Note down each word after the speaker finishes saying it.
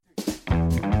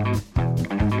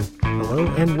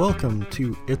Hello and welcome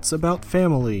to It's About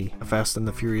Family, a Fast and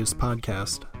the Furious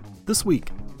podcast. This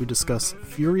week, we discuss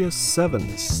Furious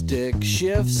 7. Stick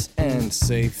shifts and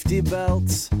safety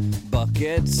belts,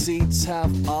 bucket seats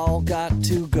have all got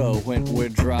to go when we're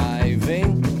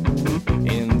driving.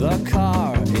 In the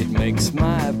car, it makes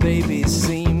my baby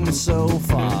seem so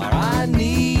far. I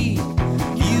need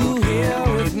you here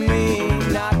with me,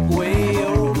 not way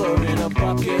over in a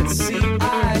bucket seat.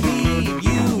 I need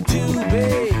you to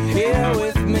be here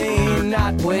with me,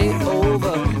 not way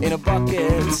over in a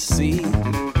bucket seat.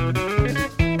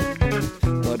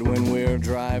 But when we're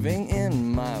driving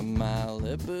in my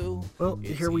Malibu... Well,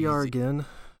 here we are again,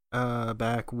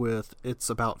 back with It's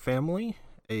About Family,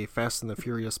 a Fast and the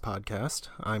Furious podcast.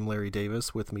 I'm Larry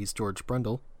Davis, with me is George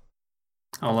Brundle.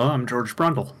 Hello, I'm George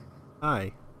Brundle.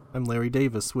 Hi, I'm Larry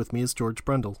Davis, with me is George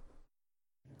Brundle.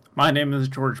 My name is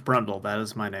George Brundle, that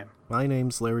is my name. My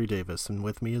name's Larry Davis, and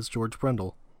with me is George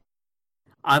Brundle.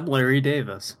 I'm Larry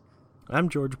Davis. I'm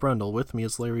George Brundle, with me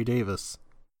is Larry Davis.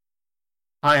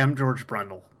 Hi, I'm George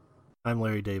Brundle. I'm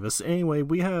Larry Davis. Anyway,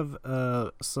 we have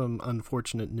some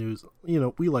unfortunate news. You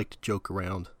know, we like to joke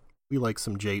around. We like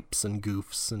some japes and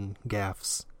goofs and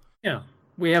gaffs. Yeah,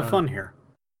 we have fun here.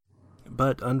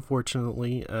 But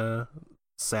unfortunately,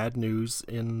 sad news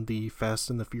in the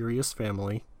Fast and the Furious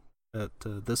family that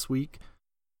this week,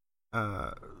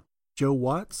 Joe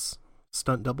Watts,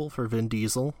 stunt double for Vin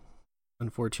Diesel,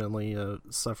 unfortunately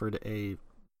suffered a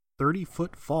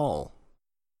 30-foot fall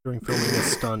during filming a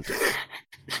stunt.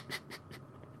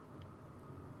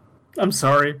 I'm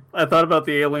sorry. I thought about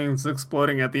the aliens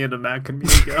exploding at the end of Mac and Me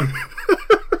again.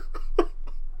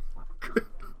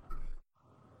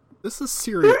 This is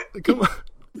serious. Come on.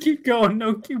 Keep going.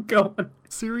 No, keep going.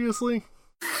 Seriously?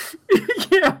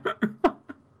 Yeah.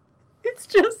 It's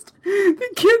just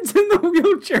the kid's in the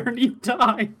wheelchair and he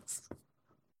dies.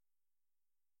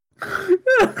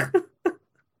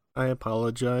 I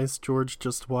apologize. George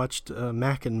just watched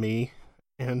Mac and Me,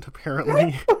 and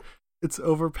apparently it's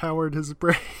overpowered his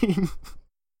brain.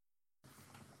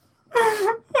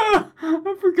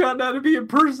 I forgot how to be a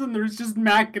person. There's just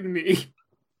Mac and Me.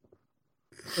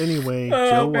 Anyway,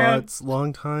 Joe Watts,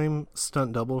 longtime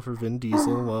stunt double for Vin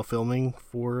Diesel while filming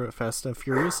for Fast and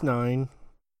Furious 9,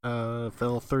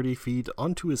 fell 30 feet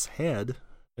onto his head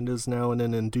and is now in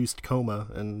an induced coma,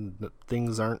 and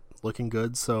things aren't looking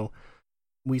good, so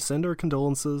we send our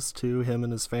condolences to him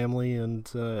and his family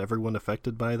and everyone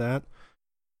affected by that.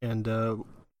 And do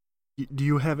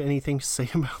you have anything to say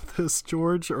about this,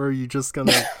 George, or are you just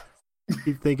gonna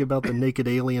keep thinking about the naked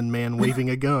alien man waving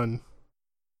a gun?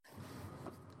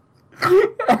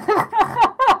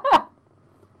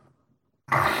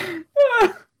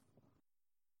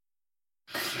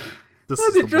 This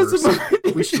is the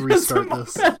worst. We should restart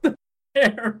this.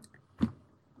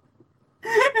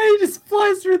 And he just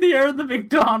flies through the air of the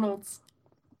McDonald's.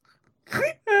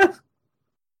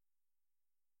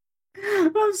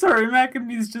 I'm sorry, Mac and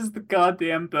Me's just the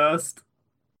goddamn best.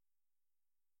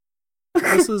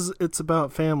 It's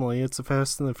About Family. It's a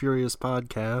Fast and the Furious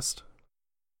podcast.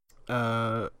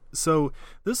 So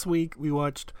this week we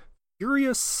watched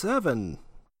Furious 7.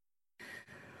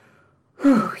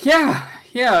 Yeah.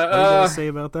 What are you gonna say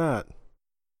about that?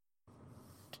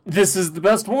 This is the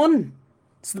best one.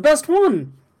 It's the best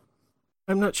one.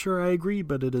 I'm not sure I agree,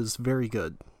 but it is very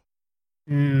good.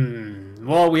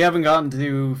 Well, we haven't gotten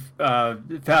to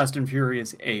Fast and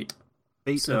Furious 8.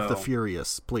 Fate of the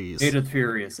Furious, please. Fate of the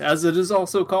Furious. As it is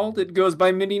also called, it goes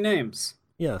by many names.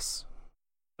 Yes.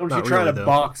 Don't Not you try really, to though.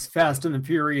 box Fast and the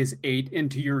Furious 8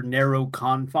 into your narrow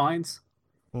confines.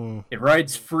 It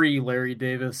rides free, Larry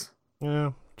Davis.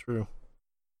 Yeah, true.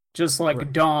 Just like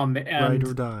Right. Dom and Ride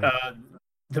or die.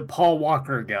 The Paul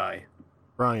Walker guy.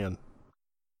 Brian.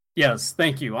 Yes,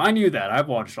 thank you. I knew that. I've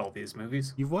watched all these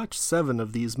movies. You've watched 7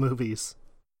 of these movies.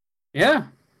 Yeah.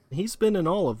 He's been in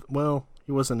all of... Well,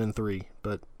 he wasn't in 3,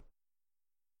 but...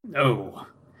 No.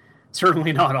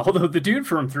 Certainly not, although the dude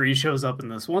from 3 shows up in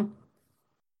this one.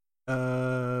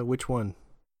 Which one?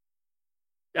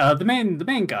 The main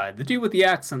guy. The dude with the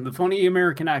accent. The funny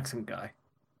American accent guy.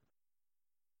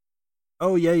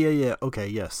 Oh, yeah. Okay,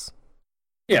 yes.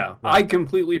 Yeah, Right. I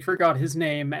completely forgot his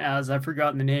name, as I've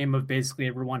forgotten the name of basically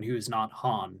everyone who is not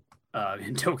Han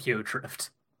in Tokyo Drift.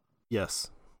 Yes.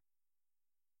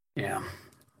 Yeah.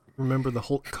 Remember the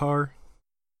Hulk car?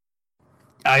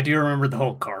 I do remember the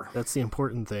Hulk car. That's the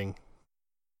important thing.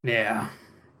 Yeah.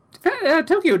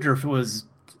 Tokyo Drift was,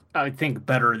 I think,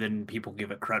 better than people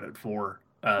give it credit for.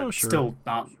 Sure. Still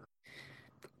not...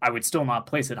 I would still not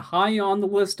place it high on the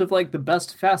list of like the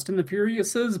best Fast and the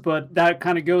Furiouses, but that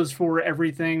kind of goes for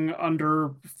everything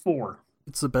under 4.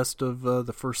 It's the best of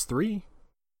the first 3.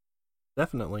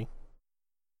 Definitely.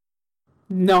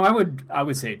 No, I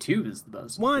would say 2 is the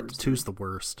best. What? 2's the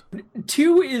worst.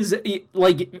 2 is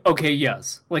like, okay,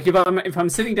 yes. Like if I'm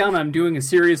sitting down and I'm doing a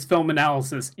serious film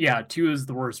analysis, yeah, 2 is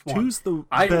the worst one. 2's the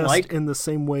best in the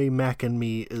same way Mac and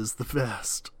Me is the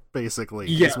best, basically,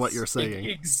 is what you're saying.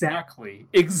 Exactly.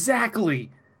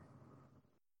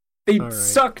 They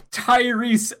suck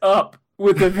Tyrese up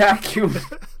with a vacuum.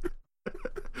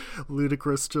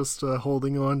 Ludacris just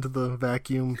holding on to the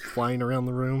vacuum, flying around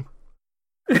the room.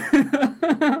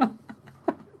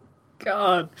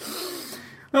 God.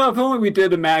 Oh, if only we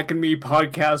did a Mac and Me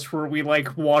podcast where we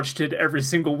like watched it every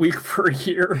single week for a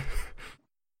year.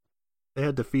 They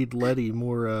had to feed Letty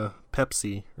more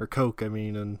Pepsi or Coke,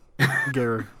 and get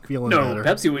her feeling better. No,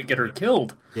 Pepsi would get her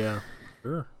killed. Yeah,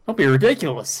 sure. That'll be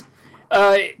ridiculous.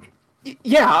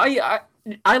 Yeah,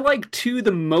 I like 2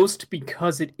 the most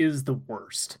because it is the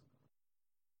worst.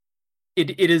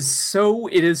 It is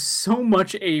so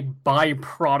much a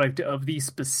byproduct of the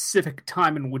specific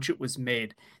time in which it was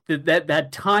made.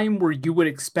 That time where you would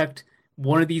expect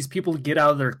one of these people to get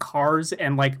out of their cars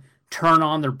and like turn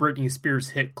on their Britney Spears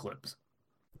hit clips.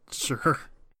 Sure.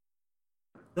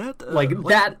 That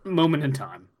that moment in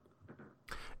time.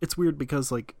 It's weird because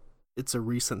like it's a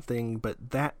recent thing,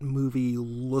 but that movie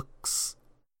looks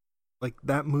like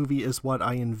that movie is what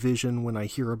I envision when I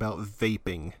hear about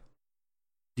vaping.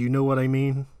 Do you know what I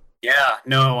mean? Yeah,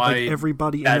 no,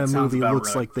 everybody in that movie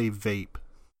looks like they vape.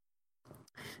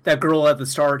 That girl at the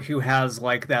start who has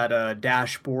like that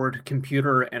dashboard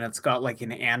computer and it's got like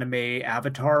an anime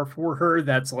avatar for her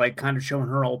that's like kind of showing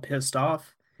her all pissed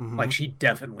off. Mm-hmm. Like she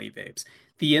definitely vapes.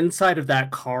 The inside of that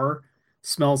car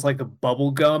smells like a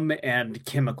bubble gum and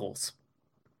chemicals.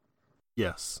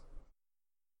 Yes.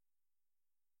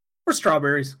 Or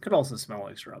strawberries. Could also smell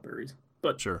like strawberries.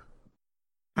 But sure.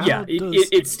 Yeah,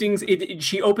 it stings.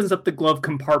 She opens up the glove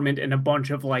compartment and a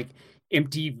bunch of like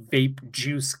empty vape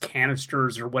juice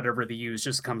canisters or whatever they use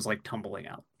just comes like tumbling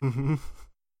out. Mm-hmm.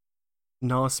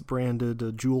 NOS branded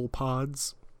Juul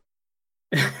pods.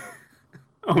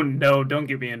 Oh no, don't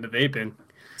get me into vaping.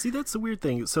 See, that's the weird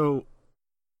thing. So,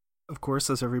 of course,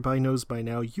 as everybody knows by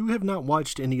now, you have not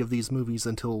watched any of these movies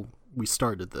until we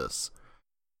started this.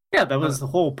 Yeah, that was the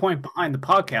whole point behind the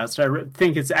podcast. I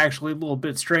think it's actually a little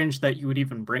bit strange that you would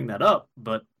even bring that up,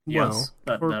 but yes,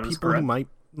 that is correct. Who might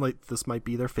this might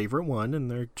be their favorite one,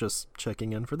 and they're just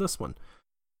checking in for this one.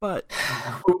 But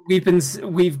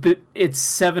it's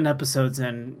 7 episodes,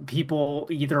 and people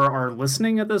either are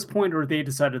listening at this point or they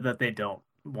decided that they don't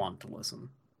want to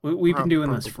listen. We've been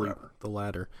doing this forever. The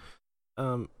latter.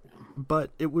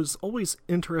 But it was always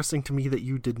interesting to me that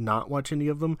you did not watch any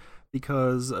of them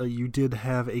because you did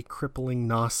have a crippling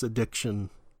NOS addiction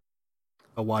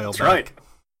a while back.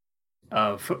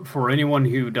 That's right. For anyone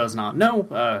who does not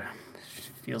know,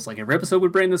 feels like every episode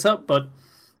would bring this up, but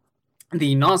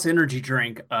the NOS energy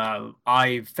drink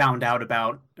I found out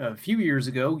about a few years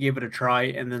ago, gave it a try,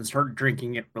 and then started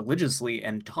drinking it religiously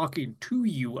and talking to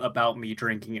you about me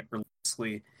drinking it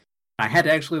religiously. I had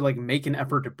to actually like make an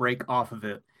effort to break off of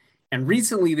it. And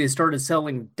recently they started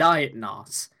selling Diet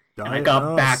NOS. And I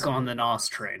got back on the NOS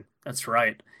train. That's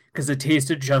right. Because it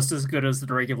tasted just as good as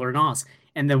the regular NOS.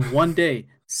 And then one day,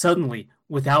 suddenly,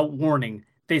 without warning,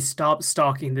 they stopped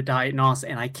stocking the Diet NOS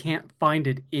and I can't find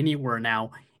it anywhere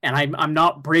now. And I'm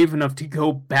not brave enough to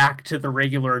go back to the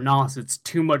regular NOS. It's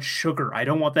too much sugar. I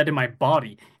don't want that in my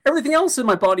body. Everything else in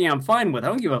my body I'm fine with. I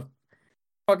don't give a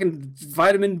fucking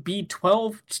vitamin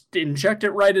B12. Just inject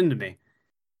it right into me.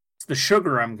 It's the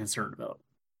sugar I'm concerned about.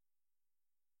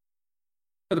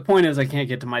 But the point is I can't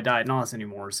get to my Diet NOS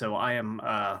anymore, so I am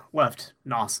left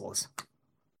NOSless.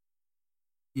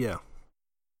 Yeah.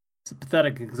 It's a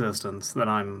pathetic existence that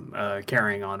I'm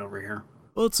carrying on over here.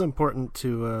 Well, it's important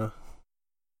to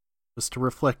just to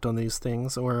reflect on these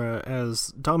things, or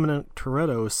as Dominic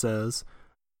Toretto says,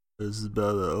 this is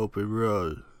about the open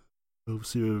road.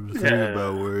 Hope you ever think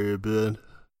about where you've been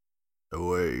and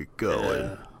where you're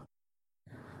going.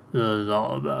 This is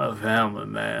all about family,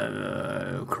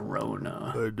 man.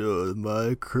 Corona. I do with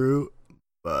my crew,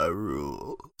 my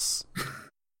rules.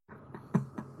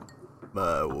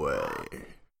 My way.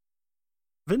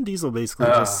 Vin Diesel basically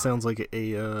just sounds like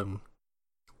a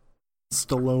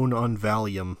Stallone on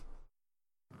Valium.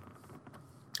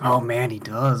 Oh man, he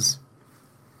does.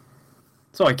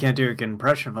 So I can't do a good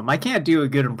impression of him. I can't do a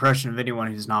good impression of anyone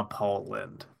who's not Paul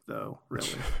Lynde, though, really.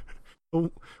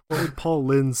 What would Paul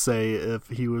Lynde say if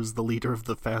he was the leader of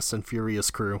the Fast and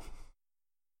Furious crew?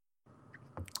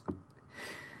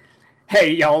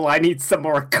 Hey, y'all, I need some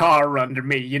more car under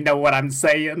me. You know what I'm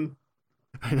saying?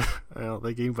 I don't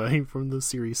think anybody from the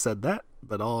series said that,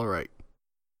 but alright.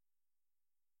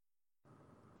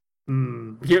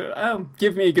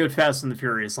 Give me a good Fast and the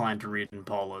Furious line to read in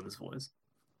Paul London's voice.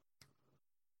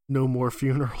 No more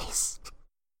funerals.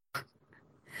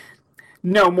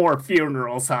 No more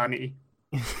funerals, honey.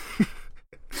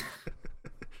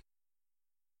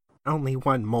 Only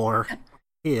one more.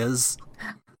 Is.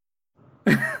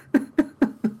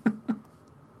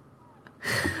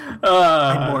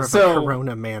 I'm more of a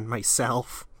Corona man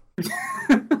myself.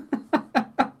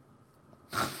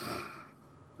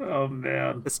 Oh,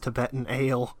 man. It's Tibetan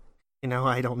ale. You know,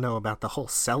 I don't know about the whole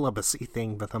celibacy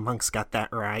thing, but the monks got that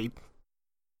right.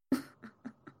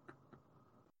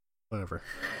 Whatever.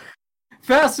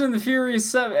 Fast and the Furious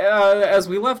 7, as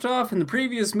we left off in the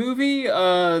previous movie,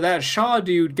 that Shaw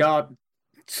dude got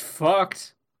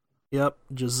fucked. Yep,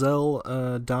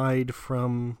 Giselle died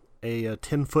from a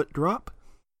 10-foot drop.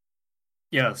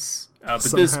 Yes, but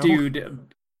this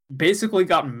dude basically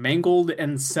got mangled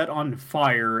and set on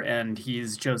fire, and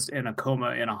he's just in a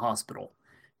coma in a hospital.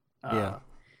 Yeah.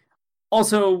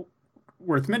 Also,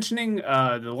 worth mentioning,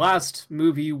 the last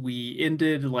movie we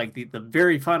ended, like the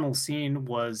very final scene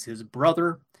was his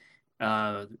brother,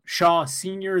 Shaw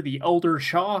Sr., the elder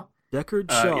Shaw. Deckard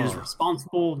Shaw. Is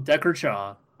responsible, Deckard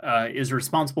Shaw, is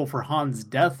responsible for Han's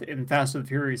death in Fast and the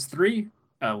Furious 3,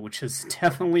 which is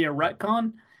definitely a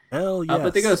retcon. Hell yes.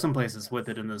 But they go some places with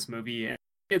it in this movie, and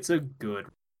it's a good...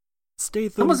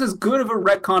 Statham... Almost as good of a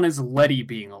retcon as Letty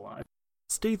being alive.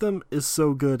 Statham is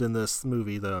so good in this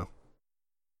movie, though.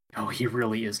 Oh, he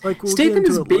really is. Like, we'll Statham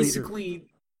is basically... Later.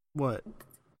 What?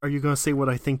 Are you going to say what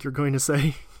I think you're going to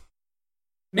say?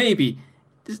 Maybe.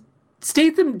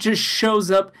 Statham just shows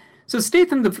up. So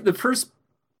Statham, the first...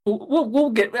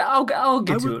 We'll get... I'll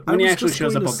get to it. When he actually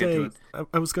shows up, I'll get to it.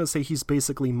 I was going to say he's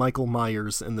basically Michael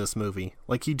Myers in this movie.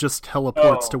 Like, he just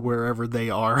teleports to wherever they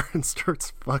are and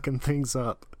starts fucking things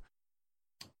up.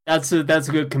 That's a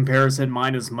good comparison.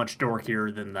 Mine is much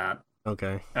dorkier than that.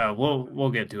 Okay.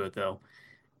 We'll get to it, though.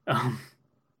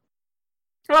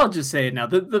 I'll just say it now.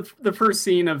 The first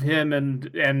scene of him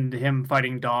and him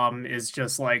fighting Dom is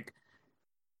just like...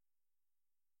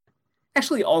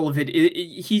 Actually, all of it,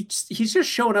 he's just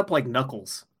showing up like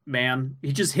Knuckles, man.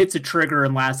 He just hits a trigger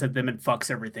and laughs at them and fucks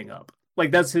everything up.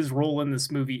 Like, that's his role in this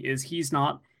movie, is he's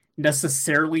not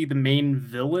necessarily the main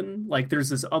villain. Like, there's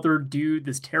this other dude,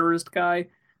 this terrorist guy,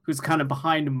 who's kind of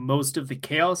behind most of the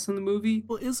chaos in the movie.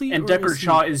 Well, is he? And Deckard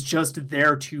Shaw is just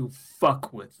there to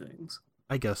fuck with things.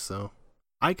 I guess so.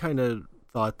 I kind of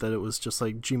thought that it was just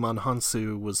like Jimon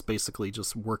Hansu was basically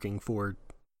just working for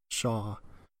Shaw.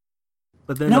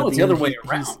 But then no, it's the other way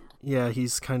around.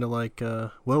 He's kind of like,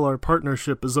 well, our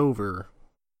partnership is over.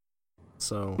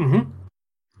 So... Mm-hmm.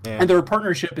 And their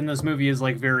partnership in this movie is,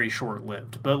 like, very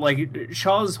short-lived. But, like,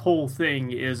 Shaw's whole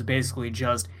thing is basically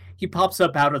just... He pops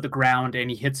up out of the ground and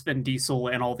he hits Vin Diesel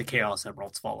and all the Chaos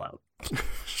Emeralds fall out.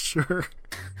 Sure.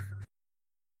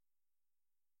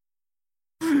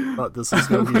 Thought this was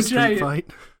going to be a street fight.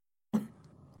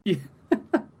 Yeah.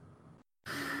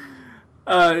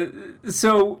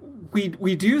 So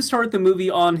we do start the movie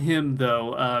on him,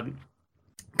 though.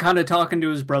 Kind of talking to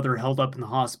his brother held up in the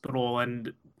hospital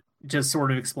and just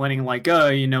sort of explaining, like,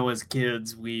 as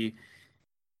kids, we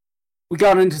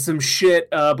got into some shit,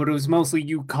 but it was mostly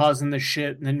you causing the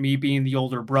shit, and then me being the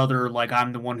older brother, like,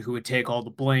 I'm the one who would take all the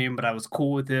blame, but I was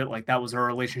cool with it. Like, that was our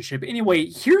relationship. Anyway,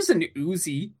 here's an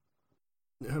Uzi.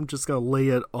 I'm just gonna lay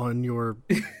it on your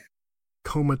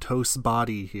comatose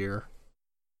body here.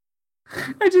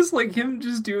 I just like him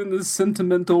just doing this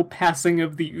sentimental passing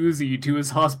of the Uzi to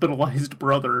his hospitalized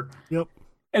brother. Yep.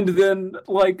 And then,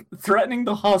 like, threatening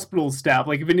the hospital staff,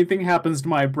 like, if anything happens to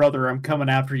my brother, I'm coming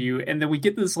after you. And then we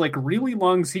get this, like, really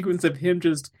long sequence of him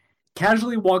just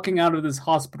casually walking out of this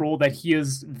hospital that he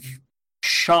is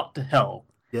shot to hell.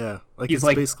 Yeah, it's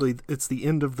like, basically, it's the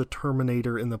end of the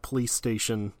Terminator in the police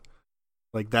station.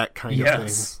 Like, that kind of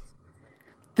thing.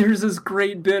 There's this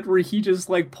great bit where he just,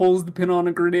 like, pulls the pin on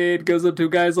a grenade, goes up to a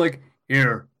guy's like,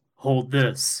 here, hold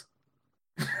this.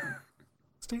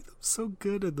 Statham's so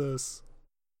good at this.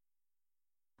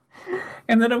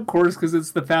 And then, of course, because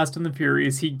it's the Fast and the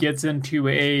Furious, he gets into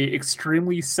a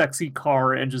extremely sexy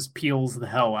car and just peels the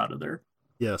hell out of there.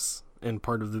 Yes, and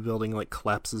part of the building, like,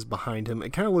 collapses behind him.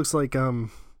 It kind of looks like, in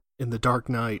The Dark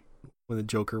Knight, when the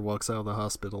Joker walks out of the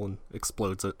hospital and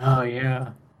explodes it. Oh,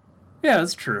 yeah. Yeah,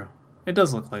 that's true. It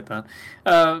does look like that.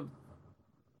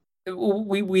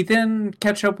 We then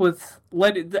catch up with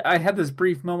I had this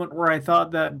brief moment where I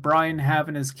thought that Brian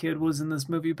having his kid was in this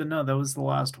movie, but no, that was the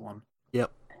last one.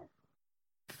 Yep.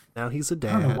 Now he's a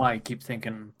dad. I don't know why I keep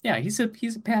thinking, yeah, he's a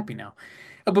pappy now.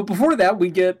 But before that, we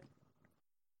get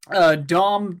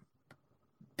Dom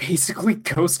basically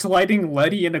ghost lighting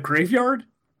Letty in a graveyard.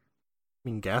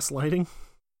 mean gaslighting?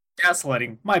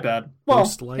 Gaslighting, my bad. Well, hey,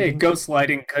 Ghostlighting?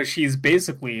 ghostlighting, because she's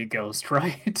basically a ghost,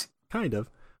 right? Kind of.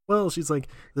 Well, she's like,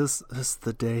 this is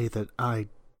the day that I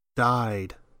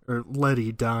died, or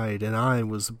Letty died, and I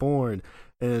was born.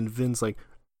 And Vin's like,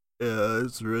 yeah,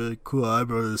 it's really cool. I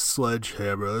brought a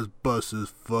sledgehammer. Let's bust this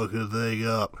fucking thing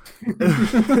up.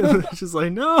 She's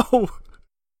like, no!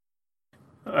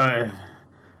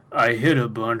 I hid a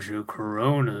bunch of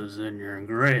Coronas in your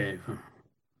grave.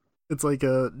 It's like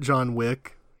John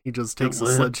Wick. He just takes a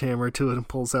sledgehammer to it and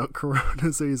pulls out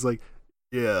Corona. So he's like,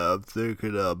 yeah, I'm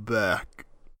thinking I'm back.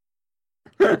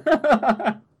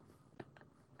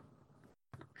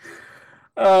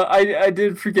 I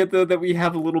did forget, though, that we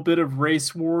have a little bit of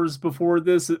race wars before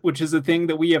this, which is a thing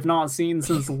that we have not seen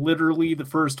since literally the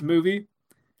first movie.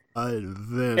 I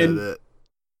invented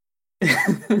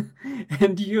it.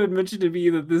 And you had mentioned to me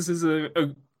that this is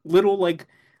a little, like,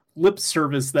 lip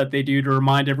service that they do to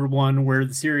remind everyone where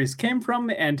the series came from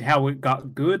and how it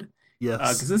got good. Yes.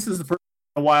 Because this is the first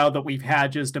in a while that we've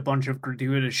had just a bunch of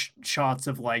gratuitous shots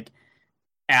of, like,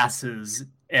 asses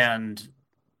and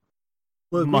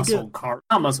Look, cars.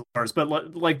 Not muscle cars,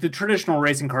 but like the traditional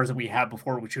racing cars that we had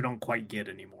before, which you don't quite get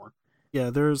anymore. Yeah,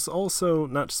 there's also,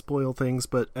 not to spoil things,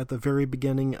 but at the very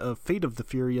beginning of Fate of the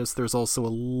Furious, there's also a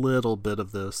little bit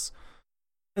of this.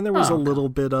 And there was a little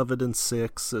bit of it in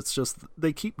 6. It's just,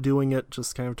 they keep doing it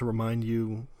just kind of to remind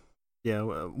you,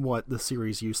 what the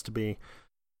series used to be.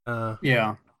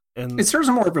 Yeah. And it serves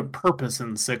more of a purpose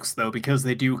in 6, though, because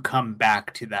they do come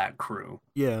back to that crew.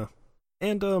 Yeah.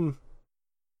 And,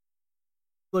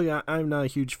 look, I'm not a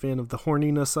huge fan of the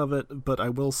horniness of it, but I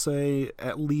will say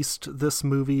at least this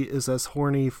movie is as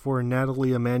horny for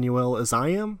Nathalie Emmanuel as I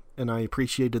am, and I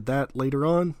appreciated that later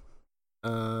on.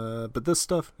 But this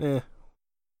stuff,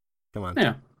 come on.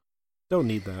 Yeah. Don't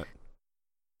need that.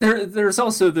 There's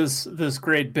also this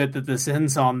great bit that this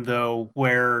ends on, though,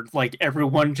 where like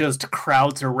everyone just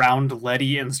crowds around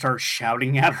Letty and starts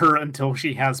shouting at her until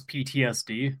she has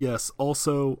PTSD. Yes,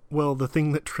 also, well, the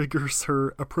thing that triggers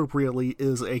her appropriately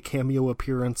is a cameo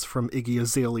appearance from Iggy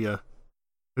Azalea.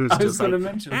 Who's I was going to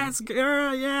mention. That's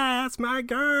girl, yeah, that's my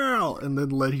girl! And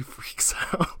then Letty freaks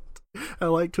out. I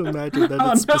like to imagine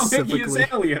that it's specifically... Iggy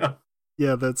Azalea!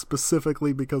 Yeah, that's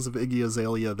specifically because of Iggy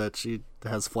Azalea that she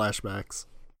has flashbacks.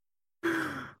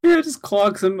 Yeah, it just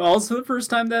clogs him. Also, the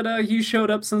first time that he showed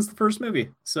up since the first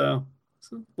movie, so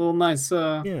it's a little nice.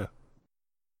 Yeah,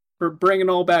 for bringing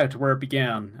it all back to where it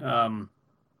began. But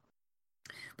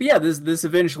yeah, this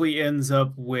eventually ends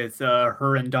up with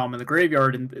her and Dom in the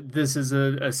graveyard, and this is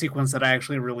a sequence that I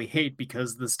actually really hate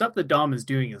because the stuff that Dom is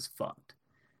doing is fucked.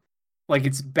 Like,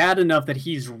 it's bad enough that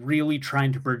he's really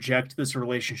trying to project this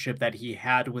relationship that he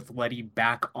had with Letty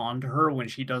back onto her when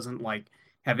she doesn't like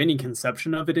have any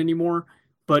conception of it anymore.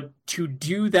 But to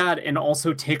do that and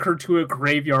also take her to a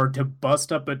graveyard to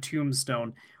bust up a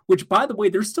tombstone, which, by the way,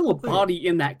 there's still a body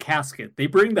in that casket. They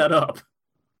bring that up.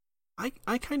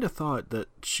 I kind of thought that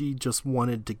she just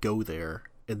wanted to go there,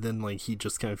 and then like he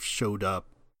just kind of showed up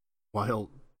while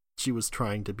she was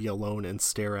trying to be alone and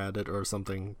stare at it or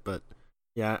something. But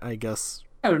yeah, I guess.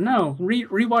 I don't know.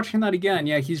 Rewatching that again,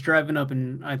 yeah, he's driving up,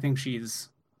 and I think she's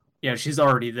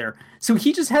already there. So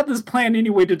he just had this plan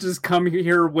anyway to just come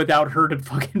here without her to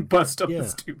fucking bust up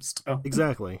this tombstone.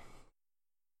 Exactly.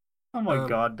 Oh my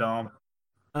god, Dom.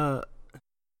 Yeah,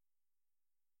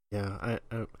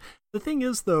 the thing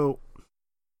is, though,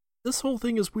 this whole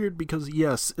thing is weird because,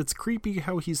 yes, it's creepy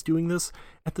how he's doing this.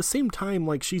 At the same time,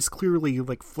 like, she's clearly,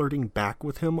 like, flirting back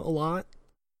with him a lot.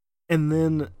 And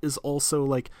then is also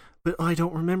like, but I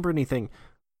don't remember anything.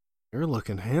 You're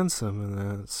looking handsome in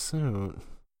that suit.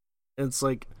 It's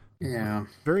like,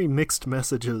 very mixed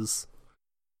messages.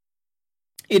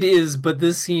 It is, but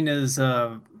this scene is,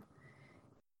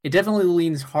 it definitely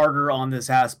leans harder on this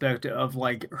aspect of,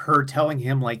 like, her telling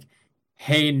him, like,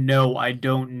 hey, no, I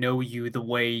don't know you the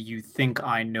way you think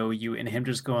I know you, and him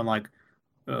just going, like,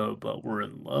 oh, but we're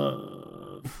in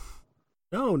love.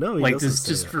 No, he like, doesn't this say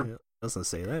just that. He doesn't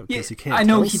say that because you can't. I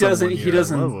know he doesn't. He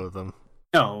doesn't. In love with them.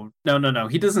 No.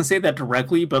 He doesn't say that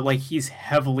directly, but like he's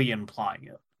heavily implying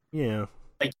it. Yeah.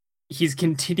 Like he's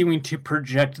continuing to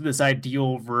project this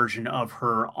ideal version of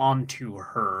her onto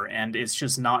her, and it's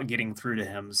just not getting through to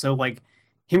him. So like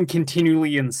him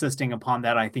continually insisting upon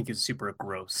that, I think, is super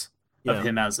gross of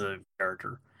him as a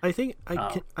character. I think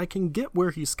I can get where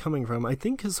he's coming from. I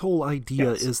think his whole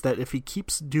idea is that if he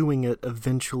keeps doing it,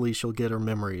 eventually she'll get her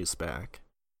memories back.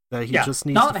 That he just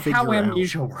needs to figure out. Not how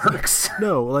amnesia works.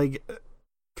 No, like,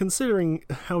 considering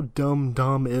how dumb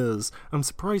Dom is, I'm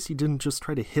surprised he didn't just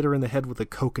try to hit her in the head with a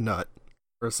coconut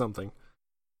or something.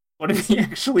 What if he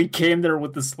actually came there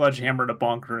with the sledgehammer to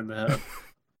bonk her in the head?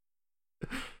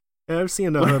 Yeah, I've seen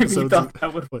enough episodes.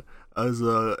 That would... As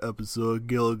a episode of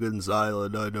Gilligan's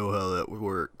Island, I know how that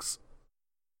works.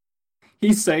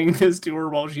 He's saying this to her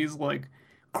while she's like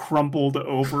crumpled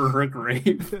over her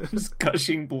grave, just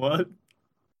gushing blood.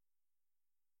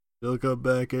 He'll come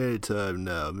back anytime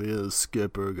now. Me and the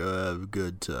skipper are gonna have a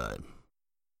good time.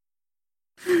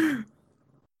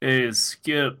 Hey,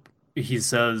 Skip, he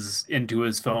says into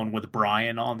his phone with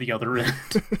Brian on the other end.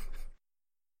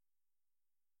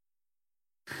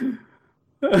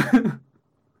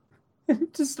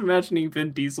 Just imagining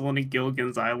Vin Diesel in a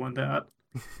Gilligan's Island hat.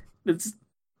 It's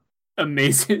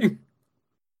amazing.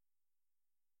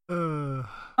 I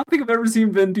don't think I've ever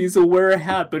seen Vin Diesel wear a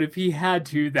hat, but if he had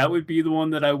to, that would be the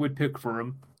one that I would pick for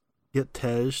him. Get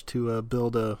Tej to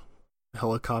build a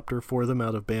helicopter for them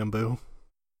out of bamboo.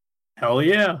 Hell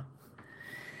yeah.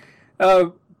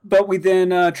 But we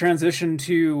then transition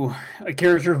to a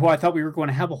character who I thought we were going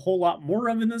to have a whole lot more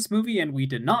of in this movie, and we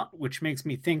did not, which makes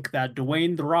me think that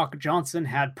Dwayne "The Rock" Johnson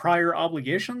had prior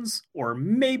obligations, or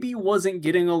maybe wasn't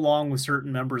getting along with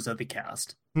certain members of the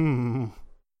cast. But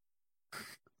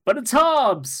it's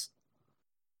Hobbs!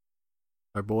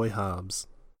 Our boy Hobbs.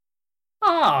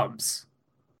 Hobbs!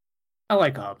 I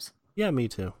like Hobbs. Yeah, me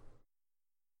too.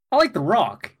 I like The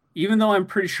Rock, even though I'm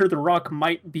pretty sure The Rock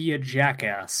might be a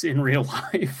jackass in real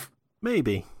life.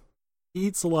 Maybe. He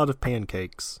eats a lot of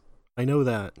pancakes. I know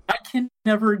that. I can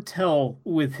never tell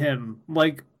with him.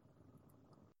 Like,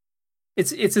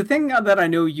 it's a thing that I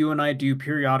know you and I do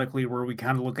periodically where we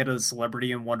kind of look at a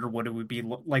celebrity and wonder what it would be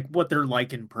like, what they're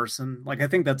like in person. Like, I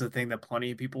think that's a thing that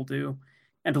plenty of people do.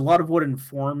 And a lot of what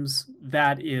informs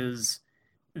that is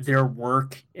their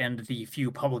work and the few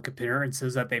public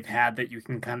appearances that they've had that you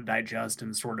can kind of digest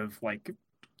and sort of like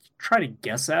try to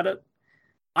guess at it.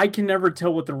 I can never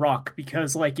tell with The Rock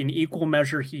because, like, in equal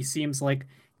measure, he seems like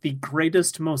the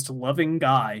greatest, most loving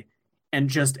guy and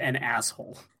just an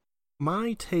asshole.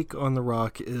 My take on The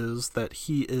Rock is that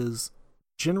he is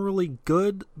generally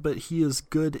good, but he is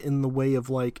good in the way of,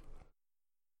 like,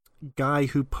 guy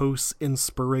who posts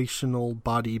inspirational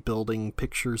bodybuilding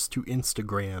pictures to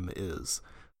Instagram is.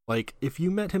 Like, if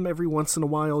you met him every once in a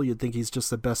while, you'd think he's just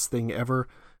the best thing ever,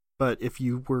 but if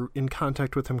you were in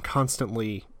contact with him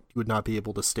constantly, you would not be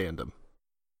able to stand him.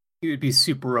 He would be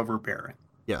super overbearing.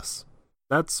 Yes.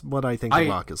 That's what I think The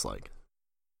Rock is like.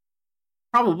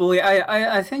 Probably.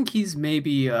 I think he's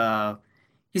maybe,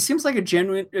 he seems like a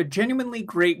genuinely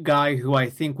great guy who I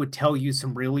think would tell you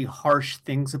some really harsh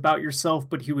things about yourself,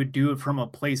 but he would do it from a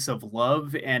place of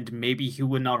love, and maybe he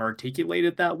would not articulate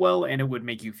it that well, and it would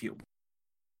make you feel.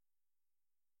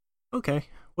 Okay.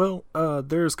 Well,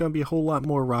 there's going to be a whole lot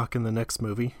more Rock in the next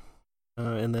movie.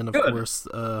 And then, of course,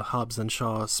 Hobbs and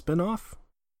Shaw spinoff.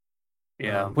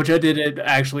 Yeah, which I did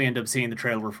actually end up seeing the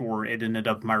trailer for. It ended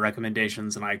up in my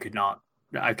recommendations, and I could not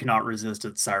resist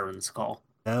its siren's call.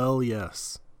 Hell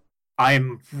yes.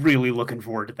 I'm really looking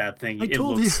forward to that thing. It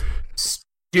looks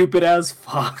stupid as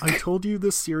fuck. I told you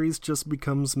this series just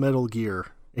becomes Metal Gear,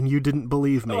 and you didn't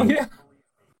believe me. Oh, yeah.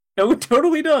 No, it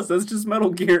totally does. That's just Metal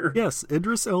Gear. Yes,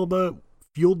 Idris Elba,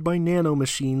 fueled by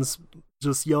nanomachines,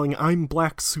 just yelling, "I'm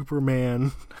Black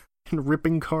Superman," and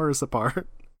ripping cars apart.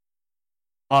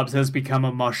 Hobbs has become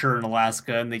a musher in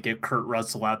Alaska, and they get Kurt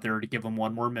Russell out there to give him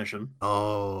one more mission.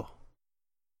 Oh.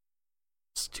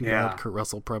 It's too bad Kurt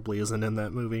Russell probably isn't in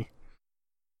that movie.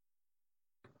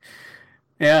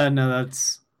 Yeah, no,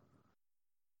 that's...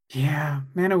 Yeah,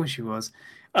 man, I wish he was.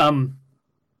 No,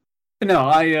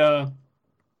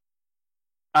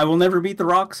 I will never beat The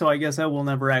Rock, so I guess I will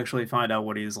never actually find out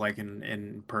what he's like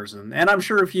in person. And I'm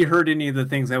sure if he heard any of the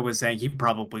things I was saying, he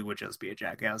probably would just be a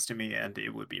jackass to me, and it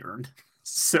would be earned.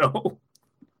 So...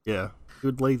 Yeah, he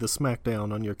would lay the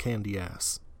smackdown on your candy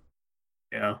ass.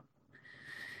 Yeah.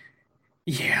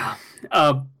 Yeah.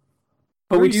 But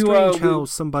very we do... strange how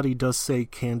somebody does say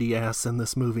candy ass in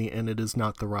this movie, and it is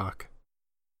not The Rock.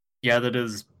 Yeah, that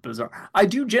is bizarre. I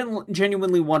do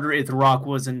genuinely wonder if The Rock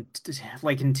wasn't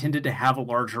intended to have a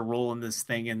larger role in this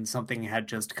thing, and something had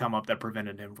just come up that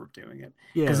prevented him from doing it.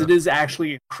 Because it is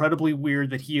actually incredibly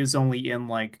weird that he is only in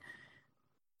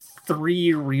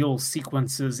 3 real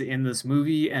sequences in this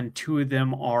movie, and 2 of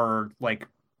them are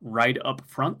right up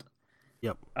front.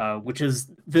 Yep. Which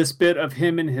is this bit of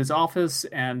him in his office,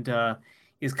 and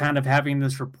he's kind of having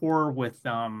this rapport with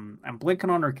I'm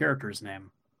blanking on her character's name.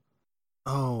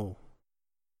 Oh,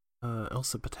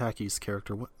 Elsa Pataki's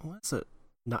character. What's it?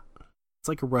 Not. It's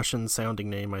like a Russian-sounding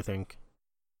name, I think.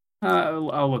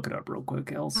 I'll look it up real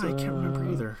quick. Elsa. I can't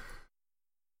remember either.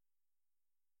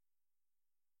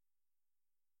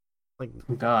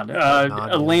 God,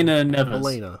 Elena Neves.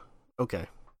 Elena. Okay.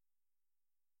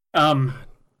 Um,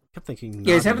 Kept thinking.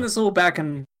 yeah, he's Nadia. having this little back and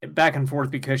Nadia. he's having this little back and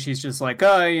forth because she's just like,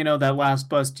 oh, you know, that last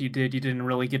bust you didn't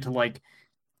really get to like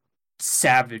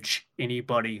savage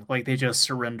anybody. Like they just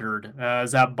surrendered.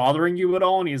 Is that bothering you at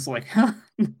all? And he's like,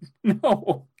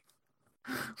 no.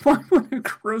 Why would a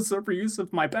gross overuse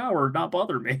of my power not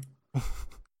bother me?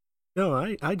 No,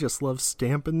 I just love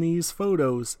stamping these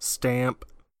photos. Stamp.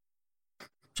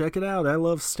 Check it out. I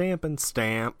love stamping.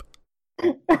 Stamp.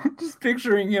 Just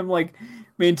picturing him like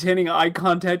maintaining eye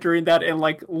contact during that and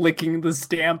like licking the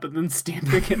stamp and then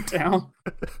stamping it down.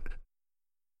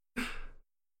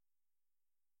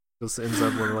 Just ends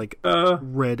up with like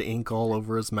red ink all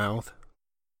over his mouth.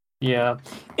 Yeah.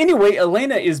 Anyway,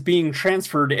 Elena is being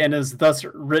transferred and is thus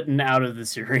written out of the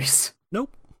series.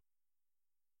 Nope.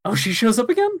 Oh, she shows up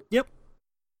again? Yep.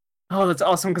 Oh, that's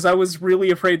awesome, because I was really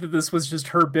afraid that this was just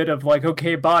her bit of like,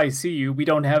 okay, bye, see you. We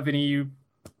don't have any...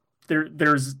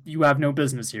 you have no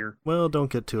business here. Well,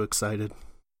 don't get too excited.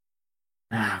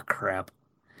 Ah, crap.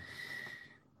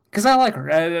 Because I like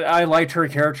her. I liked her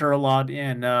character a lot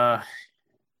in...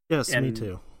 Yes, me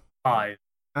too. 5.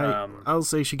 I'll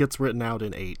say she gets written out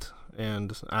in 8,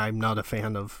 and I'm not a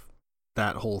fan of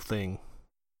that whole thing,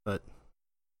 but...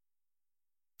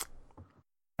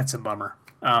 That's a bummer.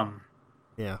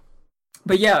 Yeah.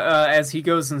 But yeah, as he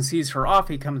goes and sees her off,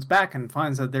 he comes back and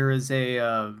finds that there is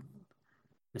a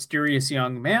mysterious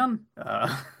young man.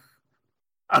 I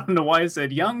don't know why I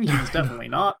said young. He was definitely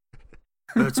not.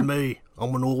 That's me.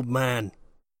 I'm an old man.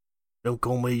 Don't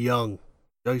call me young.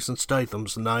 Jason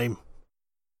Statham's the name.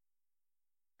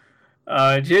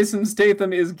 Jason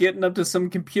Statham is getting up to some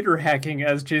computer hacking,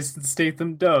 as Jason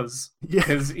Statham does.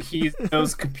 Because he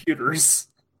knows computers.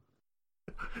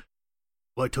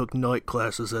 I took night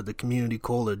classes at the community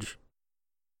college.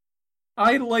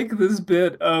 I like this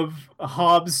bit of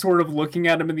Hobbs sort of looking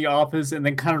at him in the office and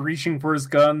then kind of reaching for his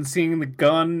gun, seeing the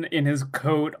gun in his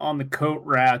coat on the coat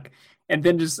rack, and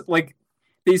then just like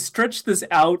they stretch this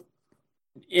out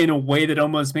in a way that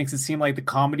almost makes it seem like the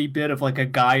comedy bit of like a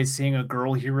guy seeing a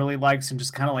girl he really likes and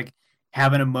just kind of like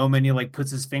having a moment. He like puts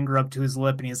his finger up to his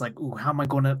lip and he's like, ooh, how am I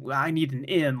going to, I need an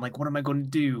in, like what am I going to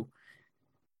do?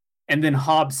 And then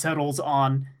Hobbs settles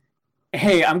on,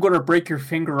 hey, I'm going to break your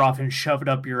finger off and shove it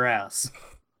up your ass.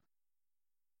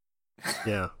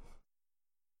 Yeah.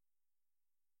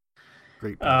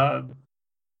 Great plan.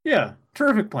 Yeah,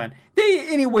 terrific plan. They,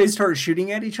 anyway, start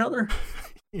shooting at each other.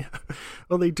 Yeah.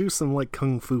 Well, they do some, like,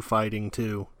 kung fu fighting,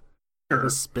 too. Sure.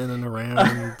 Just spinning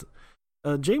around.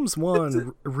 James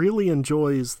Wan really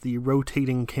enjoys the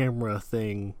rotating camera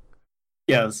thing.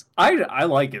 Yes, I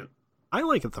like it. I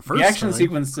like it the first time. The action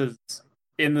sequences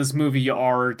in this movie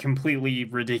are completely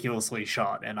ridiculously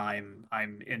shot, and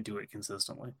I'm into it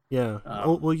consistently. Yeah.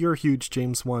 Well, you're a huge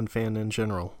James Wan fan in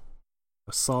general.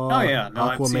 Saw,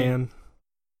 Aquaman.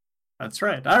 That's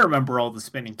right. I remember all the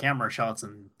spinning camera shots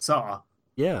in Saw.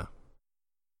 Yeah.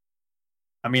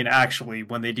 I mean, actually,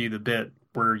 when they do the bit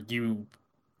where you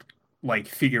like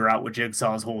figure out what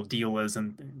Jigsaw's whole deal is,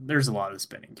 and there's a lot of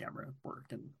spinning camera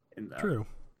work in that. True.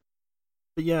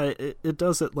 But yeah, it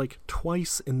does it like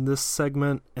twice in this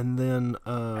segment, and then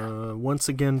once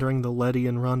again during the Letty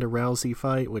and Ronda Rousey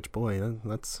fight, which boy,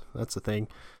 that's a thing.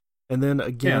 And then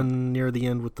again near the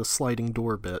end with the sliding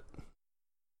door bit.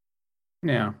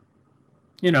 Yeah.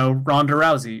 You know, Ronda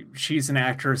Rousey, she's an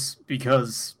actress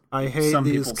because I hate some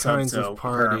these people kinds said so, of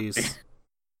parties.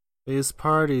 These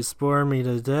parties bore me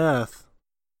to death.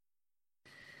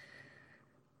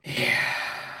 Yeah.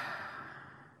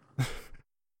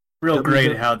 Real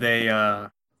great how they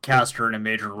cast her in a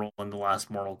major role in the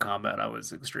last Mortal Kombat. I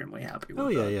was extremely happy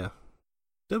with that. Yeah.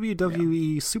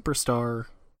 WWE superstar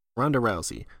Ronda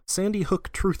Rousey. Sandy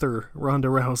Hook truther Ronda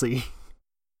Rousey.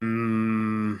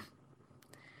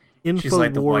 She's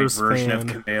like the white version of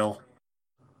Camille.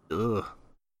 Ugh.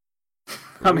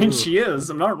 I mean, she is.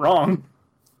 I'm not wrong.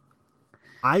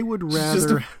 I would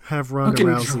rather have Ronda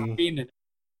Rousey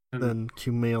than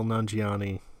Kumail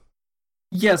Nanjiani.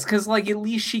 Yes, because like at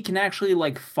least she can actually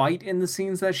like fight in the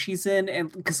scenes that she's in,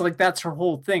 and because like that's her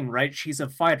whole thing, right? She's a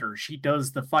fighter. She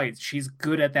does the fights. She's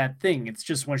good at that thing. It's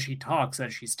just when she talks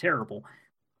that she's terrible.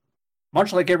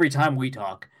 Much like every time we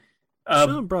talk. Should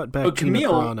have brought back Gina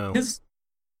Carano.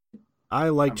 I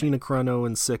like Gina Carano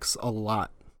in 6 a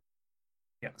lot.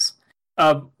 Yes.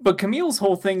 But Camille's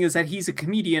whole thing is that he's a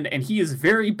comedian, and he is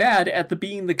very bad at the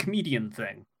being the comedian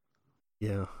thing.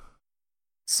 Yeah.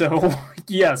 So,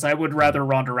 yes, I would rather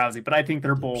Ronda Rousey, but I think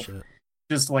they're both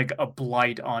just like a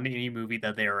blight on any movie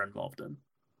that they are involved in.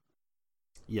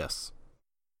 Yes.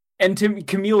 And to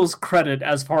Camille's credit,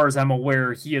 as far as I'm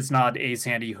aware, he is not a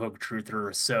Sandy Hook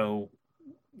truther, so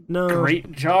No.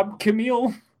 Great job,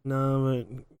 Camille. No,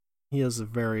 but he has a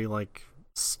very, like,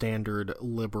 standard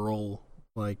liberal,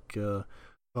 like,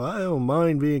 I don't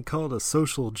mind being called a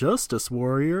social justice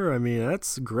warrior. I mean,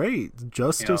 that's great.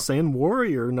 Justice and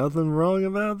warrior. Nothing wrong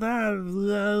about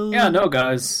that. Yeah, no,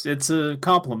 guys. It's a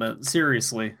compliment.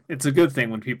 Seriously. It's a good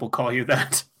thing when people call you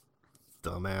that.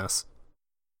 Dumbass.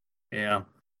 Yeah.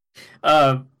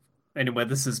 Anyway,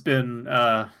 this has been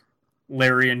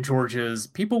Larry and George's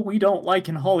People We Don't Like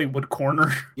in Hollywood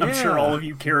Corner. Yeah. I'm sure all of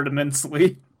you cared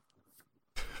immensely.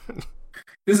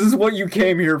 This is what you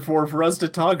came here for us to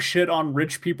talk shit on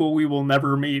rich people we will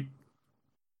never meet.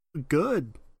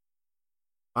 Good.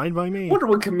 Fine by me. I wonder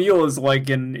what Camille is like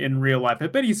in real life. I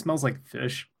bet he smells like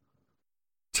fish.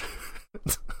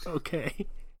 Okay.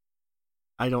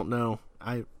 I don't know.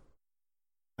 I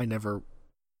avoid.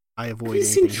 Have you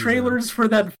seen trailers for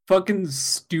that fucking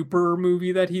Stupor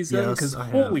movie that he's in? Because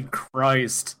holy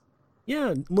Christ.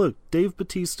 Yeah, look, Dave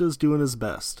Bautista's doing his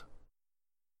best.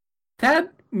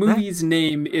 That movie's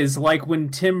name is like when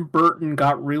Tim Burton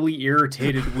got really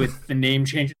irritated with the name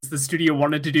changes the studio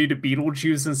wanted to do to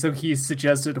Beetlejuice, and so he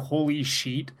suggested Holy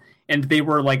Sheet, and they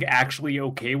were like actually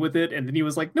okay with it, and then he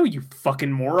was like, no, you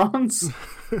fucking morons.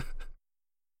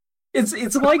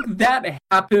 It's like that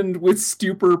happened with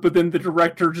Stupor, but then the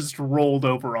director just rolled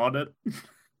over on it.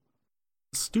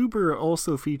 Stupor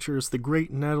also features the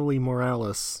great Natalie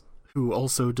Morales, who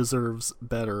also deserves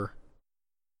better.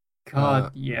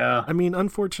 God, yeah. I mean,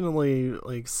 unfortunately,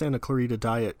 like, Santa Clarita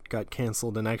Diet got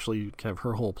canceled, and actually kind of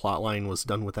her whole plotline was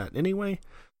done with that anyway.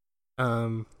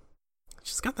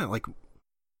 She's got that, like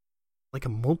a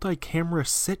multi-camera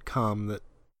sitcom that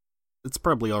it's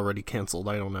probably already canceled,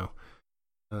 I don't know.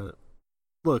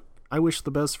 Look, I wish the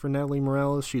best for Natalie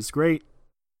Morales, she's great.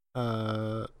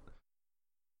 Not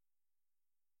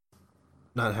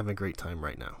having a great time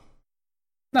right now.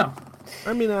 No.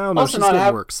 I mean, I don't know, Also she's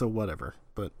good work, so whatever,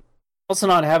 but... Also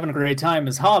not having a great time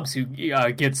is Hobbs, who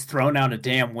gets thrown out a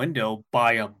damn window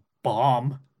by a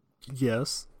bomb.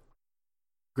 Yes.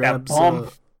 That bomb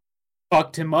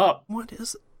fucked him up. What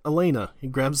is it? Elena. He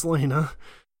grabs Elena.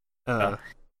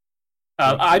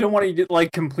 I don't want to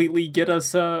like completely get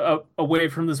us away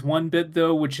from this one bit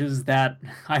though, which is that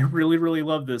I really, really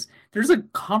love this. There's a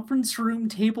conference room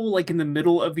table like in the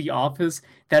middle of the office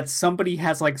that somebody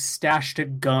has like stashed a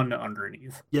gun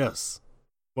underneath. Yes.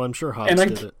 Well, I'm sure Hobbs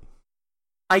did it.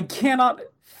 I cannot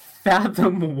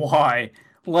fathom why.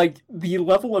 Like, the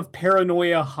level of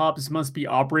paranoia Hobbs must be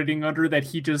operating under that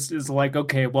he just is like,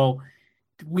 okay, well,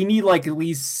 we need like at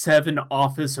least 7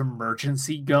 office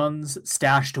emergency guns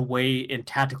stashed away in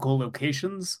tactical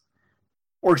locations.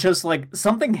 Or just like,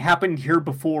 something happened here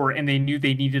before and they knew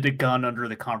they needed a gun under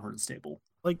the conference table.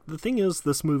 Like, the thing is,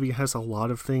 this movie has a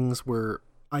lot of things where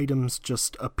items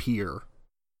just appear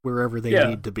wherever they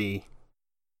need to be.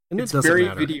 And it doesn't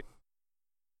matter.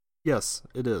 Yes,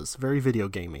 it is. Very video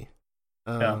gamey.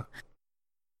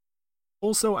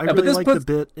 Also, I really like the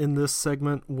bit in this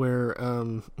segment where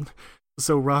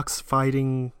so Rock's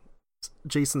fighting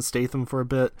Jason Statham for a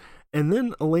bit, and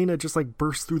then Elena just like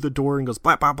bursts through the door and goes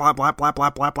blah blah blah blah blah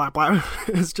blah blah blah blah.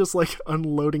 It's just like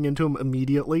unloading into him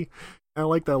immediately. I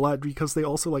like that a lot because they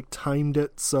also like timed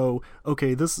it so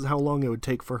okay, this is how long it would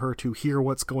take for her to hear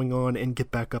what's going on and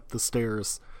get back up the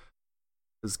stairs.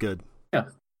 It's good. Yeah.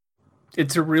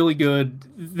 It's a really good,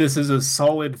 this is a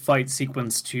solid fight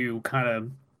sequence to kind of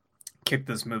kick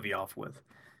this movie off with.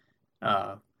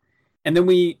 And then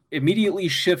we immediately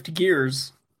shift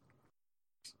gears.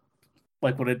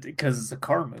 Like because it's a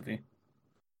car movie.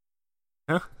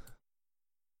 Huh?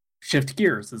 Shift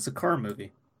gears, it's a car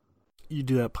movie. You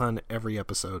do that pun every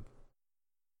episode.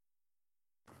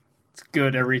 It's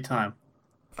good every time.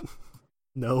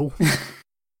 No.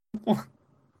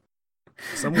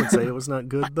 Some would say it was not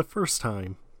good the first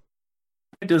time.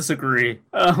 I disagree.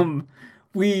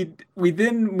 We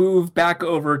then move back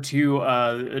over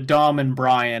to Dom and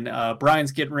Brian.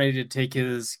 Brian's getting ready to take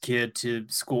his kid to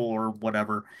school or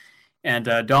whatever, and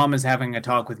Dom is having a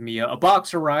talk with Mia. A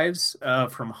box arrives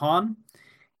from Han,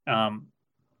 and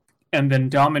then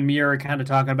Dom and Mia are kind of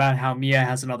talking about how Mia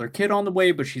has another kid on the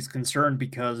way, but she's concerned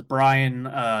because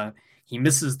Brian he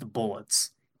misses the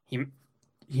bullets.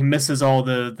 He misses all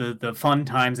the fun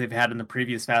times they've had in the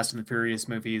previous Fast and the Furious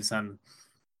movies, and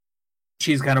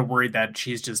she's kind of worried that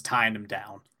she's just tying him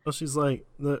down. Well, she's like,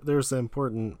 there's an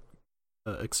important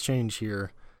exchange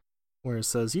here where it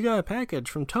says, you got a package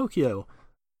from Tokyo.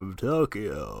 From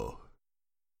Tokyo.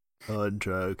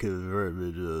 Contract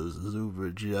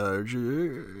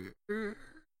supercharger.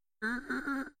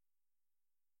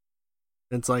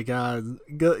 It's like,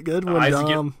 good one,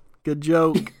 Dom. Good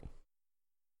joke.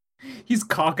 He's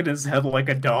cocking his head like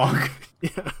a dog.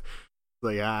 Yeah.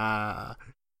 Like,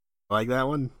 like that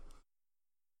one?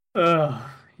 Yeah,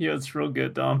 it's real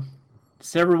good, Dom.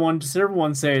 Just everyone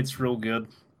say it's real good.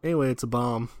 Anyway, it's a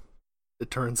bomb, it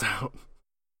turns out.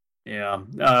 Yeah,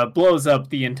 blows up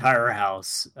the entire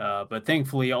house. But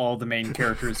thankfully, all the main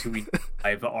characters who we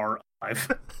dive are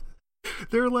alive.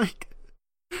 They're like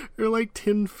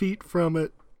 10 feet from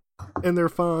it, and they're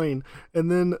fine. And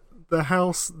then the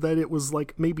house that it was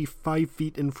like maybe 5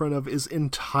 feet in front of is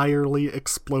entirely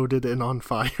exploded and on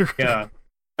fire. Yeah.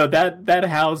 That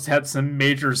house had some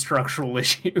major structural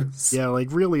issues. Yeah, like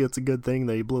really it's a good thing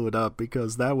they blew it up,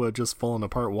 because that would have just fallen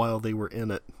apart while they were in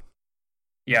it.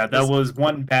 Yeah, that was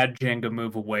one bad Jenga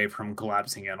move away from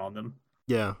collapsing in on them.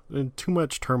 Yeah, and too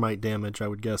much termite damage, I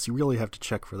would guess. You really have to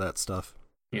check for that stuff.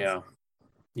 Yeah.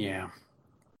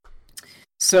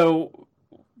 So,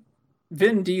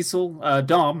 Vin Diesel,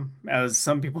 Dom, as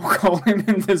some people call him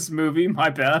in this movie, my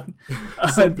bad,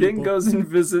 then goes and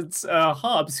visits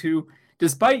Hobbs, who,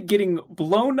 despite getting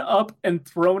blown up and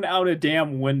thrown out a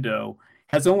damn window,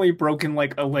 has only broken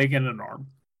like a leg and an arm.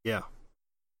 Yeah.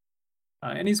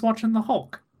 And he's watching the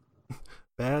Hulk.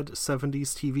 Bad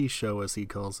 70s TV show, as he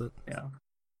calls it. Yeah.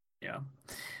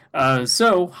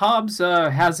 So Hobbs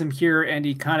has him here, and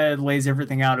he kind of lays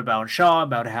everything out about Shaw,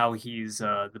 about how he's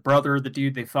the brother of the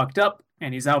dude they fucked up,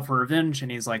 and he's out for revenge,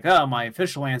 and he's like, my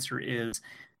official answer is,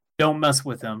 don't mess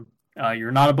with him.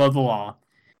 You're not above the law.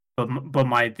 But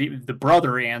the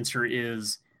brother answer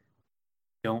is,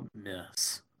 don't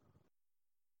miss.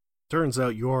 Turns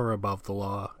out you're above the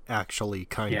law, actually,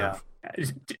 kind of.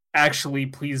 Actually,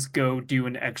 please go do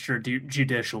an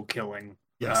extrajudicial killing.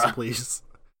 Yes, please.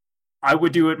 I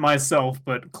would do it myself,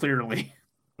 but clearly.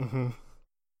 Mm-hmm.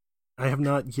 I have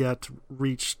not yet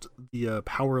reached the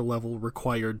power level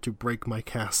required to break my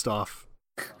cast off.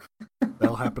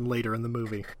 That'll happen later in the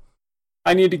movie.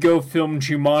 I need to go film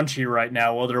Jumanji right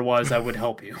now, otherwise I would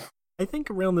help you. I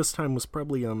think around this time was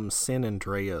probably San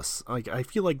Andreas. Like, I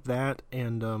feel like that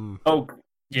and Oh,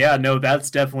 yeah, no,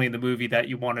 that's definitely the movie that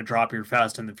you want to drop your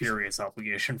Fast and the Furious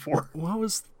obligation for.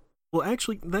 Well,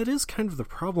 actually, that is kind of the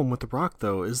problem with The Rock,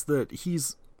 though, is that he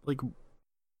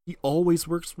always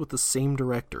works with the same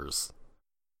directors.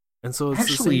 And so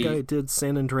it's the same guy that did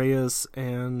San Andreas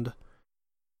and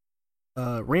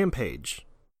Rampage.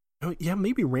 Oh, yeah,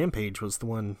 maybe Rampage was the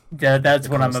one. That's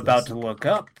what I'm about to look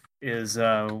up, is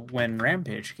when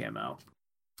Rampage came out.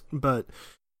 But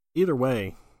either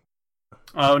way.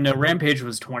 Oh, no, Rampage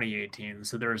was 2018,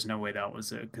 so there's no way that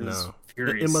was it. No,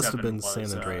 it must have been San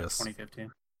Andreas.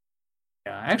 2015.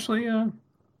 Yeah, actually, see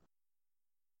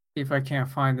if I can't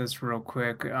find this real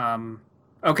quick.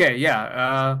 Okay,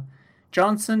 yeah.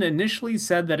 Johnson initially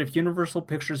said that if Universal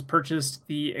Pictures purchased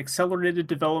the accelerated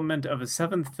development of a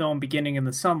seventh film beginning in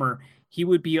the summer, he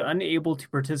would be unable to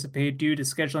participate due to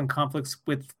scheduling conflicts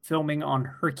with filming on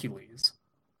Hercules.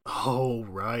 Oh,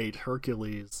 right,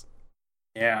 Hercules.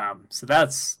 Yeah, so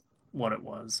that's what it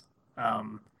was.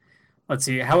 Let's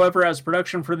see. However, as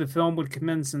production for the film would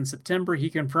commence in September, he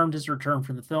confirmed his return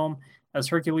for the film, as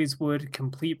Hercules would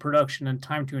complete production in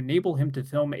time to enable him to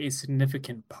film a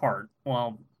significant part.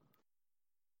 Well,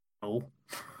 no.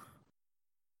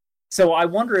 So I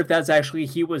wonder if that's actually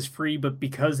he was free, but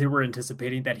because they were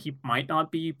anticipating that he might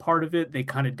not be part of it, they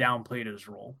kind of downplayed his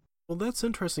role. Well, that's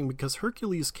interesting because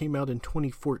Hercules came out in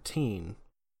 2014,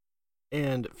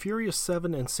 and Furious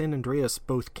 7 and San Andreas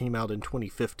both came out in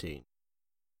 2015.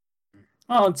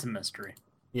 Oh, it's a mystery.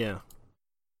 Yeah.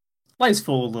 Life's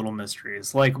full of little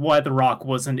mysteries, like why The Rock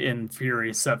wasn't in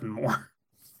Furious 7 more.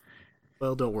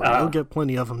 Well, don't worry. We'll get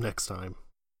plenty of them next time.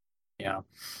 Yeah.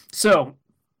 So,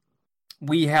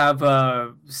 we have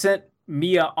sent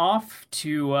Mia off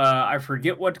to, I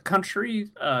forget what country,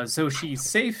 so she's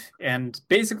safe, and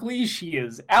basically she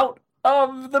is out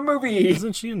of the movie.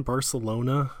 Isn't she in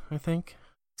Barcelona, I think?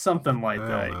 Something like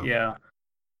that, yeah.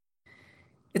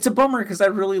 It's a bummer because I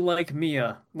really like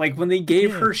Mia. Like, when they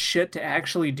gave her shit to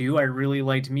actually do, I really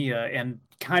liked Mia. And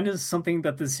kind of something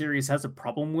that the series has a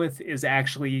problem with is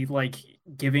actually, like,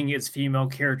 giving its female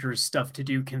characters stuff to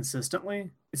do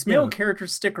consistently. Its male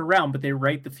characters stick around, but they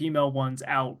write the female ones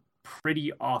out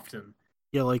pretty often.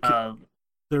 Yeah, like,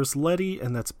 there's Letty,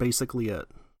 and that's basically it.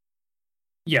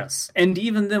 Yes. And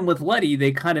even then with Letty,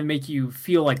 they kind of make you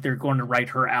feel like they're going to write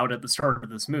her out at the start of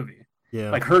this movie. Yeah.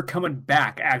 Like, her coming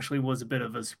back actually was a bit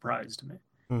of a surprise to me.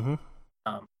 Mm-hmm.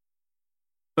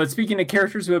 But speaking of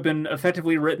characters who have been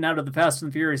effectively written out of the Fast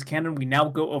and Furious canon, we now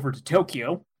go over to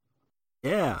Tokyo.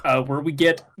 Yeah. Where we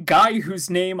get Guy, whose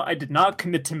name I did not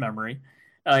commit to memory.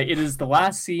 It is the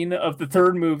last scene of the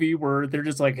third movie where they're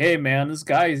just like, hey, man, this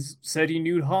guy said he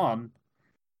knew Han.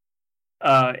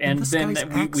 And this then guy's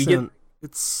we get accent,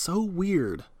 it's so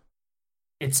weird.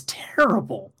 it's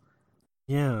terrible.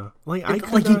 Yeah, like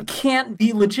It can't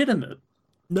be legitimate.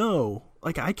 No,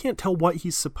 like I can't tell what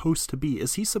he's supposed to be.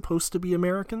 Is he supposed to be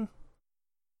American?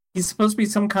 He's supposed to be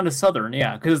some kind of Southern,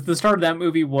 yeah. Because the start of that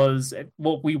movie was,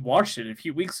 well, we watched it a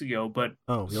few weeks ago, but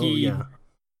yeah.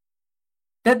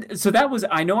 That was,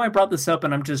 I know I brought this up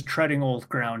and I'm just treading old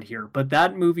ground here, but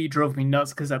that movie drove me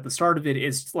nuts because at the start of it,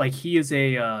 it's like he is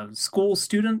a school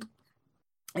student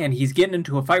and he's getting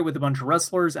into a fight with a bunch of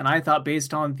wrestlers. And I thought,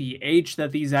 based on the age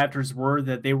that these actors were,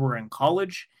 that they were in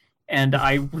college. And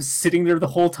I was sitting there the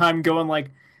whole time going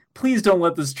like, please don't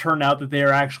let this turn out that they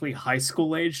are actually high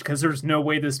school aged, because there's no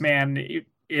way this man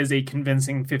is a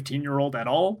convincing 15-year-old at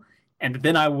all. And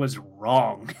then I was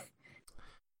wrong.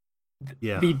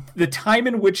 Yeah. The time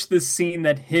in which this scene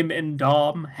that him and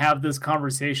Dom have this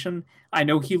conversation, I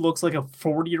know he looks like a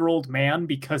 40-year-old man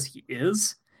because he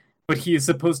is, but he is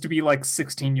supposed to be like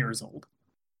 16 years old.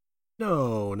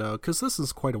 No, because this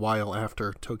is quite a while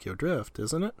after Tokyo Drift,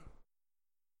 isn't it?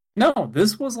 No,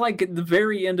 this was like at the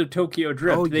very end of Tokyo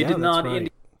Drift. Oh, they did not right.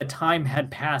 indicate the time had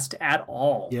passed at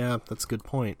all. Yeah, that's a good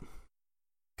point.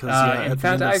 Because in at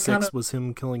fact, the end I of 6 kinda... was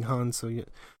him killing Han, so yeah.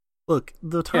 Look,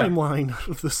 the timeline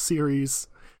of the series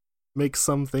makes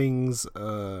some things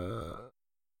a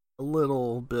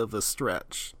little bit of a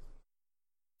stretch.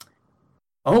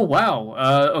 Oh, wow.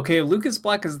 Okay, Lucas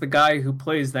Black is the guy who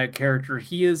plays that character.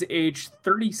 He is age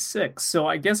 36, so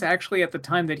I guess actually at the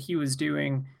time that he was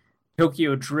doing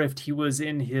Tokyo Drift, he was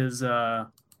in his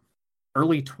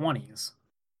early 20s.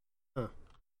 Huh.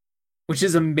 Which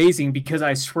is amazing because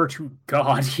I swear to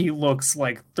God, he looks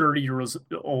like 30 years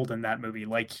old in that movie.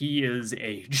 Like, he is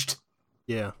aged.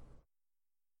 Yeah.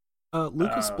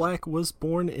 Lucas Black was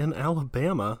born in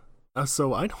Alabama,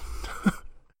 so I don't know.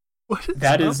 What is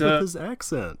that up is with his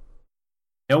accent?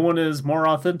 No one is more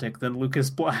authentic than Lucas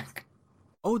Black.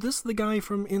 Oh, this is the guy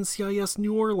from NCIS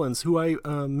New Orleans who I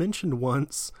mentioned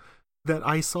once, that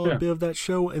I saw a bit of that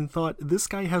show and thought, this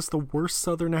guy has the worst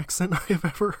Southern accent I have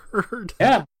ever heard.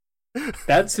 Yeah.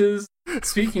 That's his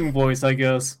speaking voice, I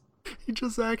guess.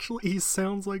 He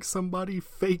sounds like somebody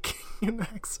faking an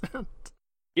accent.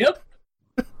 Yep.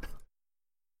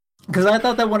 Because I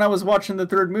thought that when I was watching the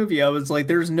third movie, I was like,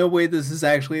 there's no way this is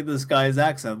actually this guy's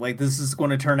accent. Like, this is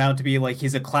going to turn out to be like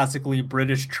he's a classically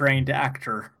British trained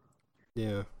actor.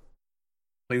 Yeah.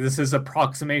 Like, this is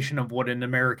approximation of what an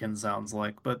American sounds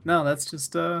like. But no, that's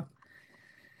just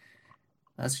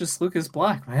Lucas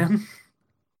Black, man.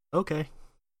 Okay.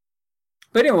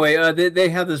 But anyway, they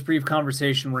have this brief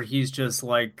conversation where he's just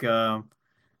like,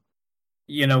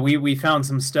 we found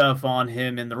some stuff on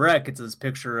him in the wreck. It's this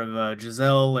picture of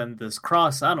Giselle and this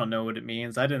cross. I don't know what it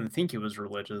means. I didn't think it was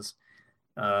religious.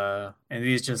 And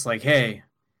he's just like, hey,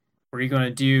 what are you going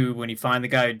to do when you find the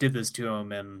guy who did this to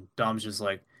him? And Dom's just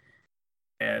like,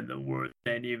 and the word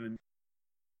ain't even...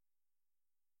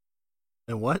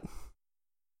 And what?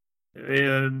 They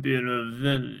haven't been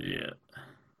invented yet.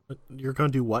 You're going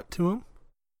to do what to him?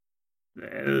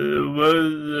 The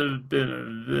words have been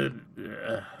invented.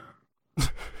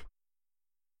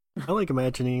 I like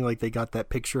imagining like they got that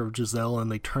picture of Giselle and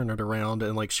they turn it around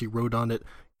and like she wrote on it,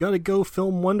 gotta go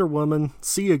film Wonder Woman.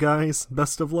 See you guys.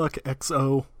 Best of luck,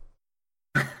 XO.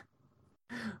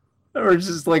 Or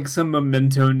just like some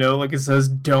memento note, like it says,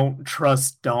 don't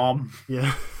trust Dom.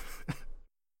 Yeah.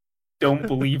 Don't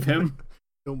believe him.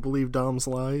 Don't believe Dom's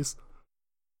lies.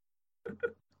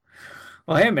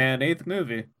 Well, hey man, 8th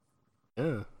movie.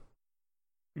 Yeah.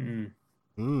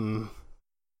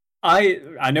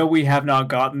 I know we have not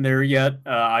gotten there yet.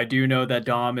 I do know that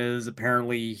Dom is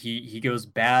apparently he goes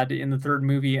bad in the third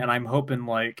movie, and I'm hoping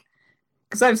like,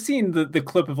 because I've seen the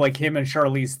clip of like him and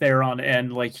Charlize Theron,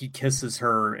 and like he kisses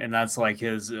her, and that's like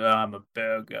his I'm a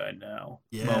bad guy now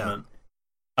moment.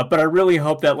 But I really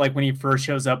hope that like when he first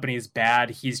shows up and he's bad,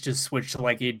 he's just switched to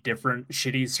like a different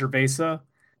shitty cerveza.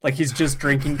 Like he's just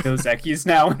drinking Dos Equis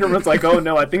now, and everyone's like, "Oh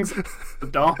no, I think so,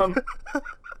 Dom."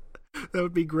 That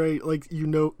would be great. Like,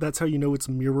 that's how you know it's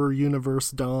Mirror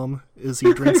Universe Dom, is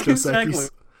he drinks Dos Equis. Exactly.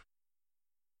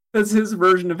 That's his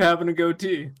version of having a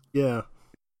goatee. Yeah.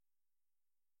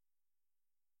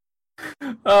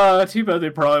 Too bad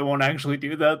they probably won't actually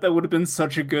do that. That would have been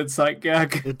such a good sight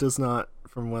gag. It does not,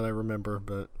 from what I remember,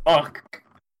 but...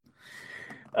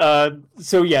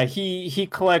 So yeah, he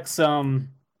collects Hans's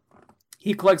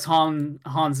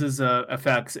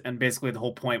effects, and basically the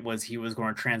whole point was he was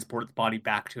going to transport the body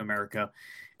back to America.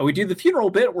 And we do the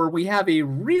funeral bit where we have a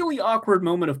really awkward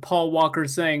moment of Paul Walker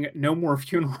saying, "No more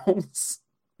funerals."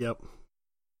 Yep.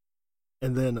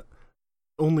 And then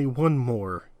only one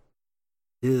more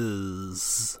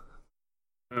is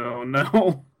Oh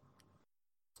no.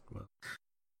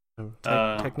 Well,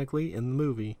 technically, in the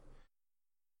movie,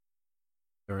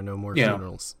 there are no more Yeah.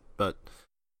 funerals, but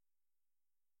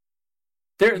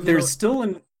there's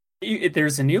still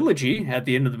there's an eulogy at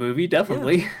the end of the movie,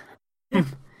 definitely. Yeah.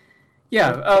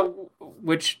 Yeah,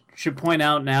 which should point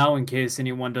out now, in case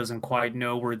anyone doesn't quite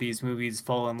know where these movies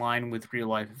fall in line with real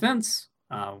life events,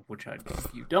 which if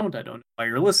you don't, I don't know why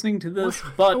you're listening to this,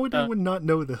 but how would anyone not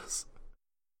know this?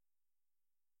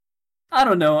 I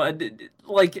don't know.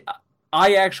 Like,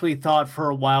 I actually thought for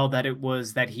a while that it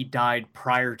was that he died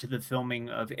prior to the filming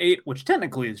of 8, which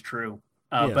technically is true.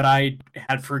 Yeah. But I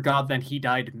had forgot that he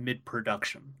died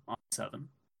mid-production on 7.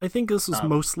 I think this is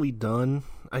mostly done.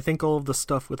 I think all of the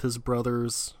stuff with his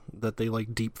brothers that they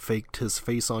like deep faked his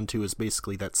face onto is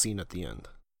basically that scene at the end.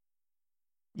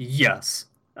 Yes.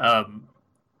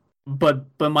 But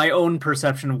my own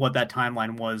perception of what that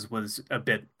timeline was a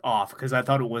bit off, because I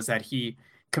thought it was that he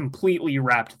completely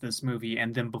wrapped this movie,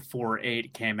 and then before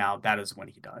 8 came out, that is when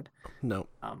he died. No.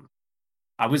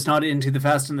 I was not into the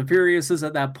Fast and the Furiouses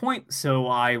at that point, so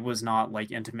I was not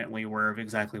like intimately aware of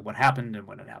exactly what happened and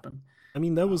when it happened. I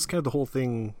mean, that was kind of the whole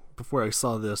thing before I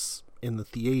saw this in the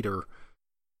theater,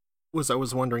 was I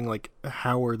was wondering, like,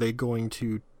 how are they going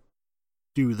to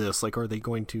do this? Like, are they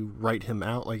going to write him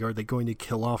out? Like, are they going to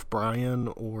kill off Brian?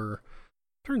 Or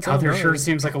turns out there sure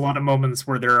seems like a lot of moments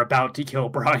where they're about to kill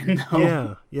Brian,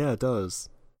 though. Yeah, it does.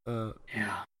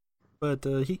 Yeah. But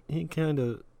he kind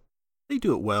of, they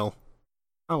do it well.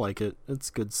 I like it. It's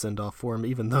a good send-off for him,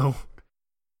 even though,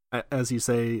 as you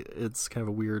say, it's kind of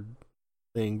a weird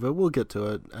thing, but we'll get to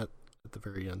it at the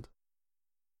very end.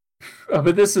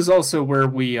 But this is also where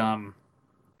we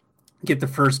get the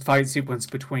first fight sequence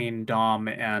between Dom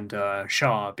and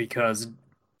Shaw, because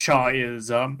Shaw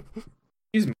is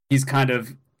he's kind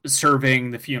of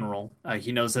surveying the funeral.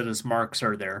 He knows that his marks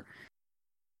are there.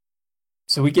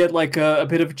 So we get like a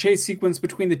bit of a chase sequence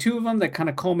between the two of them that kind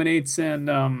of culminates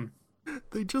in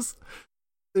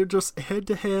they're just head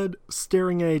to head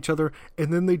staring at each other,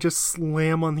 and then they just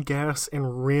slam on the gas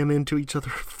and ram into each other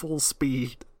at full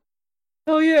speed.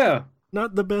 Oh yeah.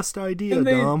 Not the best idea,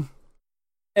 Dom.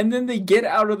 And then they get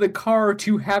out of the car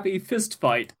to have a fist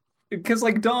fight. Because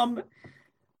like Dom's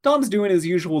doing his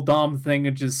usual Dom thing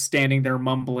and just standing there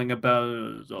mumbling about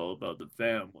it's all about the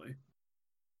family.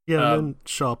 Yeah, and then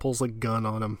Shaw pulls a gun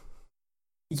on him.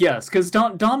 Yes, because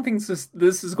Dom thinks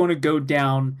this is going to go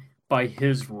down by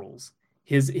his rules.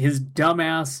 His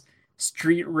dumbass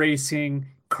street racing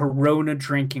Corona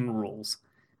drinking rules.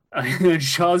 And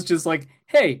Shaw's just like,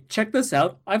 hey, check this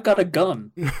out. I've got a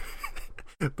gun.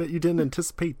 Bet you didn't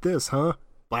anticipate this, huh?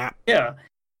 Blap. Yeah.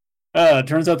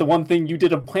 Turns out the one thing you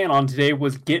didn't plan on today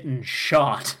was getting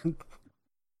shot.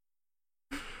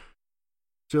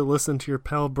 Should listen to your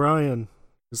pal Brian.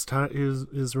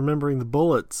 Is remembering the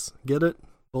bullets. Get it?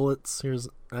 Bullets.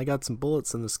 I got some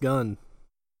bullets in this gun.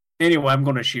 Anyway, I'm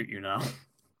going to shoot you now.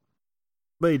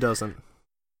 But he doesn't.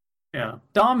 Yeah.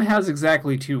 Dom has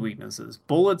exactly 2 weaknesses.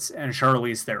 Bullets and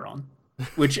Charlize Theron.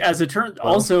 Which, as it turns,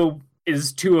 also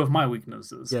is 2 of my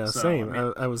weaknesses. Yeah, so, same. I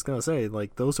mean, I was going to say,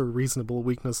 like, those are reasonable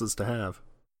weaknesses to have.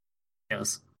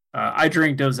 Yes. I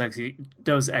drink Dos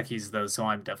Equis, though, so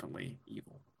I'm definitely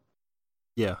evil.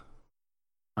 Yeah.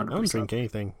 100%. I don't drink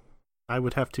anything. I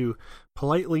would have to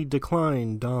politely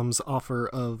decline Dom's offer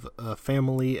of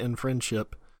family and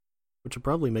friendship, which would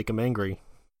probably make him angry.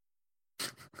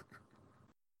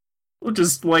 We'll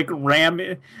just like ram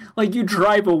it. Like you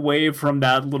drive away from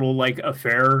that little like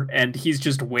affair and he's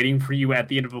just waiting for you at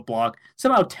the end of a block,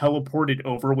 somehow teleported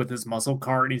over with his muscle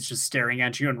car and he's just staring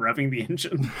at you and revving the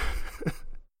engine.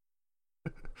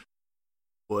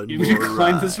 You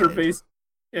decline the surface.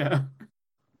 Yeah.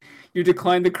 You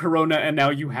decline the Corona and now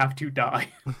you have to die.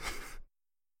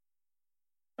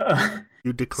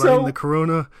 You decline the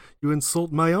Corona, you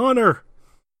insult my honor.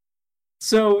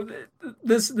 So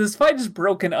this fight is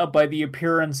broken up by the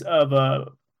appearance of the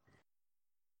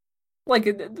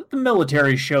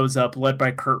military shows up, led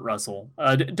by Kurt Russell.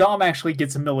 Dom actually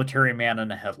gets a military man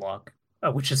in a headlock,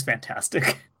 which is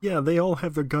fantastic. Yeah, they all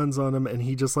have their guns on him, and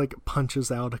he just like punches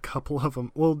out a couple of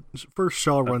them. Well, first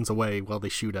Shaw runs away while they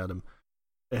shoot at him,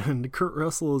 and Kurt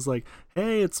Russell is like,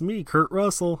 "Hey, it's me, Kurt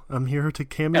Russell. I'm here to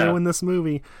cameo in this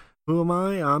movie. Who am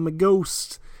I? I'm a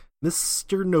ghost,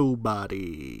 Mr.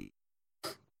 Nobody."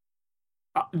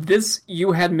 This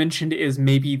you had mentioned is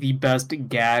maybe the best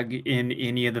gag in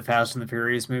any of the Fast and the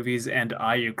Furious movies, and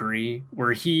I agree.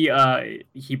 Where he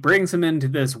brings him into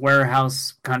this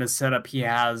warehouse kind of setup he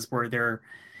has, where they're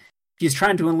he's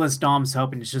trying to enlist Dom's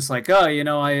help, and it's just like, oh,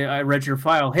 I read your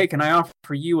file. Hey, can I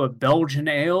offer you a Belgian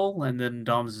ale? And then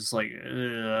Dom's just like,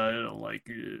 I don't like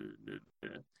it.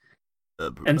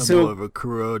 I'm more of a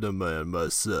Corona man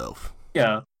myself.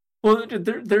 Yeah. Well,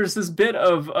 there's this bit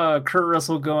of Kurt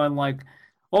Russell going like,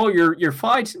 "Oh, your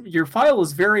file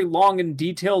is very long and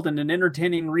detailed and an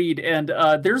entertaining read, and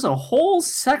there's a whole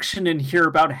section in here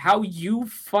about how you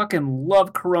fucking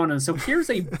love Corona. So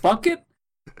here's a bucket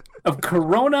of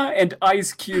Corona and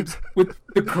ice cubes with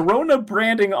the Corona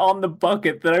branding on the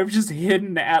bucket that I've just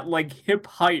hidden at like hip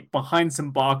height behind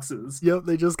some boxes." Yep,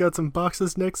 they just got some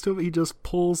boxes next to him. He just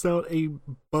pulls out a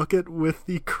bucket with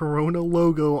the Corona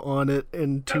logo on it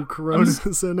and 2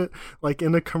 Coronas in it, like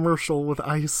in a commercial with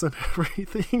ice and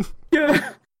everything.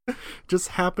 Yeah. Just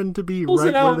happened to be Pulls right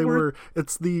it where out they were.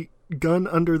 It's the gun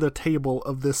under the table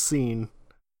of this scene.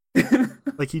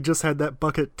 Like he just had that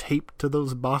bucket taped to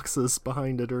those boxes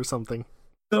behind it or something.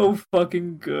 So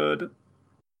fucking good.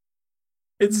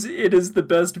 It is the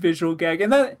best visual gag,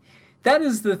 and that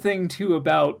is the thing too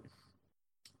about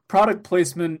product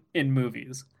placement in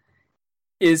movies.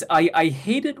 Is I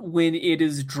hate it when it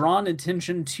is drawn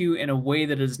attention to in a way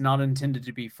that is not intended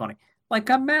to be funny. Like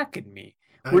a Mac and Me,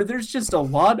 where there's just a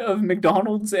lot of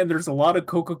McDonald's and there's a lot of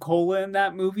Coca-Cola in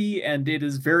that movie, and it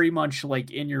is very much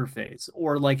like in your face.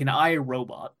 Or like an I,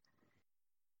 Robot,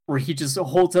 where he just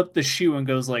holds up the shoe and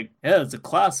goes like, yeah, it's a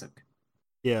classic.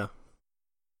 Yeah.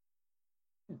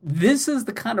 This is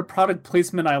the kind of product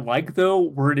placement I like, though,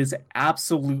 where it is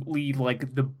absolutely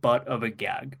like the butt of a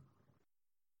gag.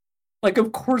 Like,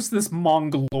 of course this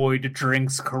Mongoloid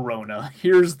drinks Corona.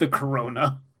 Here's the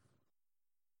Corona.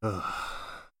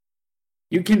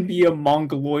 You can be a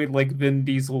Mongoloid like Vin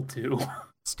Diesel, too.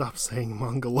 Stop saying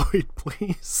Mongoloid,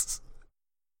 please.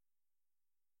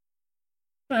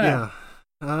 Yeah.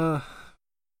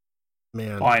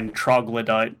 Man. Fine,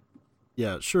 troglodyte.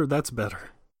 Yeah, sure, that's better.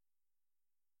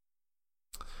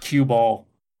 Cue ball.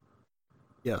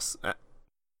 Yes.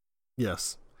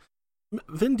 Yes.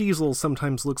 Vin Diesel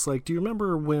sometimes looks like... Do you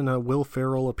remember when Will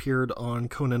Ferrell appeared on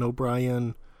Conan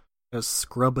O'Brien as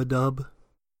Scrub-a-Dub?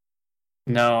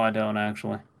 No, I don't,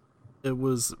 actually. It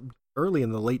was early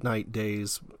in the late night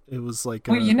days. It was like...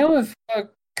 Well, if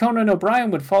Conan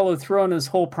O'Brien would follow through on his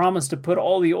whole promise to put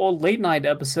all the old late night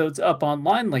episodes up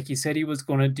online like he said he was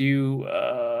going to do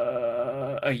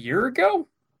a year ago?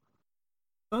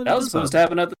 That was supposed to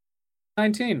happen at the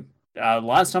 19.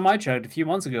 Last time I checked, a few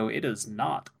months ago, it is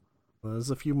not. Well, it was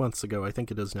a few months ago. I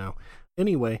think it is now.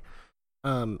 Anyway,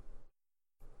 well,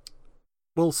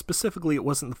 specifically, it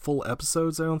wasn't the full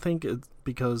episodes, I don't think,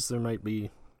 because there might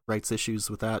be rights issues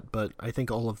with that, but I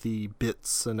think all of the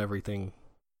bits and everything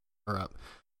are up.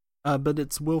 But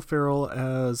it's Will Ferrell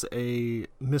as a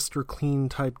Mr. Clean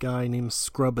type guy named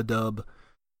Scrub-a-Dub,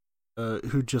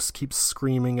 who just keeps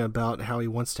screaming about how he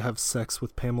wants to have sex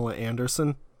with Pamela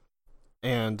Anderson,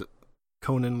 and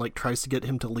Conan like tries to get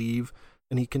him to leave,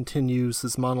 and he continues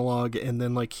his monologue, and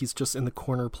then like he's just in the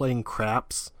corner playing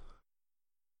craps,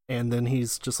 and then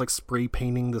he's just like spray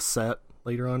painting the set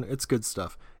later on. It's good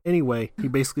stuff. Anyway, he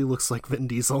basically looks like Vin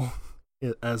Diesel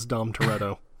as Dom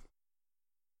Toretto.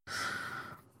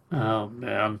 Oh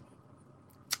man.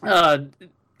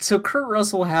 So Kurt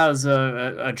Russell has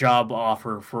a job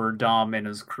offer for Dom and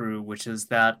his crew, which is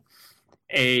that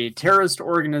a terrorist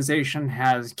organization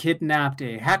has kidnapped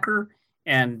a hacker,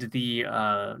 and the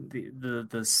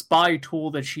spy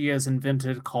tool that she has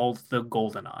invented called the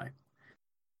Golden Eye.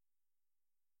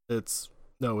 It's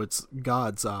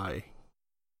God's Eye.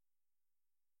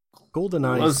 Golden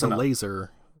Eye is a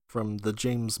laser from the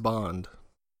James Bond.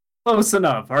 Close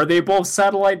enough. Are they both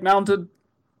satellite mounted?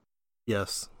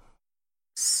 Yes.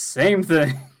 Same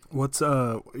thing. What's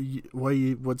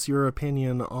your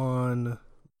opinion on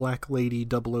Black Lady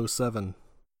 007?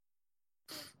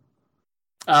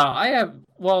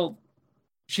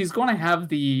 She's going to have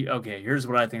here's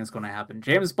what I think is going to happen.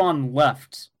 James Bond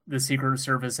left the Secret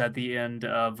Service at the end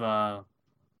of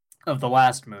the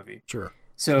last movie. Sure.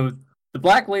 So the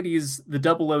Black Lady is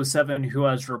the 007 who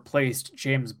has replaced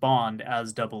James Bond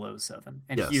as 007,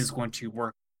 and he is going to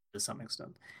work to some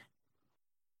extent.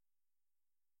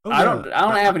 Oh, I don't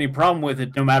have any problem with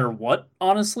it no matter what,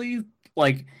 honestly.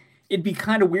 Like, it'd be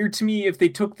kind of weird to me if they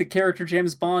took the character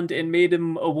James Bond and made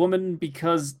him a woman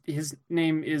because his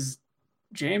name is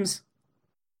James.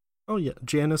 Oh yeah,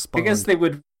 Janice Bond. I guess they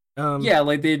would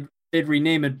they'd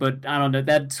rename it, but I don't know,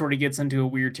 that sort of gets into a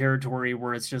weird territory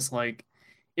where it's just like,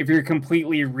 if you're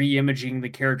completely re-imaging the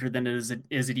character, then is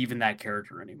it even that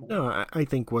character anymore? No, I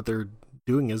think what they're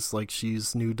doing is like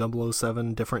she's new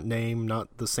 007, different name,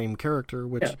 not the same character,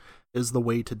 which is the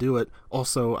way to do it.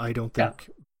 Also, I don't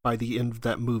think by the end of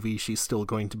that movie, she's still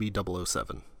going to be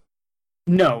 007.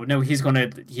 No, he's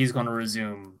gonna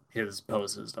resume his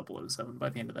pose as 007 by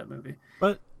the end of that movie.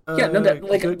 But yeah, no, that,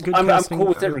 like good I'm cool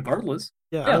with it regardless.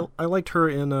 Yeah. I liked her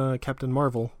in Captain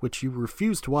Marvel, which you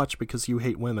refused to watch because you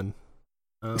hate women.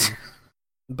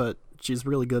 But she's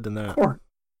really good in that.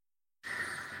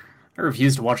 I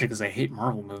refuse to watch it because I hate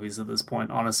Marvel movies at this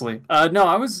point, honestly. No,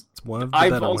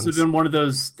 I've also been one of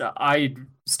those. I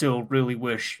still really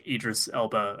wish Idris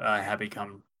Elba had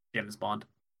become James Bond.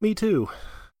 Me too.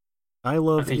 I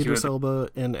love Idris Elba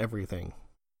in everything.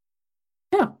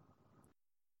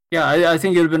 Yeah, I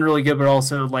think it would have been really good, but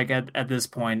also, like, at this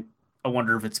point, I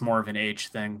wonder if it's more of an age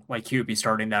thing. Like, he would be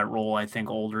starting that role, I think,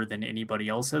 older than anybody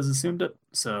else has assumed it.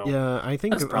 So yeah, I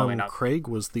think Craig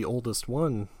was the oldest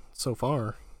one so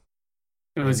far.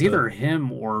 It was either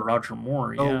him or Roger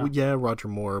Moore. Yeah. Oh yeah, Roger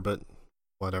Moore, but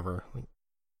whatever.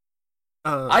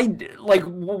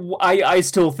 I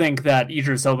still think that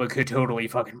Idris Elba could totally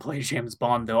fucking play James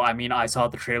Bond, though. I mean, I saw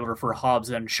the trailer for Hobbs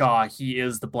and Shaw. He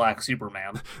is the Black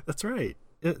Superman. That's right.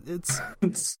 It's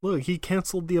look, he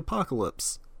canceled the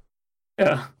apocalypse.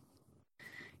 Yeah.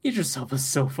 Idris Elba's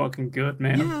so fucking good,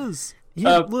 man. He is.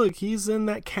 Look, he's in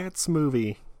that Cats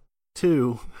movie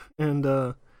too, and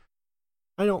I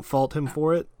don't fault him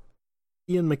for it.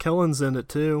 Ian McKellen's in it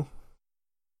too.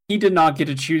 He did not get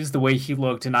to choose the way he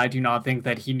looked, and I do not think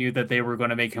that he knew that they were going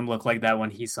to make him look like that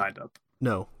when he signed up.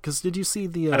 No, because did you see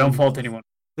the... I don't fault anyone.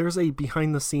 There's a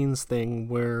behind-the-scenes thing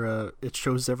where it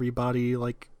shows everybody,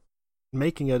 like,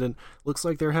 making it, and looks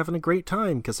like they're having a great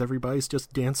time, because everybody's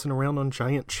just dancing around on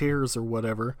giant chairs or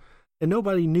whatever, and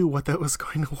nobody knew what that was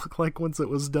going to look like once it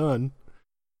was done.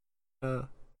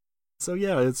 So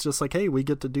yeah, it's just like, hey, we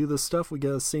get to do this stuff, we get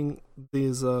to sing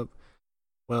these,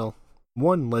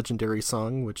 one legendary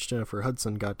song, which Jennifer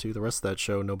Hudson got to. The rest of that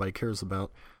show nobody cares about.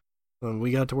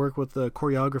 We got to work with the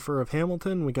choreographer of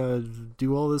Hamilton. We got to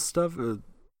do all this stuff.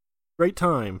 Great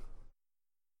time.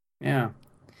 Yeah.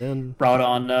 And brought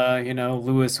on,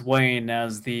 Louis Wayne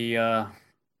as the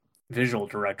visual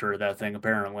director of that thing,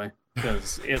 apparently.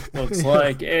 Because it looks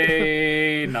like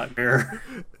a nightmare.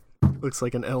 Looks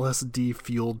like an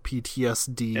LSD-fueled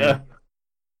PTSD. Yeah.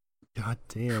 God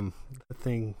damn. That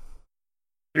thing...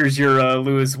 There's your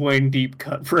Louis Wayne deep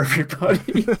cut for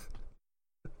everybody.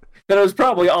 That I was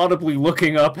probably audibly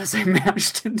looking up as I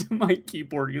mashed into my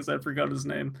keyboard because I forgot his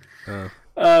name.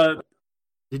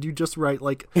 Did you just write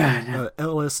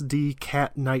LSD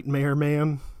cat nightmare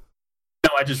man?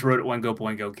 No, I just wrote it Oingo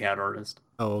Boingo cat artist.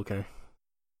 Oh, okay.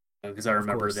 Because I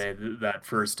remember that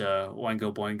first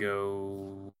Oingo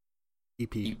Boingo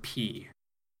EP.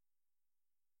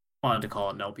 Wanted to call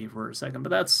it an LP for a second,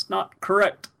 but that's not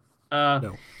correct.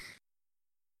 No.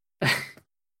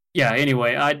 Yeah,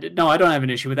 anyway, I don't have an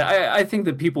issue with that. I think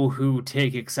that people who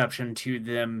take exception to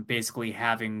them basically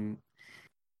having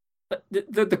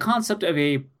the concept of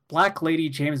a black lady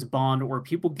James Bond, or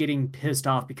people getting pissed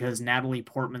off because Natalie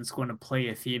Portman's going to play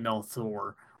a female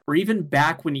Thor, or even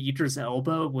back when Idris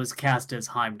Elba was cast as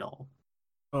Heimdall.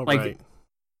 Oh, right.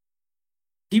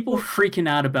 People freaking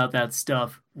out about that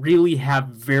stuff really have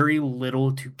very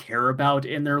little to care about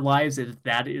in their lives if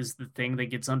that is the thing that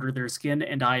gets under their skin,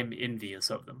 and I am envious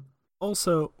of them.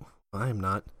 Also, I am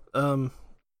not. I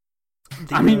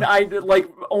mean,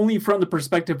 only from the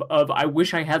perspective of I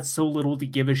wish I had so little to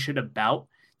give a shit about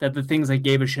that the things I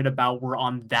gave a shit about were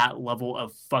on that level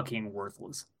of fucking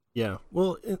worthless. Yeah,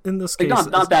 well, in this case...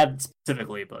 Not that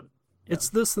specifically, but... Yeah. It's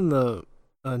this and the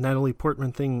Natalie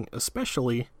Portman thing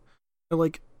especially...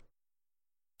 Like,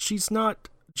 she's not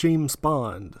James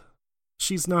Bond.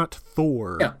 She's not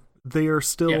Thor. Yeah. They are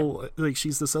still, like,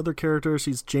 she's this other character.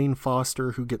 She's Jane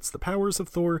Foster, who gets the powers of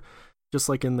Thor, just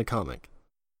like in the comic.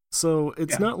 So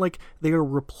it's not like they are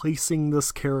replacing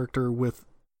this character with,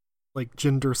 like,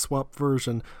 gender swap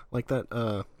version, like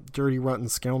that Dirty Rotten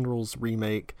Scoundrels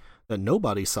remake that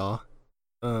nobody saw.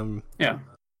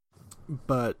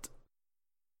 But,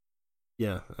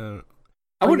 yeah,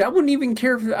 I wouldn't even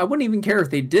care if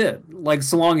they did. Like,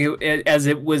 so long as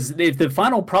it was, if the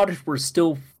final product were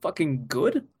still fucking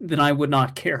good, then I would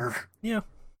not care. Yeah,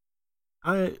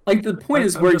 the point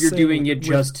is where you're doing it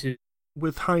just to.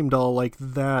 With Heimdall, like,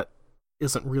 that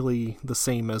isn't really the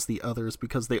same as the others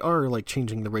because they are, like,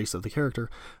 changing the race of the character.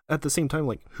 At the same time,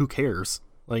 like, who cares?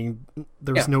 Like,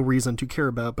 there's no reason to care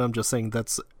about, but I'm just saying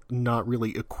that's not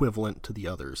really equivalent to the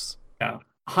others. Yeah.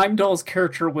 Heimdall's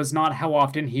character was not how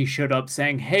often he showed up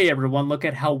saying, "Hey, everyone, look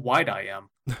at how white I am."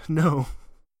 No.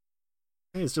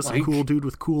 He's just a cool dude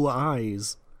with cool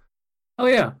eyes. Oh,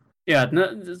 yeah. Yeah,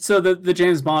 so the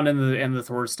James Bond and the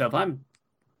Thor stuff,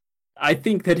 I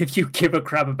think that if you give a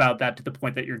crap about that to the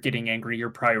point that you're getting angry, your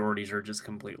priorities are just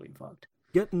completely fucked.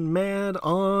 Getting mad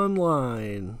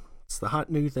online. It's the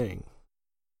hot new thing.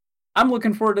 I'm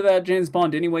looking forward to that James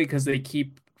Bond anyway, because they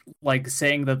keep like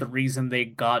saying that the reason they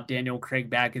got Daniel Craig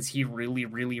back is he really,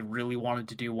 really, really wanted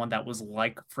to do one that was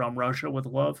like From Russia with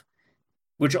Love,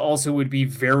 which also would be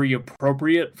very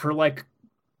appropriate for like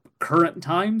current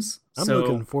times. I'm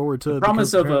looking forward to it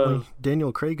because apparently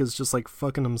Daniel Craig is just like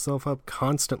fucking himself up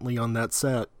constantly on that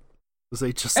set.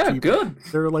 They just good.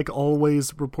 There are like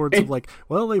always reports of like,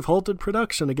 well, they've halted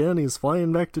production again. He's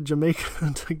flying back to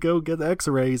Jamaica to go get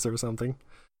X-rays or something.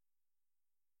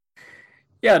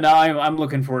 Yeah, no, I'm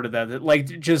looking forward to that. Like,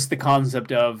 just the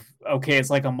concept of, okay,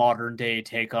 it's like a modern day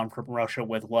take on From Russia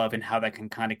with Love and how that can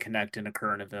kind of connect into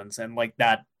current events. And like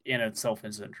that in itself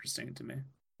is interesting to me.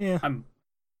 Yeah.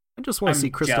 I just want to see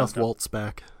Christoph Waltz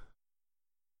back.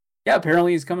 Yeah,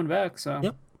 apparently he's coming back, so.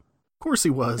 Yep. Of course he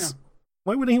was. Yeah.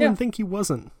 Why would anyone think he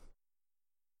wasn't?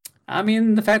 I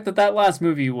mean, the fact that last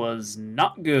movie was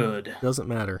not good. Doesn't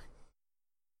matter.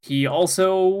 He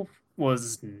also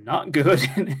was not good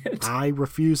in it. I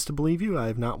refuse to believe you. I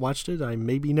have not watched it. I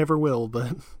maybe never will,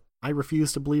 but I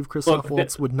refuse to believe Christoph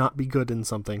Waltz would not be good in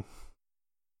something.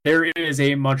 There is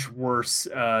a much worse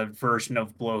version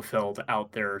of Blofeld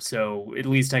out there, so at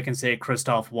least I can say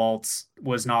Christoph Waltz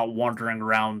was not wandering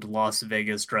around Las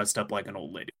Vegas dressed up like an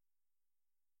old lady.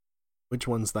 Which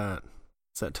one's that?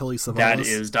 Is that Telly Savalas? That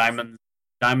is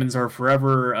Diamonds Are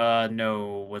Forever.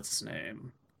 No, what's his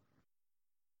name?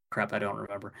 Crap, I don't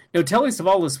remember. No, Telly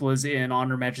Savalas was in On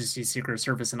Her Majesty's Secret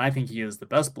Service, and I think he is the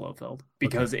best Blofeld,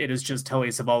 because it is just Telly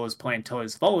Savalas playing Telly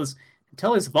Savalas, and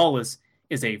Telly Savalas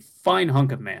is a fine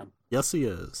hunk of man. Yes, he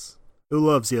is. Who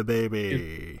loves you,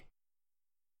 baby?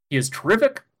 He is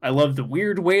terrific. I love the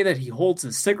weird way that he holds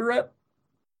his cigarette.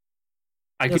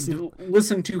 I could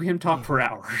listen to him talk for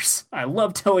hours. I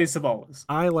love Telly Savalas.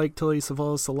 I like Telly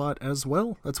Savalas a lot as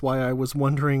well. That's why I was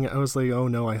wondering. I was like, oh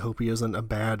no, I hope he isn't a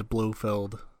bad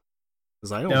Blofeld.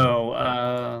 Because I don't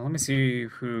know. Let me see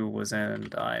who was in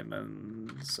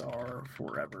Diamonds Are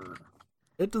Forever.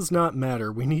 It does not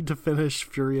matter. We need to finish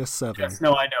Furious 7. Yes,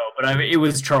 no, I know, but it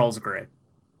was Charles Gray.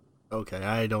 Okay,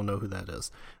 I don't know who that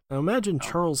is. Now imagine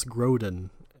Charles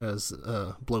Grodin as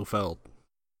Blofeld.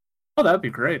 Oh, that'd be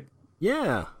great.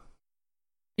 Yeah.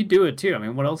 He'd do it too. I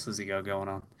mean, what else has he got going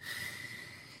on?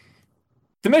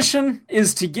 The mission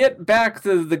is to get back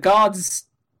the god's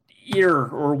ear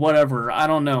or whatever. I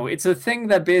don't know. It's a thing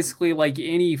that basically, like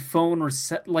any phone or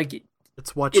it's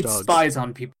Watch Dogs. It spies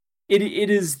on people. It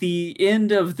is the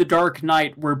end of the Dark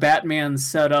Knight where Batman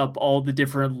set up all the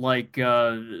different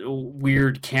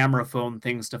weird camera phone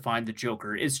things to find the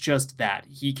Joker. It's just that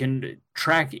he can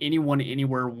track anyone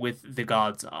anywhere with the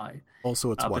God's eye.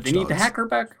 Also, it's Watch Dogs. But they need the hacker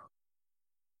back.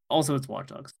 Also, it's Watch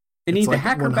Dogs. They need the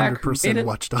hacker back. 100%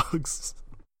 Watch Dogs.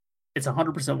 It's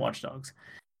 100% Watch Dogs.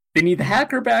 They need the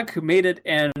hacker back who made it,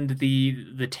 and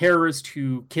the terrorist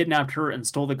who kidnapped her and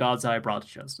stole the God's eye brought to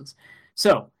justice.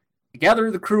 So,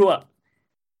 gather the crew up.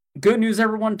 Good news,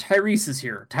 everyone. Tyrese is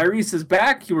here. Tyrese is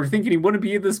back. You were thinking he wouldn't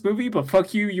be in this movie, but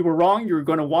fuck you. You were wrong. You were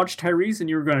going to watch Tyrese, and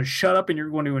you were going to shut up, and you're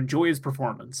going to enjoy his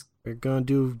performance. He's going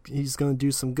to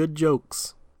do some good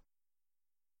jokes.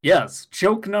 Yes.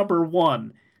 Joke number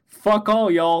 1. Fuck all,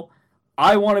 y'all.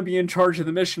 I want to be in charge of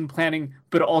the mission planning,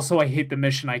 but also I hate the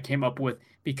mission I came up with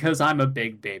because I'm a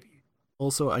big baby.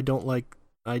 Also, I don't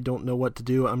know what to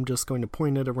do. I'm just going to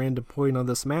point at a random point on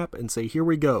this map and say, here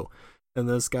we go. And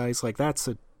this guy's like, that's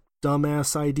a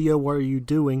dumbass idea. What are you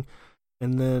doing?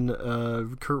 And then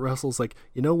Kurt Russell's like,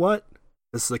 you know what?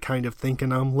 This is the kind of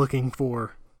thinking I'm looking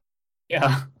for.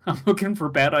 Yeah, I'm looking for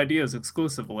bad ideas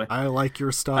exclusively. I like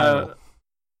your style.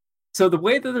 So the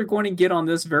way that they're going to get on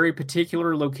this very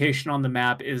particular location on the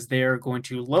map is they're going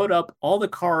to load up all the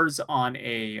cars on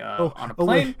a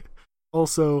plane. Wait.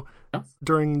 Also,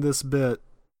 during this bit,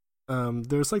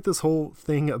 there's like this whole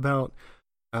thing about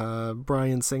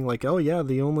Brian saying like, oh yeah,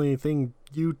 the only thing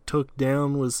you took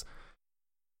down was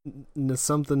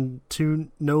something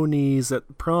to no knees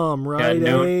at prom, right?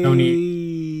 Yeah, no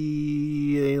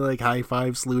knee. They like high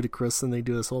fives Ludacris and they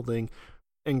do this whole thing,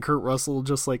 and Kurt Russell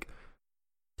just like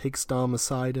takes Dom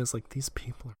aside and is like, these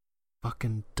people are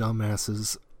fucking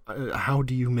dumbasses. How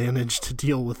do you manage to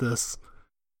deal with this?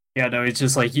 Yeah, no, it's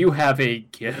just like, you have a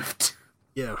gift.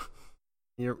 Yeah.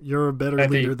 You're a better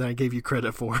leader than I gave you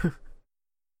credit for.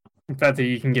 In fact, that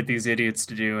you can get these idiots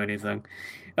to do anything.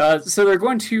 So they're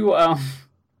going to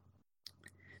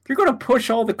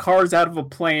push all the cars out of a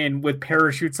plane with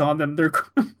parachutes on them. They're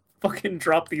going to fucking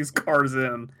drop these cars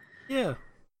in. Yeah.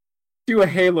 Do a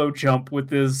halo jump with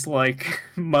this, like,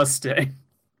 Mustang.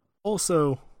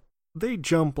 Also, they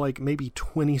jump like maybe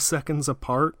 20 seconds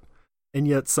apart, and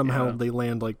yet somehow they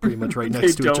land like pretty much right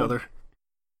next to each other.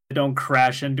 They don't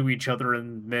crash into each other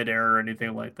in midair or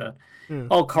anything like that.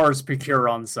 All cars procure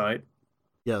on site.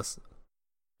 Yes.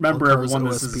 Remember, everyone,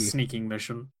 this is a sneaking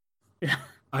mission. Yeah.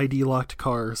 ID locked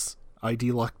cars.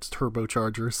 ID locked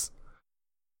turbochargers.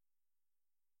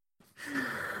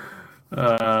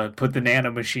 Put the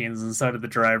nano machines inside of the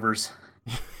drivers.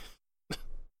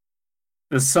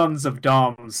 The Sons of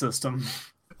Dom system.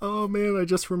 Oh man, I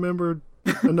just remembered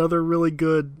another really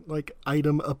good like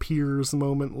item appears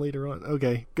moment later on.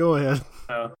 Okay, go ahead.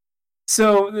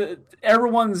 So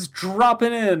everyone's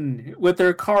dropping in with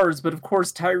their cars, but of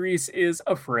course Tyrese is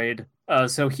afraid.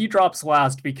 So he drops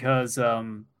last because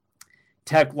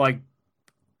Tech like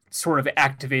sort of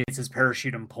activates his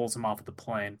parachute and pulls him off of the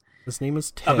plane. His name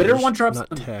is Tej, but everyone drops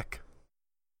not Tech.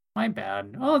 My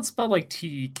bad. Oh, it's spelled like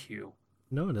T-E-Q.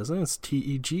 No, it isn't. It's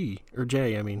T-E-G. Or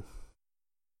J, I mean.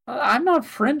 I'm not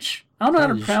French. I don't know how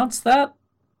to pronounce that.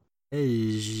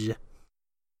 Tej.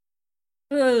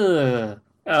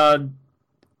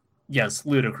 Yes,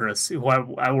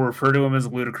 Ludacris. I will refer to him as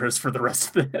Ludacris for the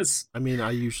rest of this. I mean,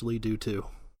 I usually do too.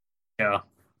 Yeah.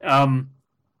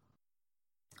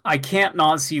 I can't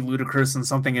not see Ludacris in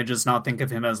something and just not think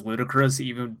of him as Ludacris.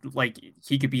 Even like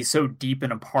he could be so deep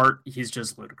and apart, he's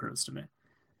just Ludacris to me.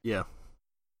 Yeah.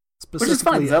 Which is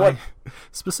fine.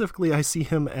 Specifically, I see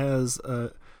him as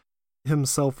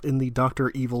himself in the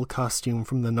Dr. Evil costume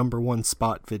from the Number One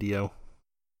Spot video.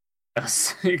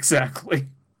 Yes, exactly.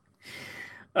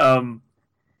 I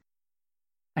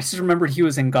just remembered he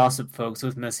was in Gossip Folks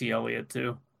with Missy Elliott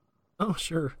too. Oh,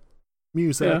 sure.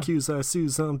 Music, Cusa,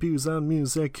 Susan, Busa,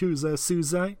 Music, Cusa,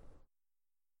 Suzai.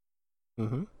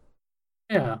 Mm-hmm.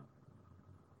 Yeah.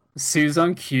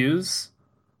 Susan Q's.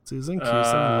 Susan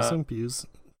Cusa, Susan Buse.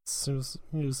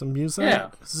 Susan Music. Yeah.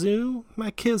 Zoo,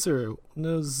 my kisser.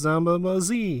 No Zamba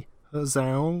Mazi.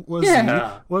 Zound was Z.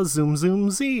 Was Zoom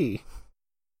Zoom Z.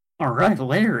 Alright,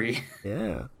 Larry.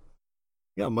 Yeah.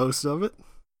 Got most of it.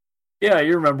 Yeah,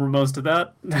 you remember most of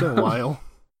that. It's been a while.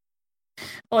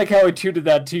 I like how I tutored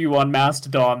that to you on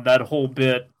Mastodon, that whole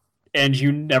bit, and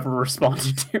you never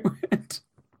responded to it.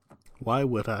 Why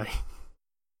would I?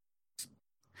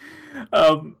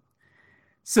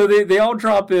 So they all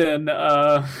drop in.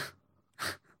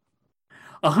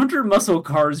 100 muscle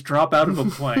cars drop out of a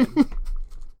plane.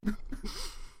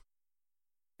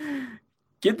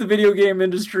 Get the video game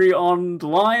industry on the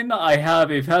line. I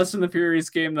have a Fast and the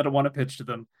Furious game that I want to pitch to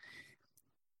them.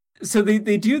 So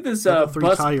they do this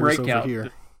bus breakout.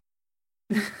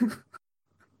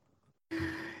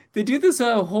 They do this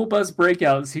whole bus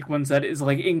breakout sequence that is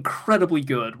like incredibly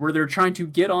good, where they're trying to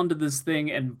get onto this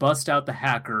thing and bust out the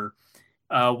hacker,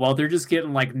 while they're just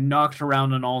getting like knocked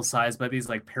around on all sides by these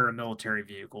like paramilitary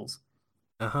vehicles.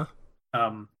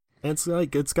 It's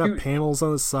like it's got panels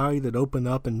on the side that open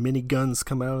up and miniguns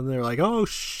come out, and they're like, "Oh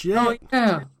shit! Oh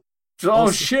yeah!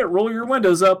 Shit! Roll your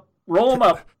windows up. Roll them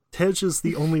up." Tej is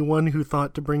the only one who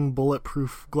thought to bring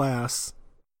bulletproof glass.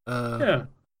 Yeah.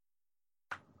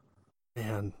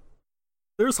 Man,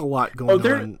 there's a lot going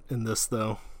on in this,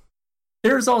 though.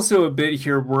 There's also a bit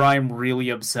here where I'm really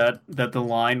upset that the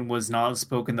line was not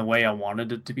spoken the way I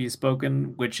wanted it to be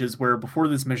spoken, which is where before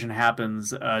this mission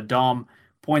happens, Dom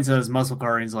points at his muscle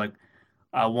car and he's like,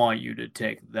 "I want you to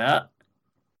take that,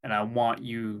 and I want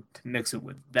you to mix it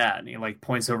with that." And he like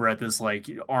points over at this like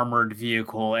armored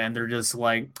vehicle, and they're just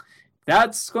like,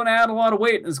 "That's going to add a lot of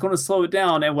weight and it's going to slow it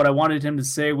down." And what I wanted him to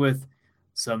say with,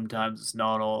 "Sometimes it's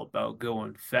not all about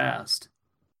going fast.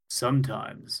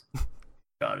 Sometimes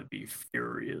gotta be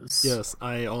furious." Yes,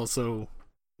 I also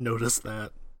noticed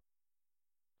that.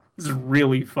 I was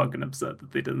really fucking upset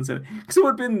that they didn't say that, because it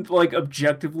would have been like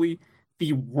objectively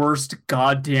the worst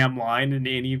goddamn line in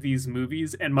any of these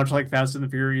movies, and much like Fast and the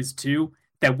Furious 2,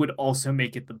 that would also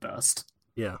make it the best.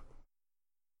 Yeah.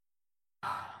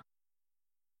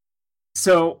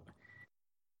 So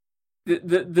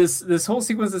this whole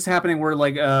sequence is happening where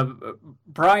like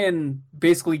Brian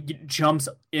basically jumps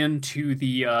into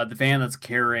the van that's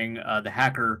carrying the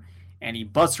hacker, and he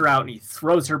busts her out and he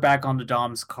throws her back onto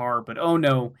Dom's car, but oh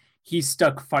no, he's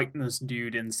stuck fighting this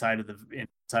dude inside of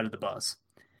the bus.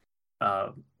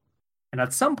 And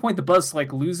at some point the bus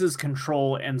like loses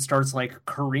control and starts like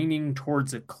careening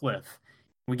towards a cliff.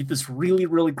 We get this really,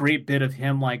 really great bit of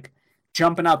him like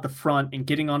jumping out the front and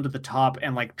getting onto the top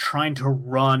and like trying to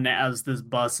run as this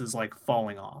bus is like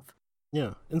falling off.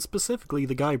 Yeah, and specifically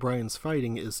the guy Brian's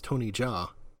fighting is Tony Jaa,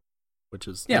 which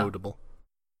is notable.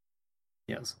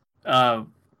 Yes.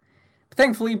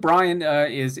 Thankfully Brian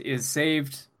is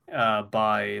saved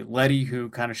by Letty, who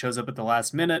kind of shows up at the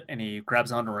last minute, and he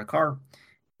grabs onto her car.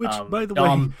 Which, by the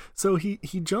way, so he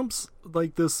jumps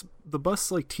like this, the bus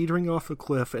like teetering off a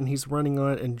cliff, and he's running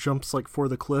on it and jumps like for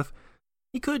the cliff.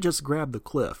 He could just grab the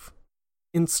cliff.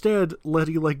 Instead,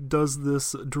 Letty like does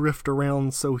this drift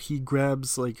around, so he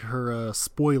grabs like her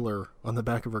spoiler on the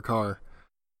back of her car.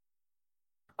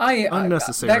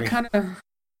 Unnecessary.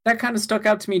 That kind of stuck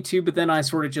out to me too, but then I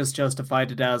sort of just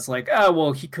justified it as like, oh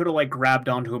well, he could have like grabbed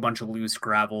onto a bunch of loose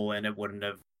gravel and it wouldn't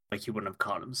have. Like, he wouldn't have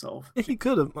caught himself. Yeah, he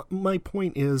could have. My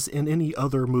point is, in any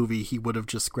other movie, he would have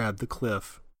just grabbed the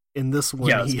cliff. In this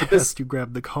one, he has to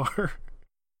grab the car.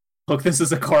 Look, this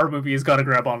is a car movie. He's got to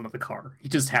grab onto the car. He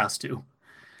just has to.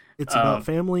 It's about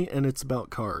family, and it's about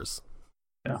cars.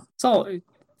 Yeah. So,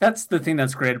 that's the thing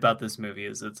that's great about this movie,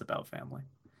 is it's about family.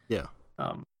 Yeah.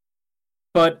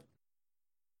 But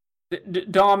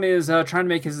Dom is trying to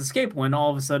make his escape when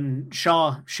all of a sudden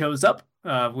Shaw shows up.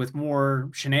 With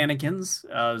more shenanigans,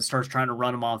 starts trying to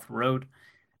run him off the road.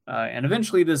 And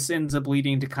eventually this ends up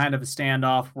leading to kind of a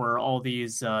standoff where all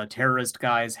these terrorist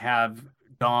guys have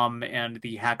Dom and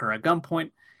the hacker at gunpoint.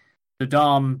 The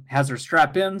Dom has her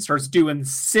strapped in, starts doing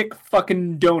sick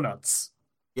fucking donuts.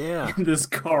 Yeah. In this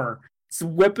car. It's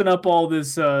whipping up all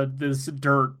this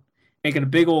dirt, making a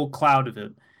big old cloud of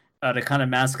it. To kind of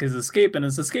mask his escape, and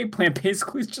his escape plan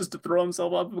basically is just to throw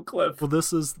himself off of a cliff. Well,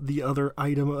 this is the other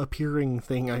item appearing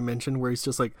thing I mentioned, where he's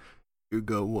just like, "You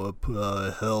go up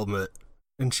a helmet,"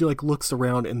 and she like looks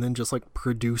around and then just like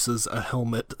produces a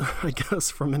helmet, I guess,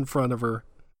 from in front of her.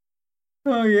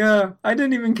 Oh yeah, I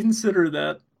didn't even consider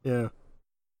that. Yeah,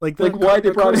 like why they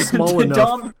brought it small enough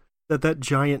Dom? that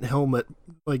giant helmet,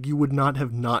 like you would not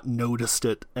have not noticed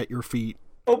it at your feet.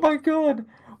 Oh my god.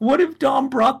 What if Dom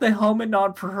brought the helmet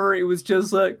not for her? It was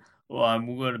just like, well,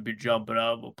 I'm going to be jumping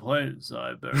out of a plane, so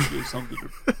I better do something to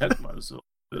protect myself.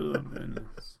 And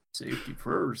safety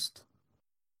first.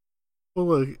 Well,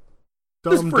 look,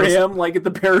 Dom just for him, like if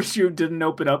the parachute didn't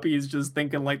open up, he's just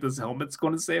thinking like this helmet's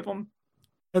going to save him.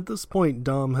 At this point,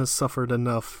 Dom has suffered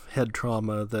enough head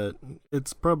trauma that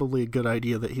it's probably a good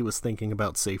idea that he was thinking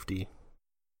about safety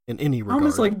in any regard. Dom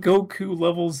is like Goku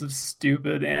levels of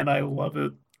stupid, and I love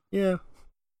it. Yeah.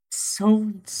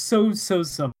 So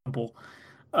simple.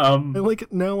 And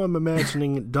like now I'm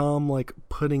imagining Dom like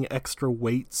putting extra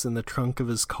weights in the trunk of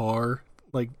his car,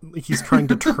 like he's trying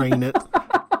to train it.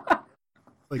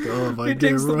 Like, oh, if I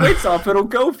takes the weights off, it'll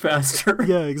go faster.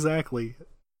 Yeah, exactly.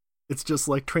 It's just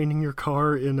like training your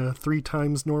car in a 3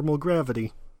 times normal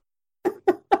gravity.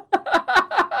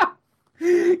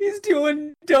 He's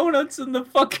doing donuts in the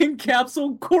fucking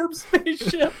Capsule Corp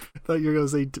spaceship. I thought you were going to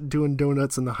say doing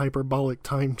donuts in the hyperbolic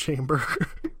time chamber.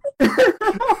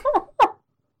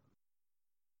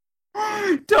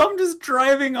 Dom just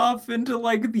driving off into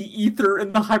like the ether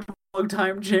in the hyperbolic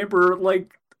time chamber.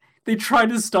 Like they try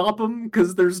to stop him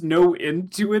because there's no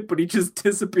end to it, but he just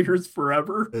disappears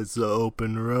forever. It's an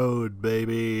open road,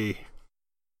 baby.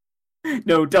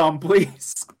 No, Dom,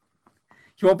 please.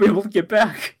 You won't be able to get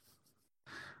back.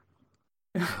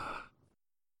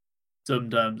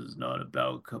 Sometimes it's not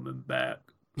about coming back.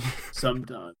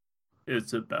 Sometimes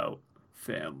it's about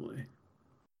family.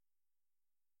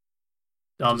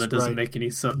 Dom, that doesn't make any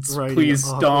sense. Please,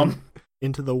 Dom.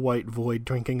 Into the white void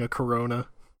drinking a Corona.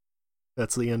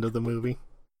 That's the end of the movie.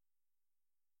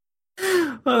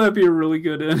 Oh, that'd be a really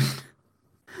good end.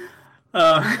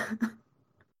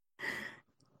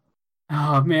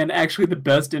 Oh man, actually the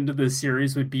best end of this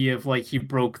series would be if like he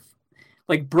broke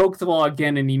the law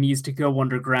again and he needs to go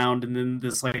underground, and then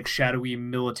this like shadowy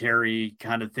military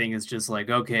kind of thing is just like,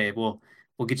 okay, well,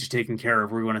 we'll get you taken care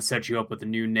of. We're going to set you up with a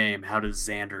new name. How does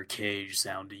Xander Cage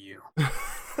sound to you?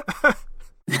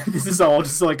 This is all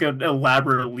just like an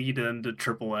elaborate lead into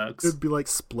Triple X. It'd be like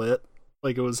Split.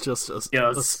 Like it was just a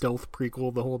stealth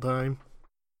prequel the whole time.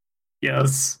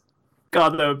 Yes.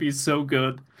 God, that would be so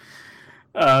good.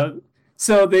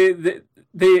 So they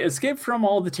escape from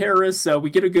all the terrorists. We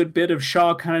get a good bit of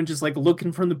Shaw kind of just like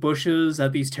looking from the bushes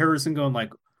at these terrorists and going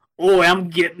like, oh, I'm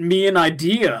getting me an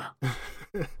idea.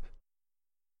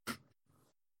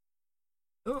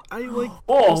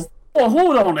 Oh,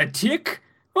 hold on a tick.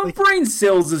 My brain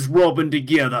cells is rubbing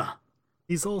together.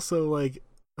 He's also like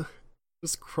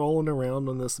just crawling around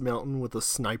on this mountain with a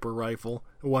sniper rifle,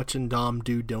 watching Dom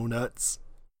do donuts.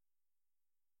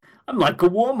 I'm like a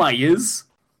worm, I is.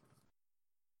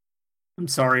 I'm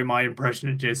sorry, my impression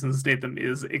of Jason Statham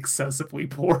is excessively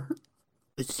poor.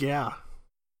 Yeah.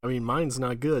 I mean, mine's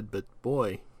not good, but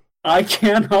boy. I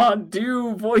cannot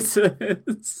do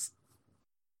voices.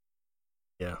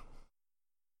 Yeah.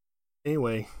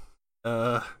 Anyway,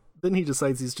 then he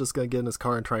decides he's just gonna get in his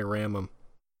car and try and ram him.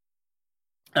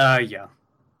 Yeah.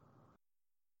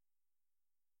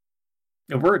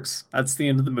 It works. That's the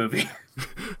end of the movie.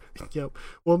 Yep.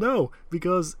 Well, no,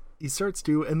 because he starts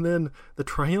to, and then the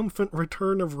triumphant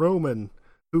return of Roman,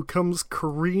 who comes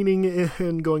careening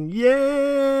in, going, yeah!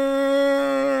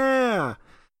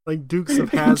 Like Dukes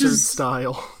of Hazzard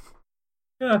style.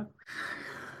 Yeah.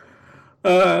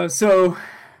 So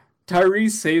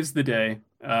Tyrese saves the day,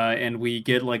 and we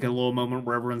get like a little moment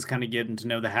where everyone's kind of getting to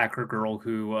know the hacker girl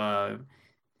who,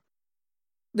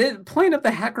 they're playing up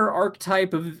the hacker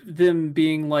archetype of them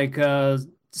being like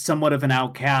somewhat of an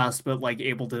outcast, but like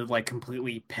able to like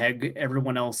completely peg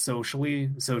everyone else socially.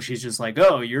 So she's just like,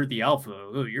 "Oh, you're the alpha.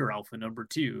 Oh, you're alpha number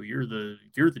 2. You're the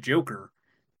Joker."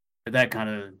 That kind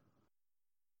of,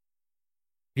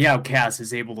 the outcast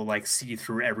is able to like see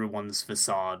through everyone's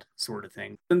facade, sort of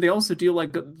thing. And they also do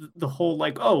like the whole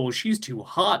like, "Oh, she's too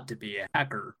hot to be a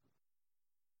hacker."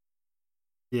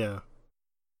 Yeah.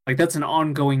 Like, that's an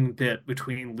ongoing bit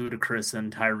between Ludacris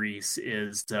and Tyrese,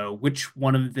 is which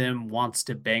one of them wants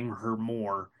to bang her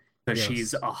more, because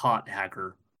she's a hot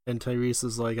hacker. And Tyrese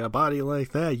is like, a body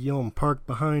like that, you don't park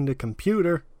behind a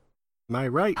computer. Am I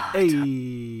right?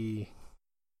 Hey!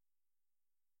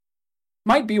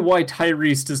 Might be why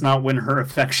Tyrese does not win her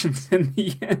affections in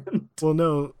the end. Well,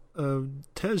 no,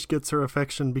 Tej gets her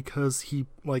affection because he,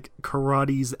 like,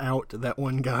 karates out that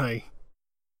one guy.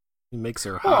 He makes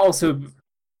her hot. Well, also,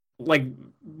 like,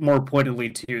 more pointedly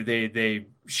too, they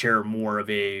share more of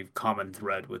a common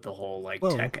thread with the whole like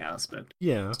tech aspect.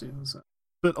 Yeah, so.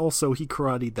 But also he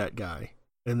karateed that guy,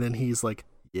 and then he's like,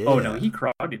 "Yeah." Oh no, he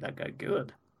karateed that guy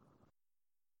good.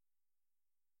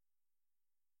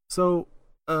 So,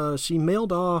 she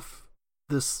mailed off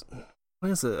this.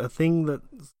 What is it? A thing that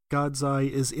God's Eye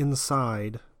is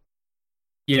inside.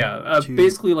 Yeah,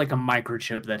 basically like a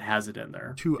microchip that has it in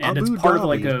there. To and Abu it's part Dhabi, of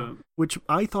like a, which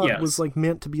I thought was like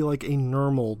meant to be like a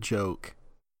normal joke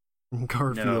from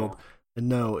Garfield. No. And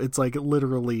no, it's like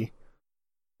literally,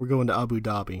 we're going to Abu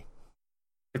Dhabi.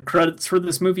 The credits for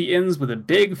this movie ends with a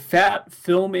big fat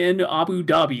Film in Abu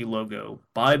Dhabi logo,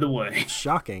 by the way.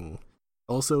 Shocking.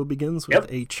 Also begins with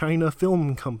a China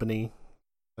film company.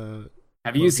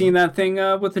 Have you seen that thing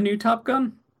with the new Top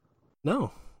Gun?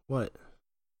 No. What?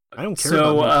 I don't care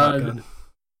about Top Gun.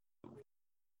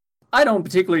 I don't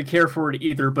particularly care for it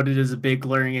either, but it is a big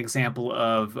glaring example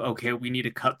of, okay, we need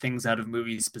to cut things out of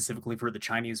movies specifically for the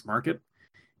Chinese market.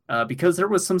 Because there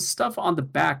was some stuff on the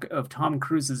back of Tom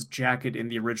Cruise's jacket in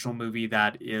the original movie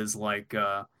that is like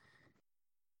I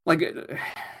think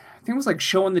it was like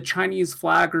showing the Chinese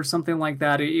flag or something like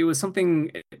that. It was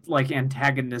something like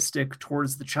antagonistic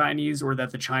towards the Chinese, or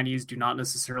that the Chinese do not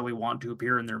necessarily want to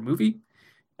appear in their movie.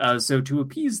 So to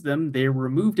appease them, they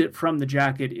removed it from the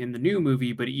jacket in the new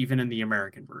movie, but even in the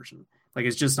American version. Like,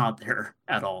 it's just not there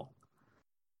at all.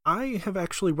 I have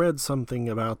actually read something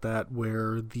about that,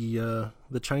 where the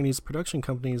Chinese production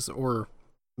companies, or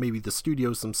maybe the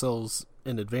studios themselves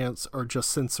in advance, are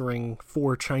just censoring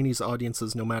for Chinese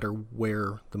audiences no matter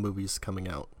where the movie's coming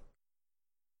out.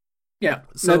 Yeah,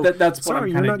 so that's what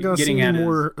I'm kind of getting at. Sorry, you're not going to see any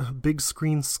more big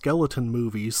screen skeleton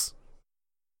movies.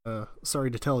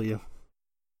 Sorry to tell you.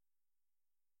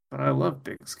 But I love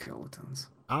big skeletons.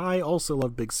 I also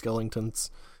love big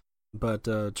skeletons,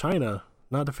 but China,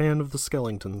 not a fan of the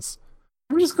skeletons.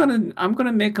 I'm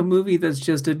gonna make a movie that's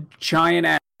just a giant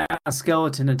ass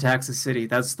skeleton attacks a city.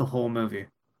 That's the whole movie.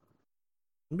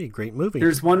 It'd be a great movie.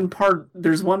 There's one part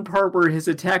where his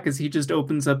attack is he just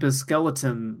opens up his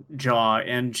skeleton jaw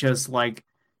and just like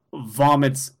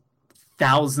vomits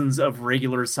thousands of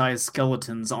regular sized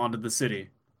skeletons onto the city.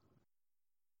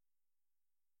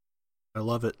 I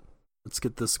love it. Let's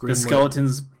get this green. The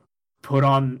skeletons put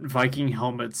on Viking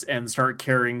helmets and start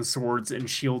carrying swords and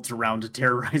shields around to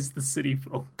terrorize the city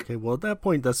folk. Okay, well at that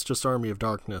point that's just Army of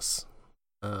Darkness.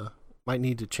 Might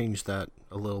need to change that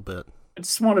a little bit. I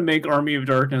just want to make Army of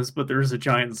Darkness, but there's a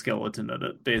giant skeleton in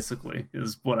it, basically,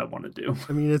 is what I want to do.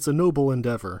 I mean, it's a noble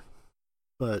endeavor,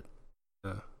 but...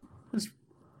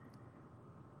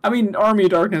 I mean, Army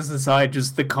of Darkness aside,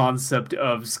 just the concept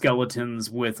of skeletons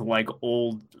with, like,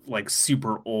 old, like,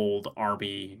 super old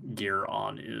army gear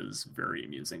on is very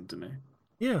amusing to me.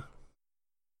 Yeah.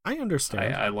 I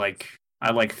understand. I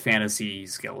like fantasy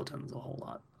skeletons a whole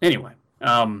lot. Anyway,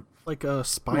 like a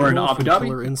spy. We're in Abu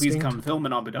Dhabi. Please come film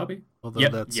in Abu Dhabi.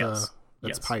 Although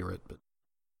that's pirate, but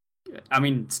I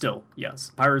mean, still,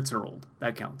 yes. Pirates are old.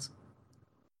 That counts.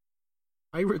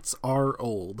 Pirates are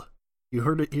old. You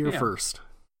heard it here first.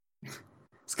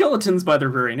 Skeletons, by their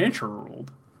very nature, are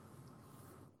old.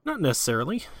 Not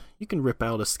necessarily. You can rip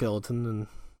out a skeleton and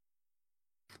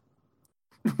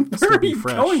where are you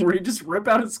going? Where you just rip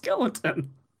out a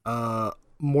skeleton?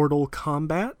 Mortal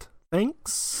Kombat.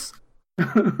 Thanks.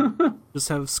 Just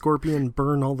have Scorpion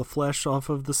burn all the flesh off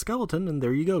of the skeleton, and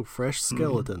there you go, fresh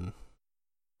skeleton.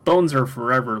 Bones are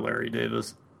forever, Larry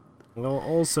Davis. Well,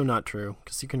 also not true,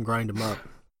 because you can grind them up.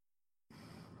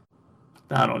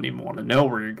 I don't even want to know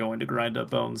where you're going to grind up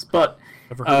bones, but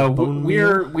Ever heard of bone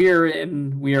meal? we are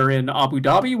in Abu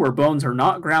Dhabi where bones are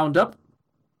not ground up.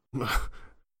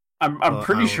 I'm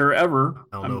pretty sure ever.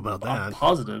 I don't know about that. I'm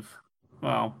positive.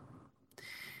 Well,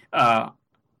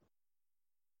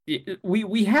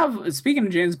 we have, speaking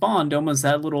of James Bond, almost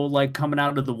that little like coming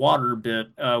out of the water bit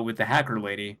with the hacker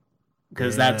lady,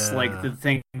 because that's like the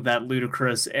thing that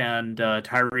Ludacris and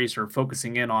Tyrese are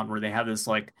focusing in on, where they have this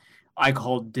like I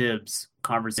called dibs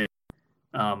conversation,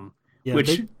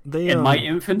 which they, in my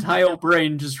infantile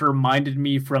brain just reminded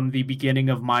me from the beginning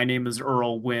of My Name is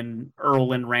Earl, when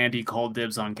Earl and Randy called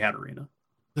dibs on Katarina.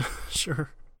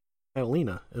 Sure,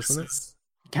 Catalina, isn't it?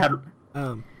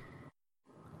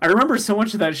 I remember so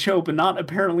much of that show, but not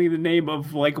apparently the name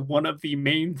of like one of the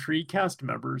main 3 cast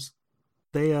members.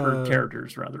 Or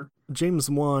characters, rather. James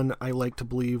Wan, I like to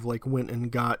believe, like went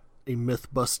and got a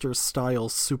Mythbusters style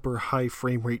super high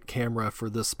frame rate camera for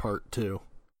this part too,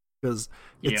 because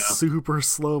it's super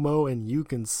slow-mo and you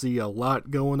can see a lot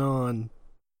going on.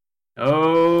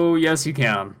 Oh yes, you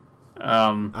can.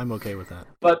 I'm okay with that.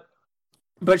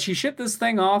 But she shipped this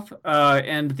thing off,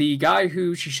 and the guy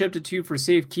who she shipped it to for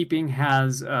safekeeping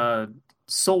has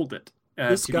sold it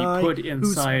this to guy be put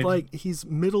inside. Who's like, he's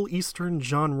Middle Eastern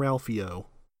John Ralphio.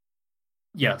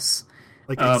 Yes,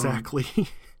 like exactly.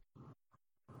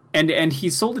 And he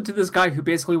sold it to this guy who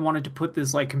basically wanted to put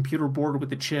this like computer board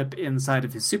with a chip inside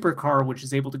of his supercar, which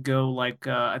is able to go like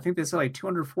I think they say like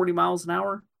 240 miles an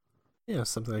hour. Yeah,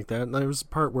 something like that. And there was a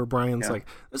part where Brian's like,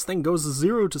 "This thing goes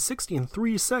 0 to 60 in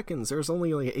 3 seconds. There's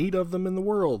only like 8 of them in the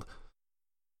world."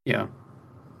 Yeah.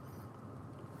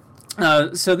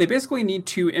 So they basically need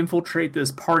to infiltrate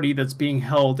this party that's being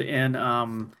held in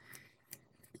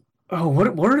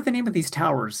what are the name of these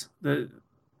towers?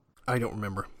 I don't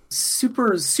remember.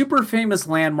 Super famous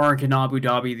landmark in Abu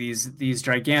Dhabi. These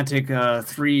gigantic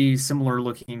 3 similar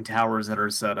looking towers that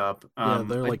are set up. Yeah,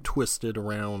 they're like twisted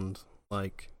around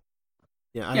like.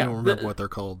 Yeah, I don't remember what they're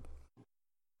called.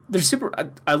 They're super.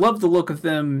 I love the look of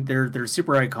them. They're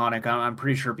super iconic. I'm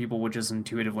pretty sure people would just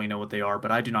intuitively know what they are,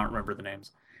 but I do not remember the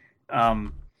names.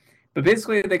 But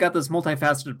basically, they got this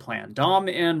multifaceted plan. Dom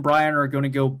and Brian are going to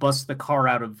go bust the car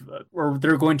out of, or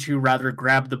they're going to rather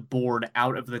grab the board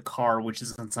out of the car, which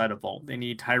is inside a vault. They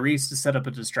need Tyrese to set up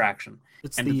a distraction.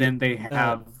 Then they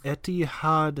have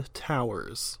Etihad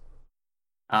Towers.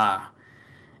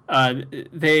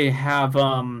 They have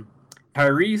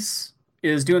Tyrese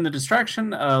is doing the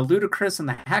distraction. Ludacris and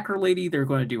the hacker lady, they're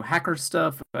going to do hacker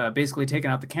stuff, basically taking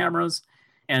out the cameras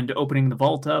and opening the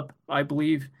vault up, I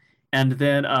believe. And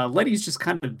then Letty's just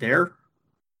kind of there.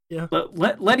 Yeah. But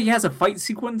Letty has a fight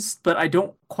sequence, but I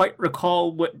don't quite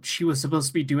recall what she was supposed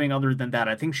to be doing other than that.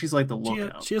 I think she's like the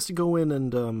lookout. She has to go in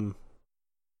and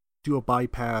do a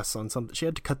bypass on something. She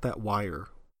had to cut that wire.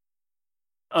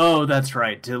 Oh, that's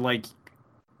right. To like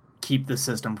keep the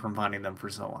system from finding them for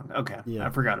so long. Okay. Yeah. I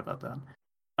forgot about that.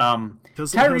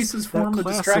 Tyrese's form of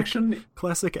distraction.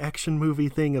 Classic action movie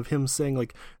thing of him saying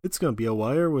like, it's going to be a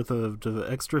wire with a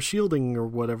extra shielding or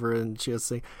whatever, and she has to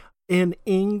say, in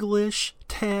English,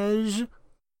 Tej.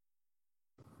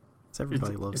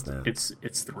 Everybody loves that.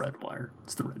 It's the red wire.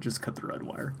 Just cut the red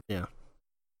wire. Yeah.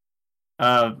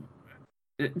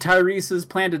 Tyrese's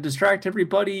plan to distract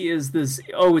everybody is this,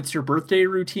 it's your birthday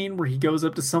routine, where he goes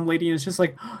up to some lady and is just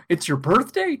like, it's your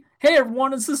birthday? Hey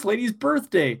everyone, it's this lady's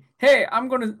birthday. Hey, I'm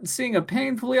going to sing a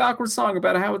painfully awkward song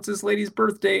about how it's this lady's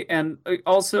birthday, and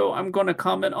also I'm going to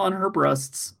comment on her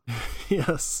breasts.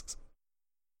 Yes.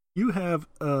 You have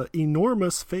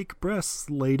enormous fake breasts,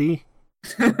 lady.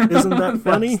 Isn't that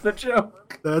funny? That's the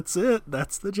joke. That's it.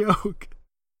 That's the joke.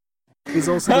 He's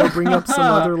also going to bring up some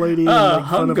other lady and make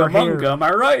fun of her hair. Am I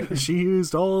right? She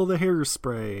used all the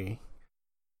hairspray.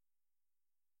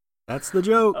 That's the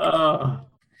joke.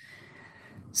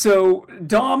 So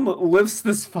Dom lifts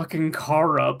this fucking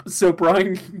car up so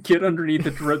Brian can get underneath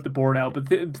it to rip the board out. But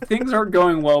things aren't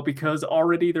going well because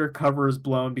already their cover is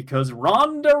blown because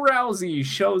Ronda Rousey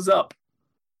shows up.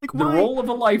 Like, the role of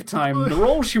a lifetime. The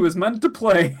role she was meant to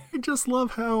play. I just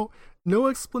love how no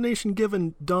explanation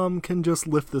given, Dom can just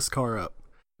lift this car up.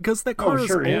 Because that car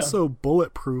is also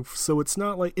bulletproof, so it's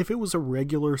not like, if it was a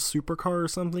regular supercar or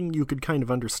something, you could kind of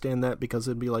understand that because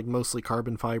it'd be like mostly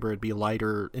carbon fiber, it'd be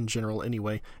lighter in general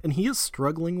anyway. And he is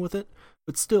struggling with it,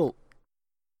 but still,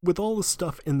 with all the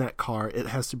stuff in that car, it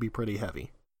has to be pretty heavy.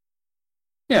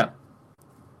 Yeah.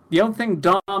 You don't think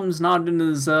Dom's not in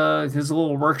his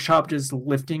little workshop just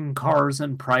lifting cars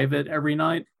in private every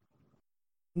night?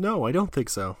 No, I don't think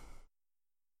so.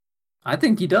 I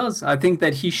think he does. I think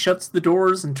that he shuts the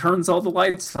doors and turns all the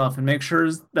lights off and makes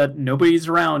sure that nobody's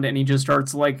around, and he just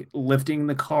starts like lifting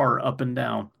the car up and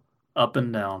down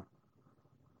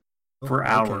for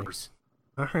hours.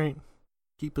 All right.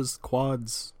 Keep his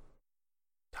quads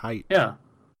tight. Yeah.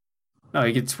 No,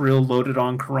 he gets real loaded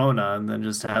on Corona and then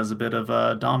just has a bit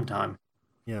of Dom time.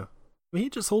 Yeah. I mean, he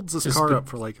just holds his car up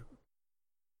for like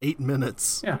 8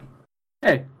 minutes. Yeah.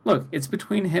 Hey, look, it's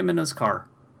between him and his car.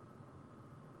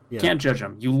 Yeah. Can't judge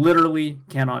him. You literally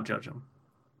cannot judge him.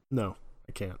 No,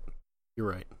 I can't. You're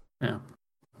right. Yeah.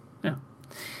 Yeah.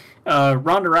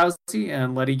 Ronda Rousey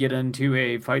and Letty get into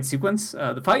a fight sequence.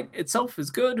 The fight itself is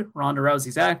good. Ronda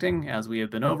Rousey's acting, as we have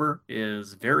been over,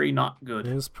 is very not good.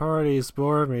 These parties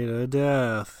bore me to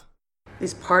death.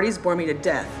 These parties bore me to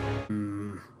death.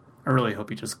 I really hope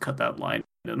you just cut that line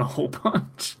in a whole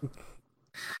bunch.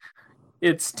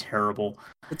 It's terrible.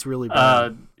 It's really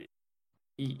bad.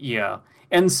 Yeah.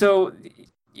 And so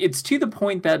it's to the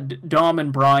point that Dom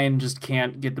and Brian just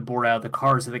can't get the board out of the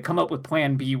car, so they come up with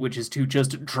plan B, which is to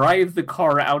just drive the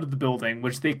car out of the building,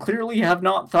 which they clearly have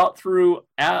not thought through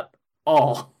at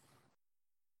all.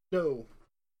 No.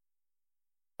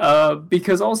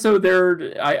 Because also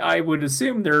I would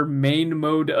assume their main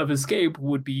mode of escape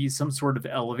would be some sort of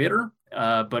elevator.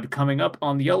 But coming up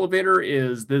on the elevator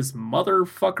is this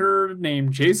motherfucker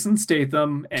named Jason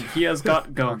Statham, and he has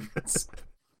got guns.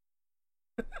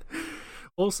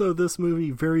 Also, this movie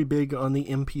very big on the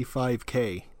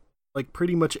MP5K. Like,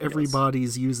 pretty much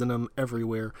everybody's using them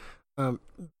everywhere. But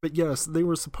yes, they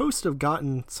were supposed to have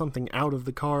gotten something out of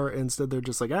the car. Instead, they're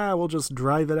just like, we'll just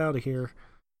drive it out of here.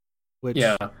 Which,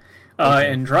 yeah.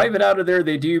 And drive it out of there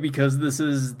they do, because this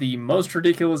is the most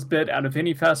ridiculous bit out of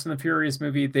any Fast and the Furious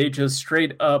movie. They just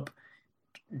straight up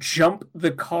jump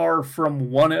the car from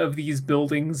one of these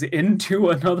buildings into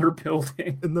another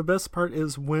building. And the best part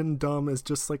is when Dom is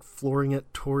just like flooring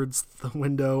it towards the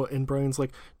window, and Brian's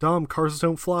like, Dom, cars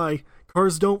don't fly.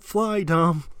 Cars don't fly,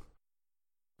 Dom.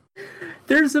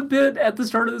 There's a bit at the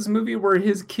start of this movie where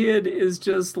his kid is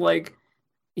just like,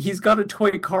 he's got a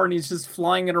toy car and he's just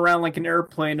flying it around like an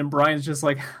airplane, and Brian's just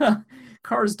like,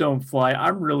 cars don't fly.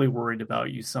 I'm really worried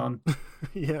about you, son.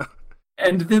 Yeah.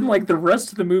 And then, like, the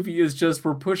rest of the movie is just,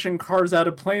 we're pushing cars out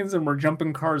of planes and we're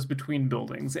jumping cars between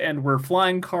buildings, and we're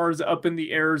flying cars up in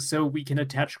the air so we can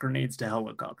attach grenades to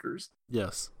helicopters.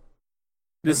 Yes.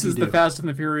 This is the Fast and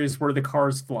the Furious where the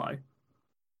cars fly.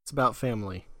 It's about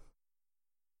family.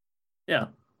 Yeah.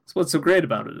 That's what's so great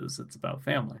about it, is it's about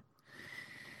family.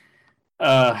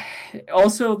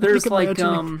 Also, there's like,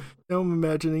 now I'm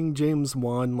imagining James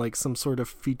Wan, like some sort of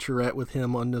featurette with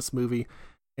him on this movie,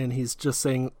 and he's just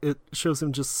saying, it shows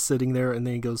him just sitting there, and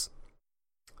then he goes,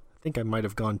 I think I might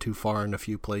have gone too far in a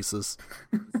few places.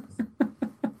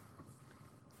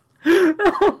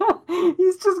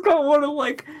 He's just got one of,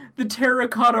 like, the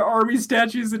terracotta army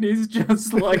statues, and he's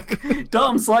just like,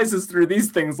 Dom slices through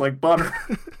these things like butter.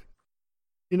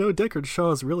 You know, Deckard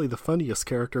Shaw is really the funniest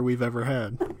character we've ever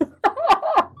had.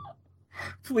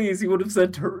 Please, you would have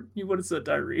said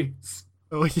Tyrese.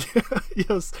 Oh, yeah,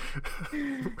 yes.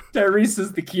 Tyrese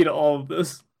is the key to all of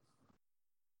this.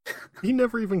 He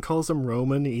never even calls him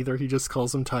Roman either, he just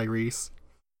calls him Tyrese.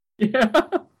 Yeah.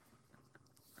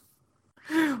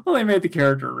 Well, they made the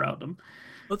character around him.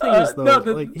 The thing is, though,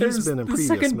 he's been in previous movies.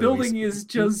 The second building is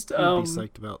just... He'd be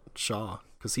psyched about Shaw,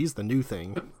 because he's the new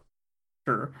thing.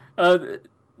 Sure.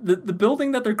 The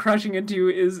building that they're crashing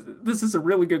into this is a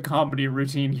really good comedy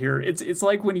routine here. It's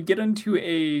like when you get into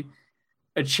a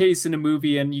chase in a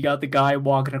movie and you got the guy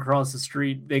walking across the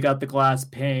street, they got the glass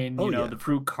pane, the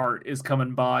fruit cart is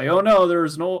coming by. Oh no,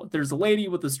 there's a lady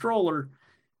with a stroller.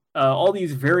 All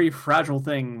these very fragile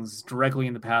things directly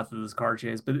in the path of this car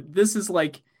chase. But this is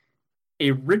like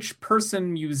a rich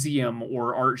person museum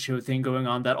or art show thing going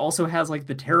on that also has like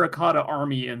the terracotta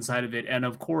army inside of it, and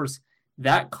of course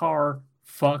that car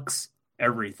fucks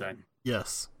everything.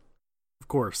 Yes, of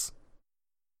course.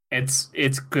 It's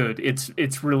good.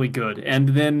 It's really good. And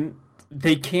then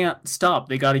they can't stop.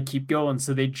 They got to keep going.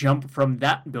 So they jump from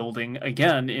that building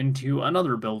again into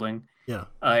another building. Yeah.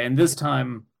 And this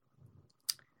time,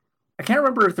 I can't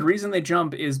remember if the reason they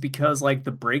jump is because like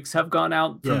the brakes have gone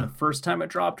out from the first time it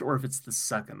dropped, or if it's the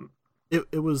second.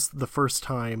 It was the first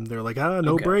time. They're like,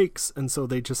 no brakes, and so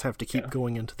they just have to keep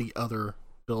going into the other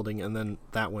building, and then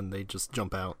that one they just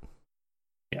jump out.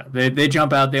 Yeah, they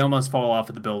jump out. They almost fall off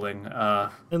of the building.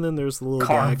 And then there's the little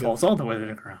car gag falls all the way to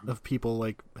the ground of people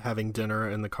like having dinner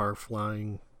and the car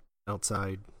flying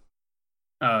outside.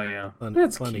 Oh yeah,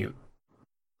 that's funny. cute.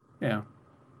 Yeah.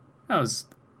 That was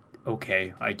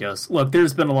okay, I guess. Look,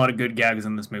 there's been a lot of good gags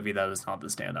in this movie. That is not the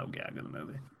standout gag of the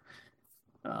movie.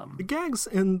 The gags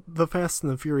in the Fast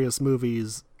and the Furious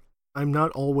movies, I'm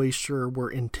not always sure were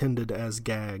intended as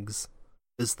gags,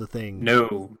 is the thing.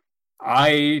 No.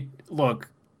 Look,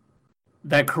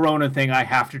 that Corona thing I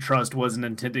have to trust was an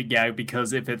intended gag,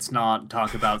 because if it's not,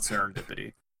 talk about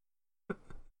serendipity.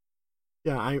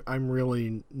 Yeah, I'm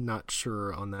really not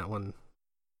sure on that one.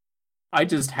 I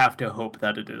just have to hope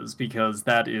that it is, because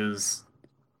that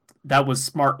was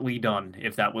smartly done,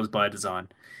 if that was by design.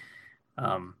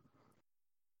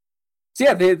 So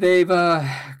yeah, they've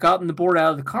gotten the board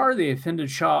out of the car. They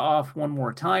fended Shaw off one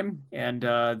more time, and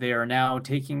they are now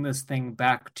taking this thing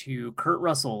back to Kurt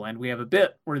Russell. And we have a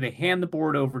bit where they hand the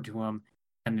board over to him,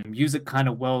 and the music kind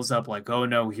of wells up like, oh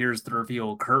no, here's the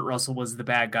reveal. Kurt Russell was the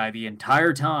bad guy the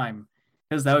entire time.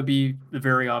 Because that would be the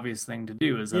very obvious thing to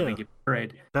do, is that they get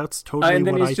betrayed. That's totally and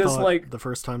then what he's I just thought like, the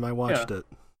first time I watched it.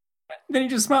 Then he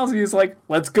just smiles and he's like,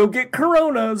 let's go get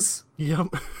Coronas. Yep.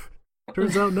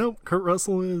 Turns out, no, Kurt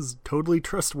Russell is totally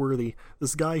trustworthy.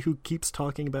 This guy who keeps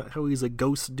talking about how he's a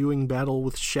ghost doing battle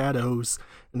with shadows,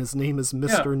 and his name is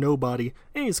Mr. Nobody.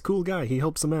 Hey, he's a cool guy. He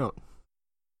helps him out.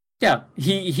 Yeah,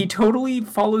 he totally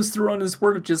follows through on his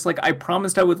word of just like, I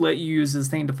promised I would let you use this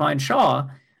thing to find Shaw.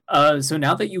 So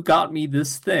now that you got me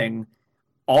this thing,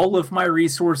 all of my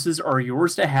resources are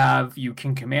yours to have. You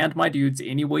can command my dudes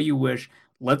any way you wish.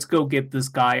 Let's go get this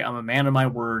guy. I'm a man of my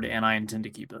word, and I intend to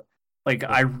keep it. Like,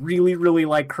 I really, really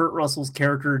like Kurt Russell's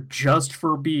character just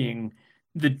for being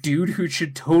the dude who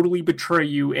should totally betray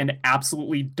you and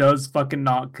absolutely does fucking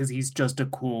not, because he's just a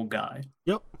cool guy.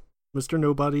 Yep. Mr.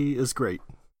 Nobody is great.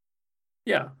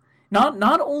 Yeah.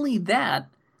 Not only that,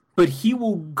 but he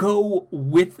will go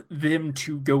with them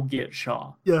to go get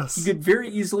Shaw. Yes. He could very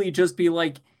easily just be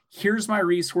like, here's my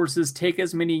resources, take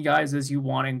as many guys as you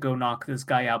want and go knock this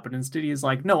guy out. But instead he's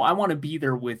like, no, I want to be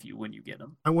there with you when you get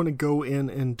him. I want to go in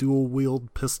and dual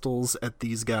wield pistols at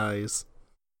these guys.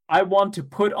 I want to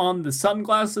put on the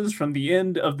sunglasses from the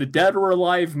end of the Dead or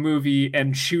Alive movie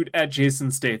and shoot at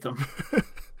Jason Statham.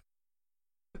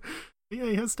 Yeah,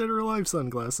 he has Dead or Alive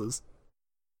sunglasses.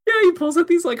 Yeah, he pulls out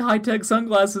these like high-tech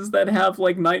sunglasses that have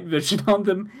like night vision on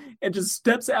them and just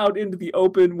steps out into the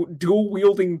open,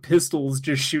 dual-wielding pistols,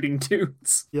 just shooting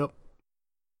dudes. Yep.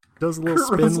 Does a little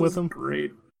spin with them.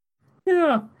 Great.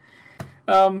 Yeah.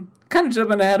 Kind of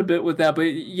jumping ahead a bit with that, but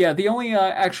yeah, the only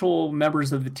actual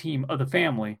members of the team, of the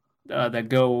family, that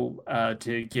go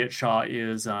to get Shaw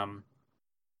is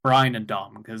Brian and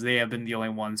Dom, because they have been the only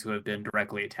ones who have been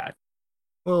directly attacked.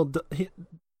 Well,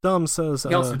 Dom says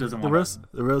he also doesn't the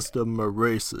rest of them are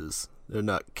racers. They're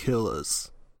not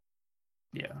killers.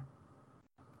 Yeah.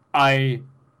 I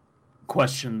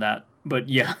question that, but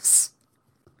yes.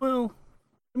 Well,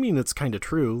 I mean, it's kind of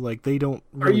true. Like, they don't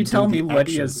really Are you telling me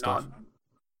Letty has not...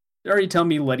 Are you telling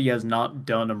me Letty has not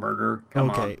done a murder?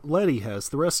 Come on. Letty has.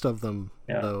 The rest of them,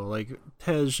 though, like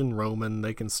Tej and Roman,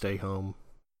 they can stay home.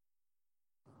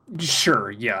 Sure,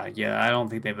 yeah. I don't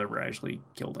think they've ever actually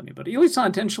killed anybody. At least not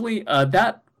intentionally.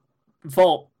 That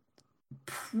vault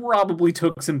probably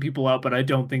took some people out, but I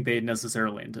don't think they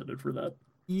necessarily intended for that.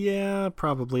 Yeah,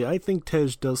 probably. I think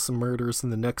Tej does some murders in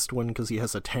the next one because he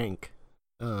has a tank.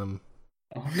 Oh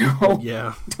no!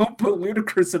 Yeah. Don't put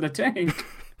Ludacris in a tank.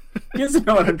 He doesn't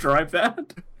know how to drive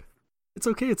that. It's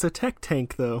okay. It's a tech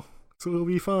tank, though, so it'll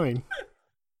be fine.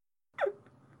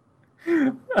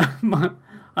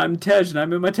 I'm Tej, and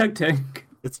I'm in my tech tank.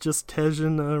 It's just Tej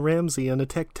and Ramsey in a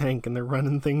tech tank, and they're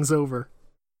running things over.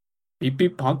 Beep,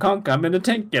 beep, honk, honk, I'm in a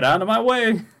tank, get out of my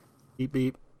way. Beep,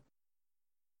 beep.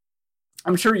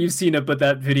 I'm sure you've seen it, but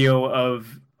that video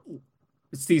of...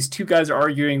 It's these two guys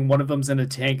arguing, one of them's in a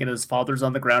tank, and his father's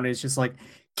on the ground, and he's just like,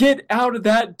 get out of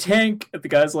that tank! And the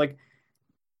guy's like,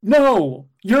 no,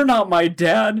 you're not my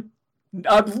dad.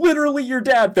 I'm literally your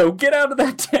dad, though. Get out of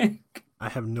that tank. I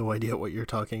have no idea what you're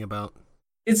talking about.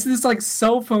 It's this like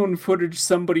cell phone footage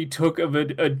somebody took of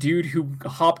a dude who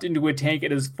hopped into a tank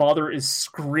and his father is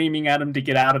screaming at him to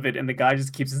get out of it, and the guy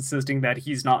just keeps insisting that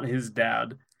he's not his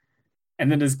dad.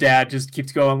 And then his dad just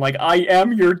keeps going like, I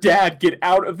am your dad, get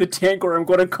out of the tank or I'm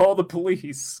going to call the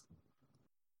police.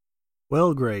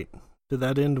 Well, great. Did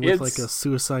that end with like a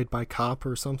suicide by cop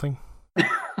or something?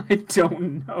 I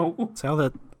don't know. That's how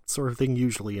that sort of thing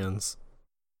usually ends.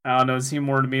 I don't know, it seemed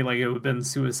more to me like it would have been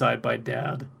suicide by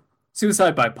dad.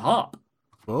 Suicide by pop.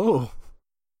 Oh.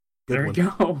 There you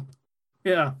go.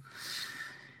 Yeah.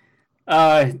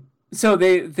 So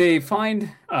they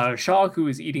find Shaw, who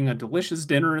is eating a delicious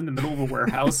dinner in the middle of a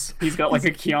warehouse. He's got like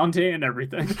a Chianti and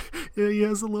everything. Yeah, he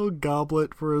has a little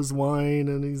goblet for his wine,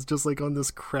 and he's just like on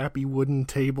this crappy wooden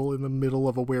table in the middle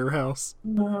of a warehouse.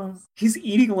 He's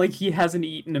eating like he hasn't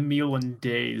eaten a meal in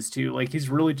days, too. Like he's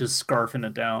really just scarfing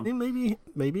it down. And maybe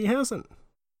he hasn't.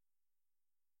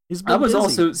 He's been I was busy.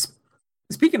 also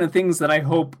speaking of things that I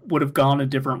hope would have gone a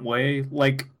different way,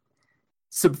 like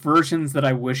subversions that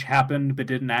I wish happened but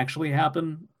didn't actually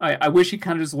happen. I wish he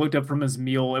kind of just looked up from his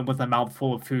meal and with a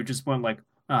mouthful of food just went like,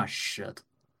 ah, shit.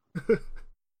 I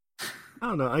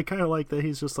don't know. I kind of like that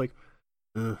he's just like,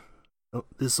 oh,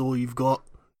 this all you've got?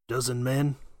 Dozen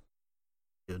men?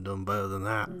 You've done better than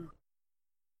that.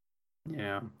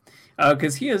 Yeah.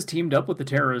 Because he has teamed up with the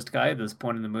terrorist guy at this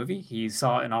point in the movie. He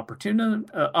saw an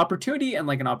opportunity, and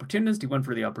like an opportunist, he went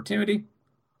for the opportunity.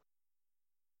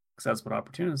 Because that's what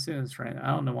opportunist is, right? I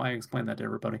don't know why I explained that to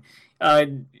everybody.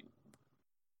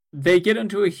 They get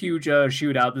into a huge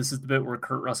shootout. This is the bit where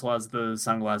Kurt Russell has the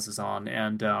sunglasses on,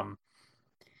 and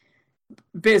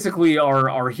basically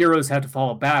our heroes had to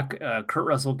fall back. Kurt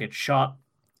Russell gets shot.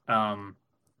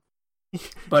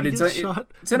 But it's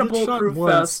in a bulletproof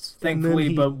vest,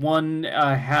 thankfully, but one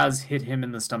has hit him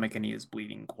in the stomach and he is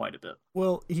bleeding quite a bit.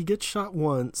 Well, he gets shot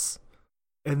once,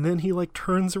 and then he like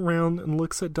turns around and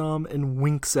looks at Dom and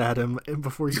winks at him and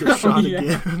before he gets shot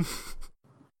again.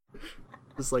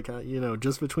 It's like,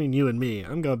 just between you and me,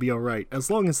 I'm gonna be alright,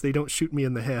 as long as they don't shoot me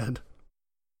in the head.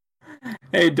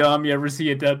 Hey Dom, you ever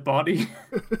see a dead body?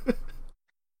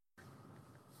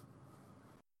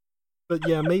 But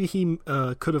yeah, maybe he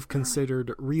could have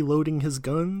considered reloading his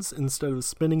guns instead of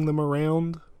spinning them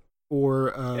around,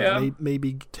 or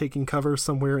maybe taking cover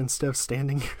somewhere instead of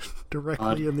standing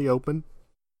directly in the open.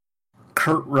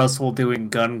 Kurt Russell doing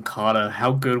gun kata,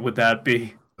 how good would that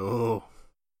be? Oh,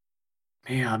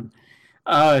 man.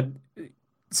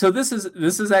 So this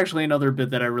is actually another bit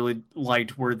that I really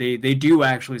liked, where they do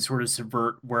actually sort of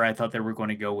subvert where I thought they were going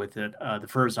to go with it. The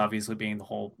first, obviously, being the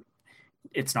whole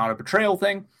it's not a betrayal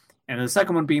thing. And the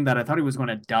second one being that I thought he was going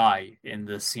to die in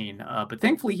this scene, but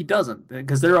thankfully he doesn't,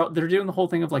 because they're doing the whole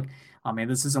thing of like, oh man,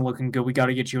 this isn't looking good. We got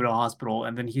to get you to a hospital,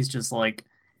 and then he's just like,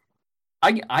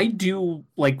 I do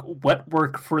like wet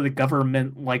work for the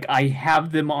government. Like I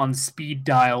have them on speed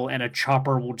dial, and a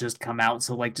chopper will just come out.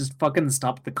 So like, just fucking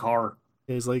stop the car.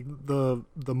 He's like, the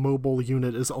mobile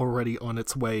unit is already on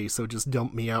its way, so just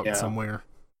dump me out somewhere.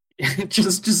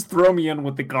 just throw me in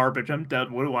with the garbage. I'm dead.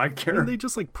 What do I care? And they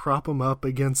just like prop him up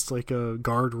against like a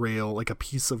guardrail, like a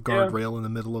piece of guardrail in the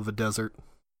middle of a desert.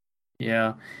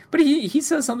 Yeah, but he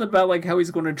says something about like how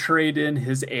he's going to trade in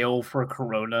his ale for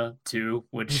Corona too,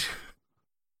 which,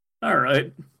 all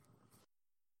right.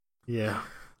 Yeah,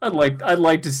 I'd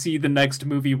like to see the next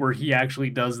movie where he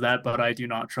actually does that, but I do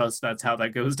not trust that's how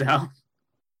that goes down.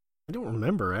 I don't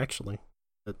remember actually.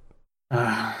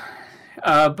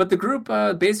 But the group,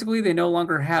 basically, they no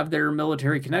longer have their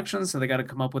military connections, so they got to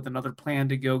come up with another plan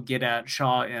to go get at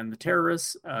Shaw and the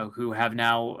terrorists, who have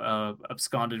now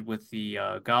absconded with the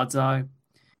God's Eye,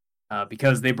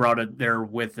 because they brought it there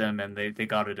with them, and they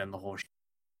got it in the whole.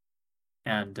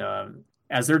 And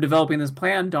as they're developing this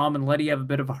plan, Dom and Letty have a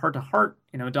bit of a heart-to-heart.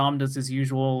 Dom does his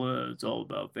usual "it's all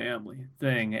about family"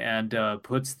 thing, and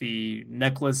puts the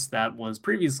necklace that was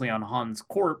previously on Han's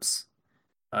corpse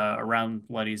around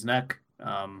Letty's neck.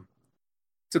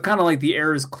 So kind of like the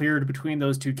air is cleared between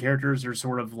those two characters. Are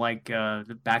sort of like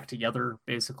back together,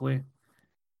 basically.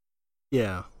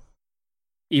 Yeah.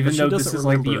 Even though this is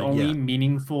like the only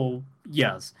meaningful...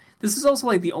 Yes. This is also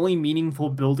like the only meaningful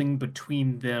building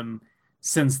between them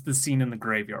since the scene in the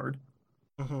graveyard.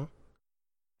 Mm-hmm.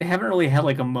 They haven't really had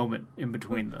like a moment in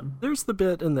between them. There's the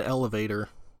bit in the elevator,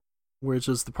 which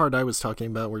is the part I was talking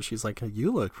about, where she's like,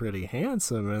 you look pretty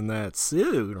handsome in that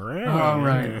suit, right? Oh,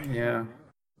 right. Yeah.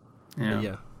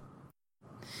 Yeah.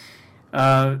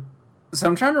 So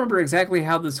I'm trying to remember exactly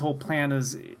how this whole plan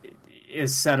is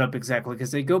set up exactly,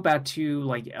 because they go back to,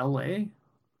 like, L.A.?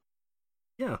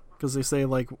 Yeah, because they say,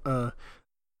 like,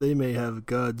 they may have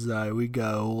God's Eye, we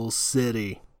got a whole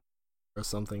city, or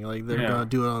something. Like, they're gonna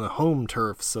do it on the home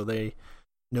turf, so they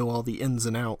know all the ins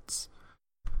and outs.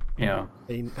 Yeah.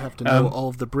 They have to know all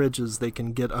of the bridges they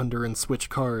can get under and switch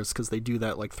cars, because they do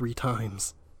that like 3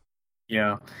 times.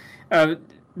 Yeah.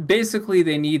 Basically,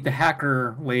 they need the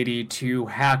hacker lady to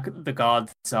hack the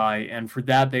God's Eye, and for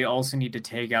that, they also need to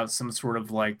take out some sort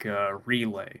of like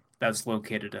relay that's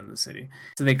located in the city.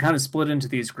 So they kind of split into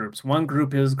these groups. One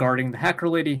group is guarding the hacker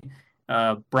lady.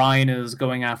 Brian is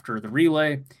going after the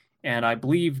relay, and I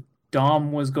believe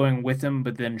Dom was going with him,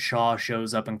 but then Shaw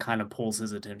shows up and kind of pulls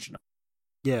his attention.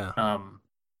 Yeah.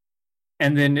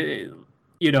 And then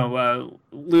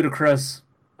Ludacris,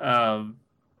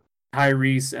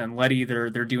 Tyrese, and Letty, they're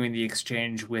doing the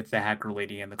exchange with the hacker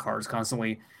lady in the cars,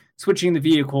 constantly switching the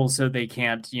vehicles so they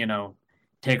can't,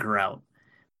 take her out.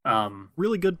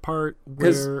 Really good part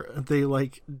where they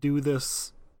like do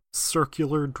this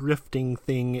circular drifting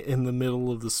thing in the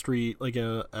middle of the street, like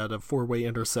at a 4-way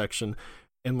intersection,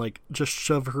 and like just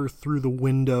shove her through the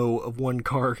window of one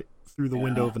car through the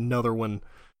window of another one.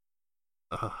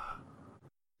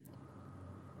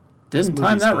 Didn't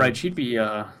time that right. She'd be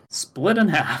split in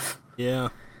half. Yeah.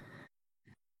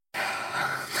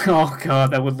 Oh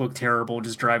god, that would look terrible,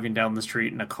 just driving down the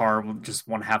street in a car with just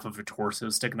one half of a torso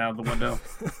sticking out of the window.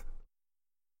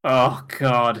 Oh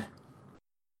god.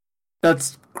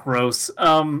 That's gross.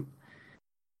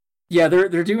 Yeah,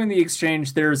 they're doing the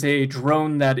exchange. There's a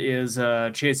drone that is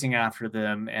chasing after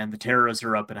them, and the terrorists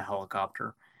are up in a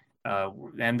helicopter.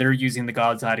 And they're using the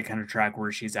God's Eye to kind of track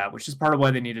where she's at, which is part of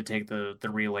why they need to take the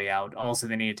relay out. Also,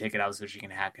 they need to take it out so she can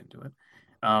hack into it.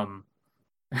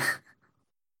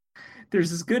 There's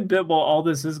this good bit while all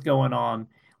this is going on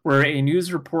where a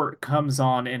news report comes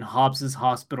on in Hobbs's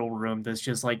hospital room that's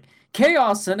just like,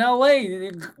 chaos in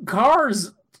LA,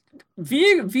 cars,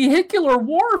 vehicular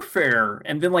warfare.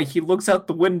 And then like he looks out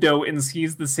the window and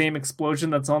sees the same explosion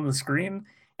that's on the screen.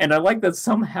 And I like that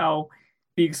somehow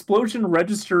the explosion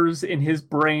registers in his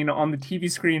brain on the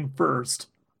TV screen first,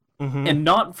 and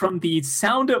not from the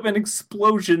sound of an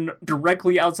explosion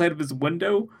directly outside of his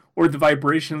window or the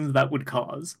vibrations that would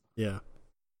cause. Yeah.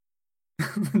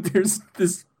 There's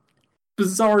this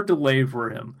bizarre delay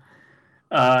for him.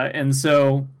 And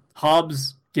so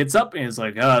Hobbs gets up and is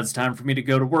like, it's time for me to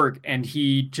go to work. And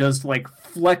he just like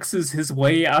flexes his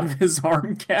way out of his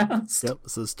arm cast. Yep,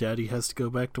 says Daddy has to go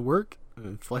back to work,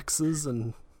 and flexes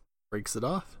and breaks it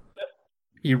off.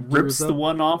 He rips the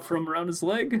one off from around his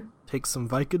leg. Takes some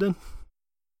Vicodin.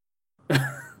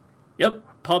 Yep,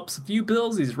 pops a few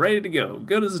pills. He's ready to go.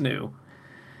 Good as new.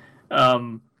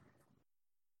 And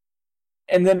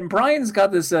then Brian's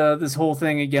got this whole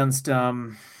thing against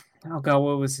oh god,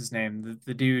 what was his name?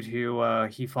 The dude who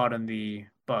he fought in the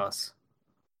bus.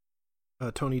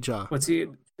 Tony Jaa. What's he?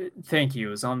 Thank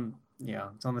you. It's on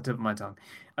the tip of my tongue.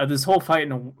 This whole fight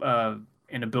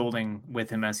in a building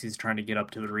with him as he's trying to get up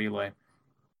to the relay.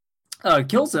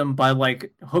 Kills him by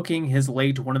like hooking his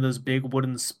leg to one of those big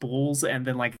wooden spools and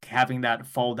then like having that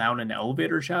fall down an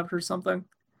elevator shaft or something.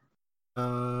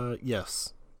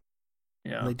 Yes.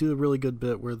 Yeah. And they do a really good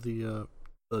bit where the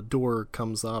door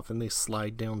comes off and they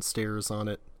slide downstairs on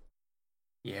it.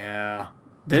 Yeah.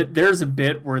 There's a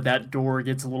bit where that door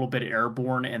gets a little bit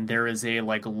airborne and there is a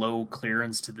like low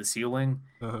clearance to the ceiling.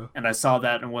 And I saw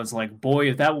that and was like,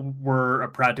 boy, if that were a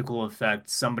practical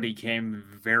effect, somebody came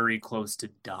very close to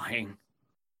dying.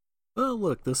 Well,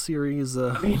 look, this series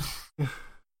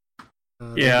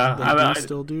yeah, they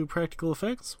still do practical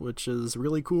effects, which is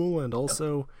really cool, and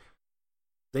also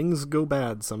things go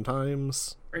bad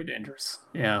sometimes. Very dangerous.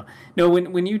 Yeah. No,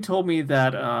 when you told me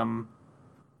that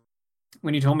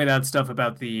stuff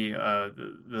about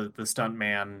the stunt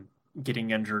man getting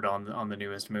injured on the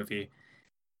newest movie,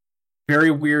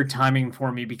 very weird timing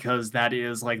for me, because that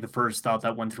is like the first thought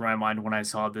that went through my mind when I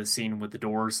saw this scene with the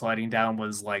door sliding down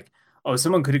was like, oh,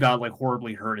 someone could have got like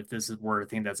horribly hurt if this were a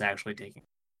thing that's actually taking.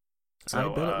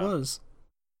 So, I bet it was.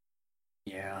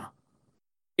 Yeah.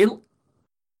 It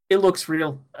looks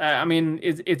real. I mean,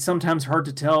 it's sometimes hard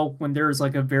to tell when there's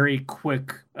like a very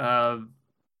quick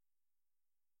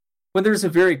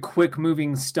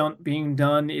moving stunt being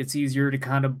done. It's easier to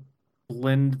kind of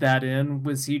blend that in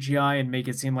with CGI and make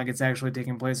it seem like it's actually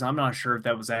taking place. I'm not sure if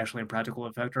that was actually a practical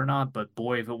effect or not, but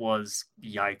boy, if it was,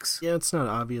 yikes. Yeah, it's not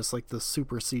obvious, like the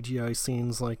super CGI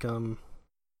scenes, like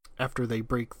after they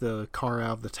break the car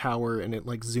out of the tower and it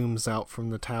like zooms out from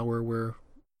the tower where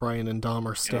Brian and Dom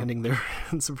are standing there.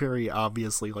 It's very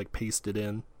obviously like pasted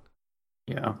in.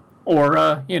 Yeah.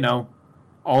 Or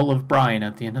all of Brian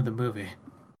at the end of the movie.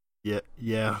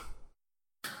 Yeah.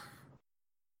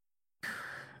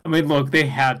 I mean, look, they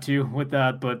had to with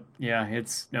that, but yeah,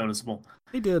 it's noticeable.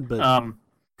 They did, but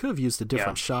could have used a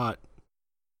different shot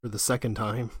for the second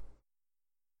time.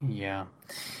 Yeah.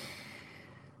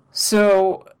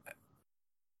 So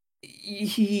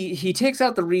he takes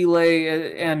out the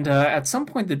relay, and at some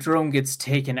point the drone gets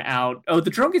taken out. Oh,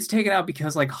 the drone gets taken out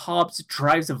because like Hobbs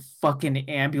drives a fucking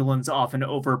ambulance off an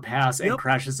overpass and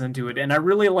crashes into it. And I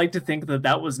really like to think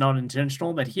that was not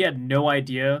intentional, that he had no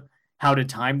idea how to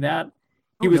time that.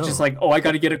 He was just like, I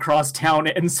got to get across town,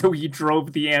 and so he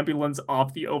drove the ambulance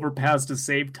off the overpass to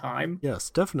save time.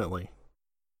 Yes, definitely.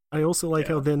 I also like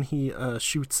how then he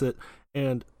shoots it,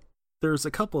 and there's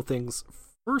a couple of things.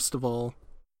 First of all,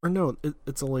 or no,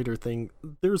 it's a later thing.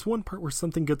 There's one part where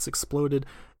something gets exploded,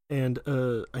 and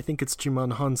I think it's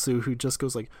Jimon Hansu who just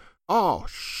goes like, "Oh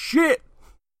shit,"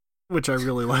 which I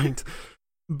really liked.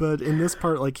 But in this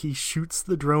part, like, he shoots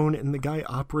the drone, and the guy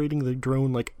operating the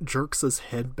drone like jerks his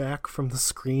head back from the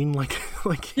screen, like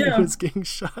he was getting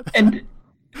shot at.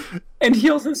 And he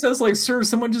also says, like, "Sir,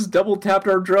 someone just double tapped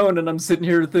our drone," and I'm sitting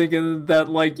here thinking that,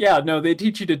 like, yeah, no, they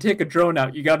teach you to take a drone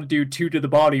out. You got to do 2 to the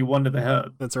body, 1 to the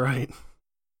head. That's right.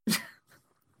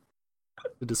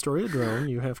 To destroy a drone,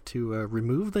 you have to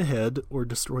remove the head or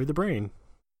destroy the brain.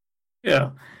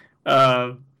 Yeah.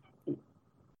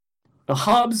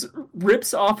 Hobbs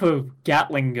rips off a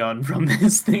Gatling gun from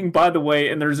this thing, by the way,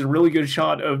 and there's a really good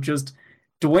shot of just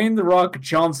Dwayne "The Rock"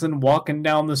 Johnson walking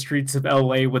down the streets of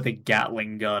LA with a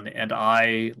Gatling gun, and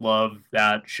I love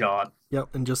that shot.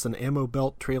 Yep, and just an ammo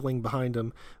belt trailing behind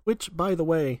him, which, by the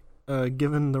way,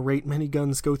 given the rate many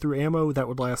guns go through ammo, that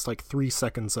would last like 3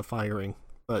 seconds of firing,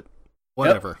 but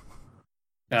whatever.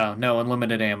 Yep. No,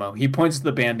 unlimited ammo. He points to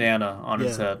the bandana on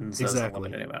his head and says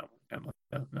unlimited ammo.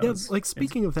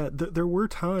 Speaking of that, there were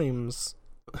times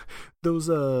those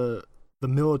the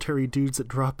military dudes that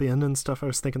drop in and stuff, I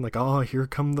was thinking like, oh, here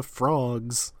come the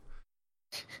frogs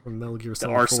from Metal Gear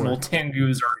Solid 4. The Arsenal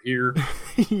Tengus are here.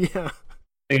 Yeah,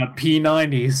 they got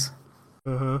P90s.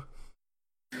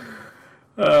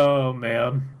 Oh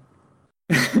man.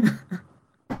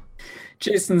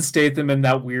 Jason Statham in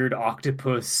that weird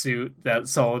octopus suit that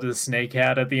Solid Snake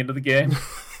had at the end of the game.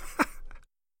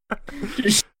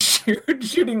 Just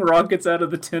shooting rockets out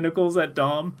of the tentacles at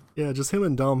Dom. Yeah, just him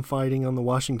and Dom fighting on the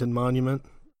Washington Monument.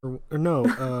 Or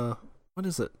no, what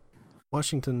is it?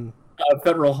 Washington...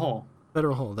 Federal Hall.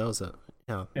 Federal Hall, that was it.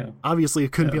 Yeah. Obviously,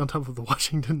 it couldn't be on top of the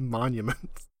Washington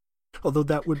Monument. Although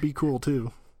that would be cool,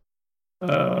 too.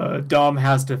 Dom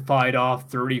has to fight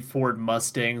off 30 Ford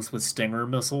Mustangs with Stinger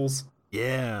missiles.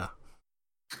 Yeah.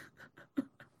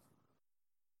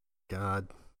 God.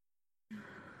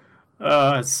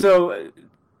 So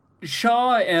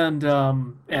Shaw and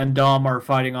Dom are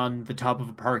fighting on the top of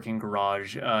a parking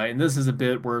garage, and this is a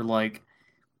bit where, like,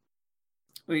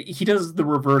 he does the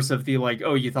reverse of the, like,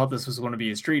 oh, you thought this was going to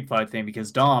be a street fight thing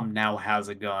because Dom now has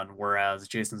a gun, whereas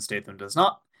Jason Statham does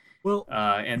not. Well,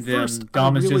 and then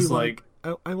Dom is just like...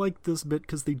 I like this bit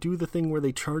because they do the thing where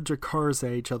they charge their cars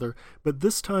at each other, but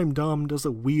this time Dom does a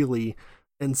wheelie,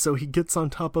 and so he gets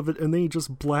on top of it, and then he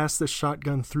just blasts the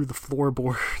shotgun through the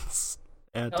floorboards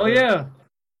at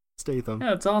Statham.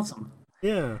 Yeah, it's awesome.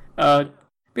 Yeah.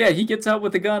 Yeah, he gets out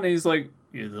with the gun, and he's like,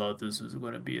 "You thought this was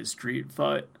going to be a street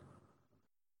fight?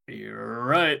 You're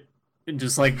right." And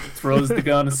just, like, throws the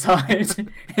gun aside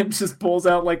and just pulls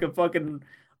out, like, a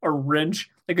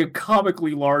wrench, like a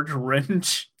comically large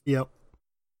wrench. Yep.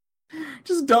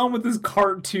 Just Dom with his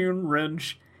cartoon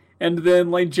wrench. And then,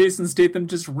 like, Jason Statham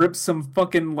just rips some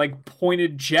fucking, like,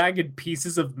 pointed, jagged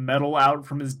pieces of metal out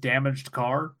from his damaged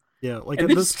car. Yeah, like, and at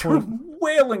they this start point...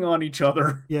 wailing on each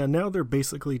other. Yeah, now they're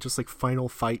basically just, like, Final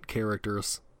Fight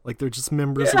characters. Like, they're just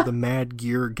members of the Mad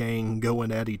Gear gang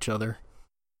going at each other.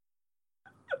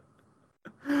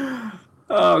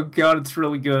 Oh, God, it's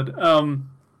really good.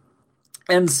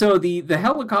 And so the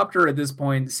helicopter at this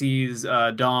point sees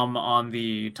Dom on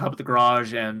the top of the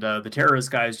garage, and the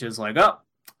terrorist guy's just like, "Oh,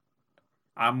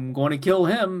 I'm going to kill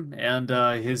him." And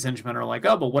his henchmen are like,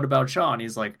 "Oh, but what about Shaw?" And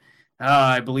he's like,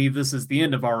 "I believe this is the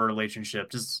end of our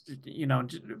relationship. Just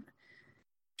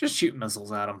shoot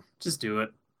missiles at him. Just do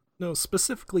it." No,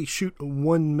 specifically shoot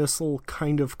one missile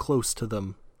kind of close to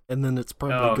them, and then it's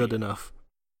probably good enough.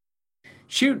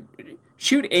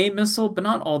 Shoot a missile, but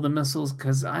not all the missiles,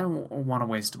 because I don't want to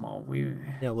waste them all.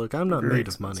 Yeah, look, I'm not made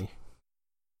of money.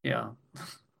 Yeah.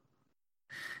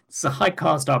 It's a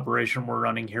high-cost operation we're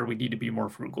running here. We need to be more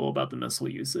frugal about the missile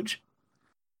usage.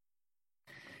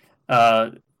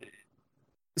 So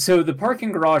the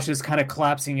parking garage is kind of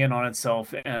collapsing in on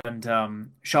itself, and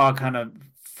Shaw kind of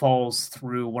falls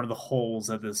through one of the holes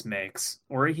that this makes.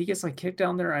 Or he gets, like, kicked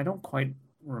down there. I don't quite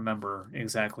remember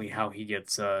exactly how he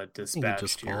gets dispatched. I think it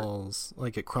just falls,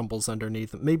 like it crumbles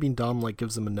underneath. Maybe Dom like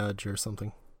gives him a nudge or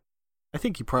something. I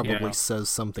think he probably says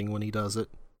something when he does it.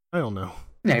 I don't know.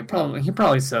 Yeah, he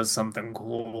probably says something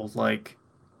cool like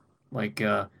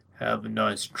have a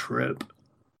nice trip.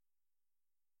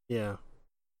 Yeah.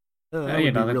 The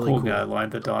really cool guy line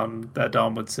that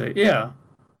Dom would say. Yeah.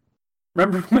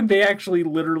 Remember when they actually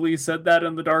literally said that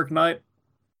in The Dark Knight?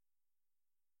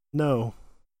 No.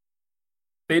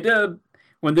 They did.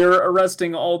 When they're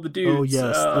arresting all the dudes. Oh,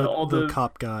 yes, the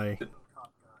cop guy.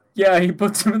 Yeah, he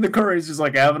puts him in the car. He's just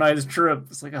like, "Have a nice trip."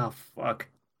 It's like, oh, fuck.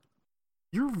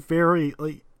 You're very,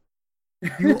 like...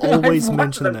 You always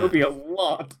mention that. Movie a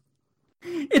lot.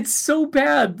 It's so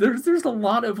bad. There's a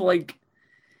lot of like.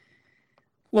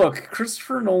 Look,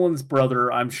 Christopher Nolan's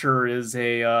brother, I'm sure, is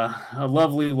a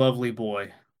lovely, lovely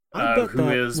boy I bet who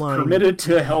that is line. permitted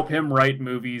to help him write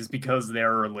movies because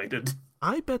they're related.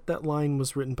 I bet that line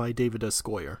was written by David S.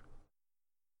 Goyer.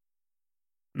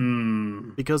 Hmm.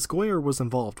 Because Goyer was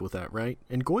involved with that, right?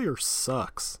 And Goyer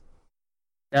sucks.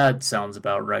 That sounds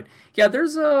about right. Yeah,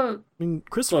 there's I mean,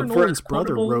 Christopher Look, for Nolan's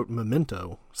brother quotable- wrote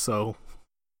Memento, so...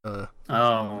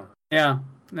 Oh, yeah.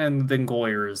 And then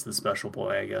Goyer is the special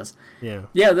boy, I guess. yeah.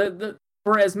 Yeah,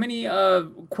 for as many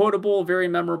quotable, very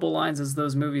memorable lines as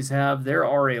those movies have, there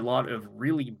are a lot of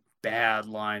really bad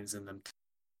lines in them.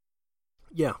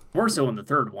 Yeah. More so in the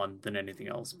third one than anything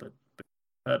else, but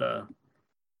that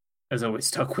has always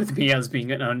stuck with me as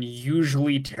being an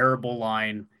unusually terrible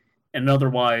line in an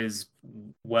otherwise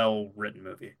well-written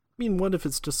movie. I mean, what if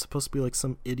it's just supposed to be like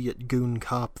some idiot goon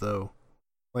cop, though?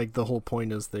 Like, the whole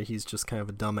point is that he's just kind of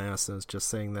a dumbass and is just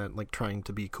saying that, like, trying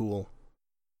to be cool.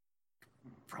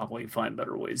 Probably find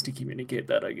better ways to communicate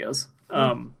that, I guess.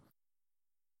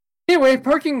 Anyway,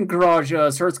 parking garage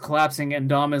starts collapsing, and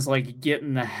Dom is like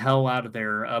getting the hell out of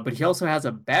there. But he also has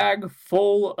a bag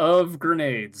full of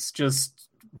grenades, just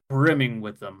brimming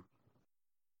with them.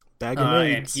 Bag of And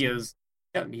nades.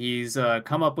 he's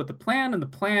come up with a plan, and the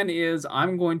plan is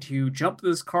I'm going to jump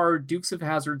this car, Dukes of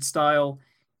Hazzard style,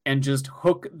 and just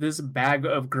hook this bag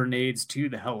of grenades to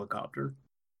the helicopter.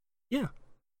 Yeah.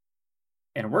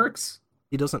 And it works.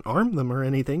 He doesn't arm them or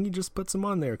anything, he just puts them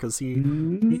on there because he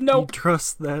Nope.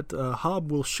 trusts that Hobb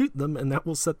will shoot them and that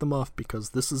will set them off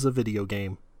because this is a video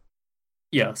game.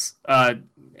 Yes,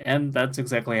 and that's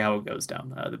exactly how it goes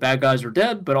down. The bad guys are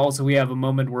dead, but also we have a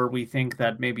moment where we think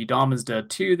that maybe Dom is dead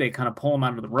too. They kind of pull him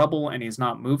out of the rubble, and he's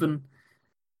not moving.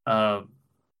 A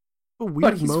But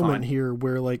weird he's moment fine. here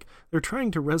where, like, they're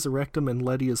trying to resurrect him and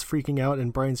Letty is freaking out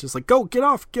and Brian's just like, go, get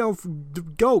off, get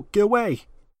away.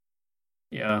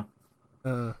 Yeah,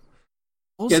 Also,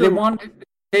 yeah.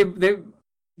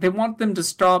 They want them to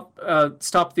stop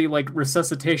the like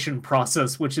resuscitation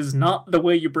process, which is not the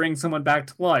way you bring someone back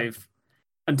to life.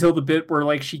 Until the bit where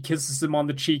like she kisses him on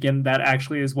the cheek, and that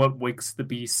actually is what wakes the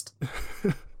beast.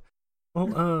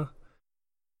 well,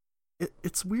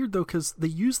 it's weird though because they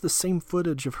use the same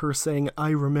footage of her saying I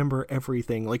remember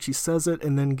everything, like she says it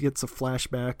and then gets a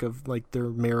flashback of like their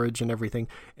marriage and everything,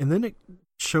 and then it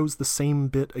shows the same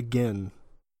bit again.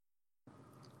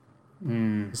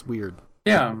 It's weird.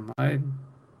 Yeah, I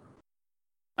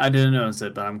didn't notice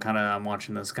it, but I'm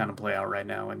watching this kind of play out right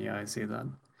now, and yeah, I see that.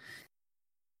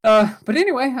 But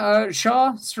anyway,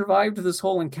 Shaw survived this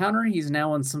whole encounter. He's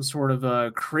now in some sort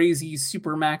of crazy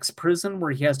supermax prison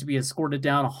where he has to be escorted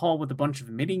down a hall with a bunch of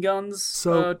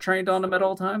miniguns trained on him at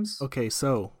all times. Okay,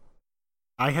 so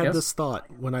I had Yes? this thought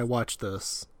when I watched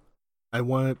this. I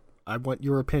want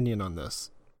your opinion on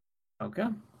this. Okay.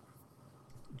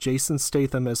 Jason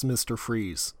Statham as Mr.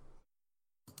 Freeze.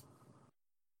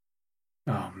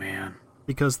 Oh man.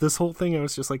 Because this whole thing, I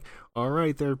was just like, all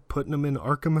right, they're putting him in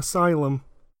Arkham Asylum.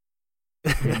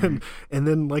 and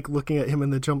then, like, looking at him in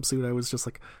the jumpsuit, I was just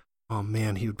like, oh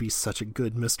man, he would be such a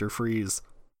good Mr. Freeze.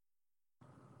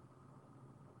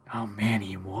 Oh man,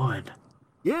 he would.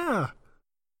 Yeah.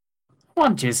 I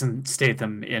want Jason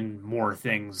Statham in more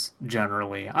things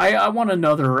generally. I want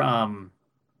another oh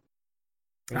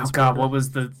god, what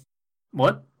was the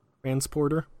what?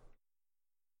 Transporter?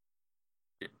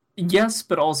 Yes,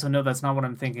 but also no, that's not what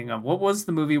I'm thinking of. What was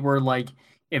the movie where like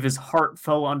if his heart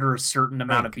fell under a certain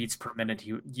amount of beats per minute,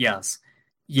 yes.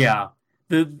 Yeah.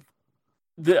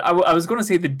 I was going to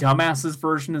say the dumbasses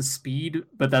version is Speed,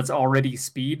 but that's already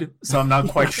Speed, so I'm not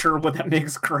quite sure what that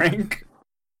makes Crank.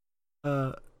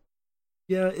 Yeah,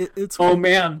 it's... Oh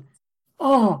man.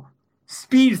 Oh,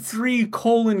 Speed 3 :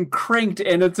 Cranked,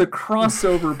 and it's a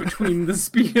crossover between the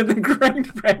Speed and the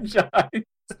Cranked franchise.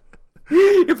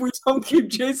 If we don't keep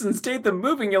Jason Statham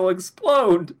moving, he'll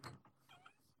explode.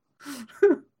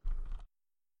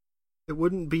 It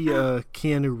wouldn't be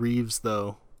Keanu Reeves,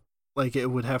 though. Like, it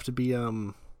would have to be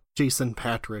Jason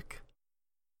Patrick.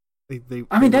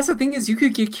 I mean, that's the thing is, you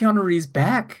could get Keanu Reeves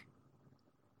back.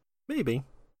 Maybe.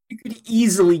 You could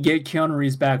easily get Keanu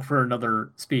Reeves back for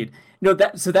another Speed. No,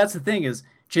 that's the thing is,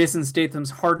 Jason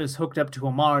Statham's heart is hooked up to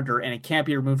a monitor, and it can't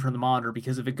be removed from the monitor,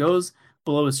 because if it goes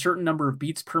below a certain number of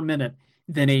beats per minute,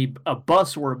 then a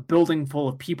bus or a building full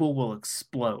of people will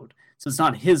explode. So it's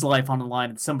not his life on the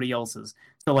line, it's somebody else's.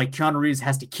 So, like, Keanu Reeves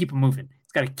has to keep him moving.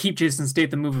 He's got to keep Jason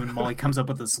Statham moving while he comes up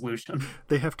with a solution.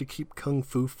 They have to keep Kung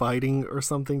Fu fighting or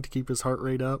something to keep his heart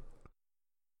rate up.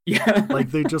 Yeah.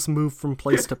 Like, they just move from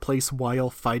place to place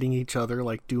while fighting each other,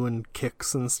 like doing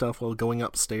kicks and stuff while going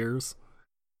upstairs.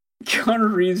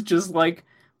 Keanu Reeves just like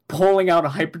pulling out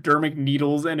hypodermic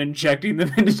needles and injecting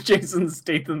them into Jason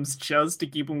Statham's chest to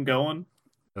keep him going.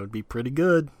 That would be pretty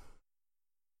good.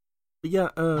 But yeah,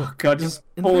 oh god, just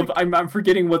full of I'm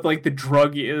forgetting what like the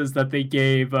drug is that they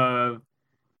gave Uma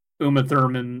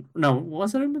Thurman. No,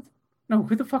 was it Uma? No,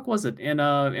 who the fuck was it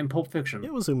in Pulp Fiction?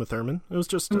 It was Uma Thurman. It was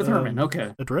just Uma Thurman.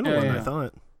 Okay, adrenaline. Yeah. I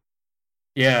thought.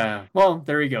 Yeah. Well,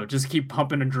 there you go. Just keep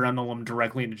pumping adrenaline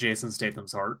directly into Jason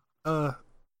Statham's heart.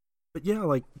 But yeah,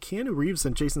 like Keanu Reeves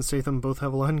and Jason Statham both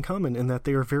have a lot in common in that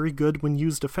they are very good when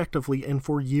used effectively, and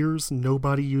for years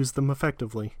nobody used them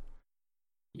effectively.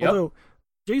 Yep. Although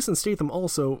Jason Statham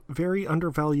also very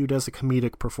undervalued as a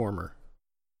comedic performer.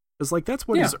 Because like that's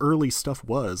what his early stuff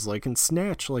was. Like in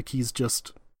Snatch, like he's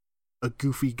just a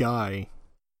goofy guy.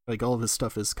 Like all of his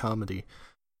stuff is comedy.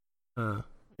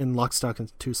 In Lock, Stock,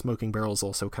 and Two Smoking Barrels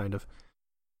also kind of.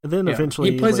 And then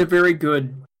eventually he plays a very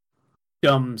good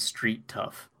dumb street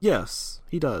tough. Yes,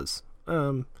 he does.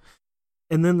 And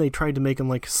then they tried to make him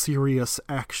like serious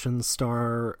action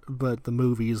star, but the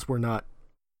movies were not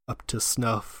up to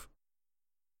snuff.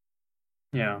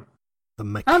 Yeah. The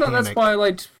mechanic. I don't know, that's why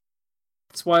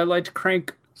I liked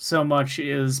Crank so much,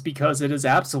 is because it is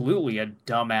absolutely a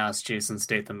dumbass Jason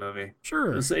Statham movie.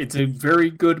 Sure. It's a very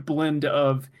good blend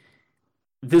of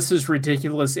this is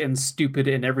ridiculous and stupid,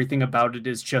 and everything about it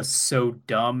is just so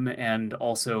dumb, and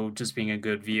also just being a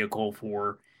good vehicle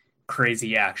for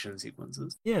crazy action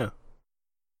sequences. Yeah.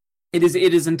 It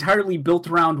is entirely built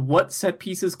around what set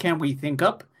pieces can we think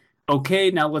up. Okay,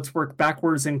 now let's work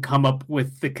backwards and come up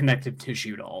with the connective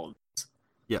tissue to all of this.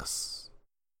 Yes.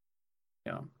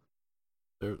 Yeah.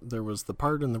 There was the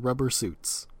part in the rubber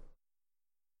suits.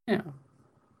 Yeah.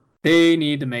 They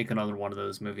need to make another one of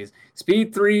those movies.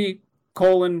 Speed 3...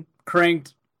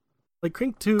 Cranked. Like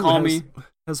Crank 2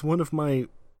 has one of my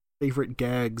favorite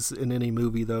gags in any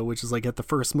movie though, which is like at the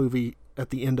first movie, at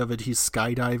the end of it, he's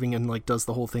skydiving and like does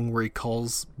the whole thing where he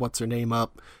calls what's her name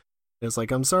up. It's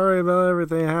like, I'm sorry about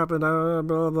everything that happened, blah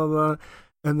blah blah.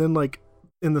 And then like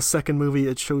in the second movie,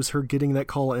 it shows her getting that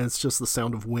call and it's just the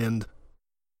sound of wind.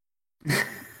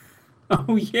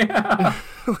 Oh yeah.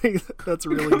 Like, that's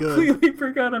really good. I completely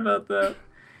forgot about that.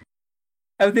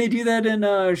 They do that in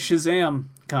Shazam,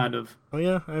 kind of. Oh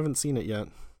yeah, I haven't seen it yet.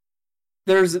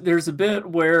 There's a bit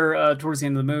where towards the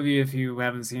end of the movie, if you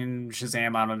haven't seen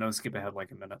Shazam, I don't know, skip ahead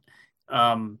like a minute.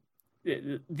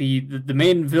 The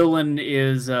main villain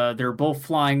is they're both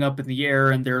flying up in the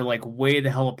air and they're like way the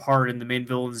hell apart, and the main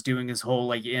villain's doing his whole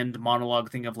like end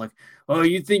monologue thing of like, oh,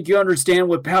 you think you understand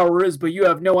what power is, but you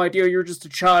have no idea, you're just a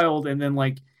child. And then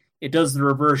like it does the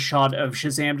reverse shot of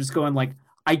Shazam just going like,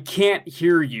 I can't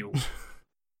hear you.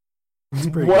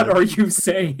 What are you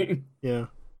saying? Yeah.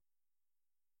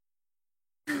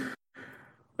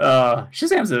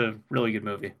 Shazam's a really good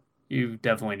movie. You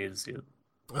definitely need to see it.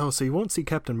 Oh, so you won't see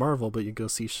Captain Marvel, but you go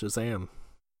see Shazam.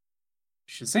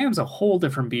 Shazam's a whole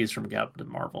different beast from Captain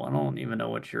Marvel. I don't even know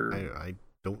what you're... I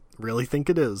don't really think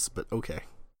it is, but okay.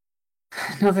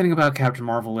 Nothing about Captain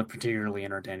Marvel looked particularly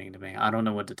entertaining to me. I don't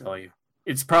know what to tell you.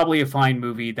 It's probably a fine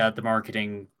movie that the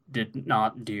marketing did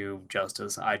not do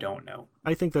justice. I don't know.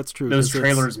 I think that's true. Those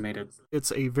trailers made it.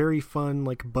 It's a very fun,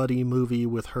 like, buddy movie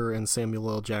with her and Samuel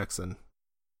L. Jackson.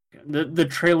 The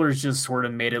trailers just sort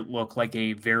of made it look like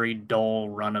a very dull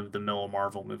run-of-the-mill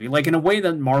Marvel movie. Like, in a way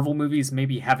that Marvel movies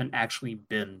maybe haven't actually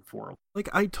been for. Like,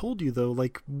 I told you, though,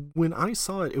 like, when I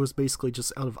saw it, it was basically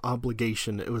just out of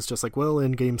obligation. It was just like, well,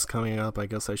 Endgame's coming up, I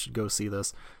guess I should go see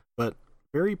this. But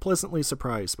very pleasantly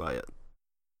surprised by it.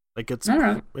 Like,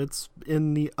 it's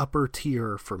in the upper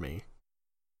tier for me.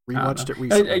 Rewatched it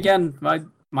recently. Again,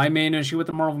 my main issue with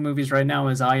the Marvel movies right now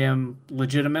is I am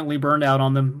legitimately burned out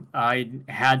on them. I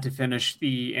had to finish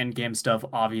the Endgame stuff,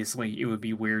 obviously. It would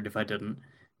be weird if I didn't.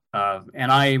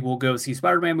 And I will go see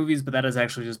Spider-Man movies, but that is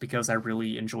actually just because I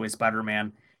really enjoy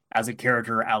Spider-Man as a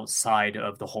character outside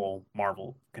of the whole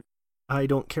Marvel. I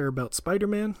don't care about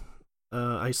Spider-Man.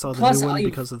 I saw the new one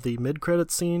because of the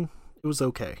mid-credits scene. It was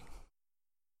okay.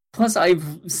 Plus,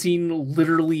 I've seen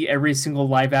literally every single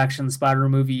live-action Spider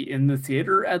movie in the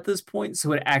theater at this point,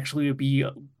 so it actually would be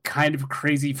kind of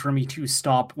crazy for me to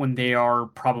stop when they are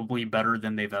probably better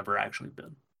than they've ever actually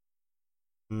been.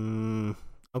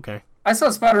 Okay. I saw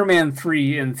Spider-Man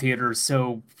 3 in theaters,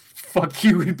 so fuck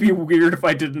you, it'd be weird if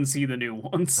I didn't see the new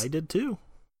ones. I did too.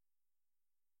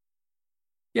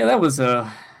 Yeah, that was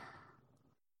man.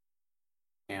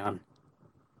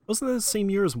 Wasn't that the same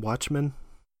year as Watchmen?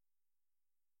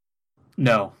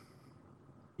 No.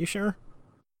 You sure?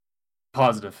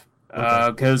 Positive.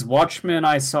 Because Watchmen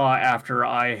I saw after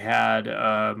I had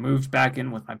moved back in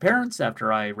with my parents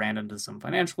after I ran into some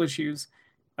financial issues.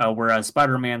 whereas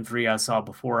Spider-Man 3 I saw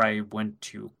before I went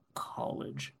to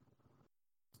college.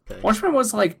 Okay. Watchmen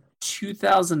was like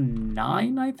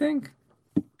 2009, I think.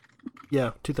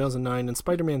 Yeah, 2009, and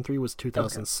Spider-Man 3 was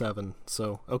 2007, okay.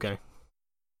 So, okay.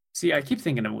 See, I keep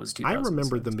thinking it was 2006. I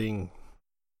remember them being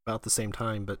about the same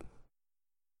time, but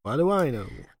what do I know?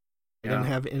 I didn't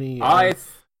have any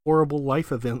horrible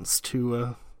life events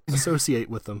to associate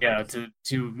with them. Yeah,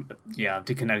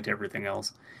 to connect everything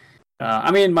else.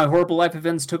 I mean, my horrible life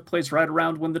events took place right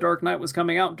around when The Dark Knight was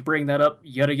coming out, to bring that up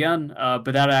yet again.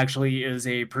 But that actually is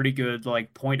a pretty good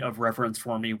point of reference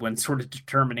for me when sort of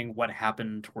determining what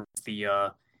happened towards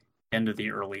the end of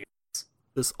the early years.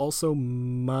 This also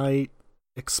might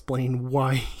explain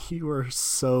why you are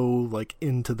so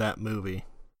into that movie.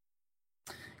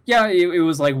 Yeah, it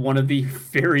was one of the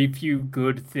very few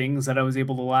good things that I was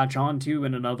able to latch onto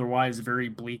in an otherwise very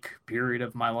bleak period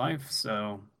of my life.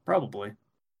 So probably.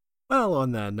 Well,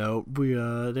 on that note, we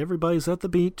everybody's at the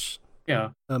beach.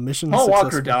 Yeah. Mission Paul successful.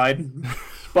 Walker died.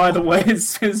 By the way,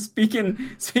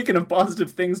 speaking of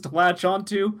positive things to latch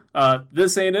onto,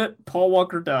 this ain't it. Paul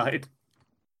Walker died.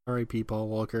 R.I.P. Paul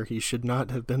Walker. He should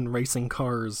not have been racing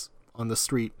cars on the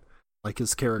street like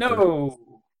his character. No,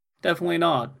 definitely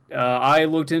not. I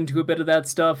looked into a bit of that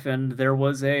stuff, and there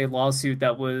was a lawsuit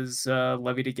that was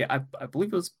levied against. I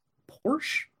believe it was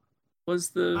Porsche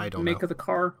was the make of the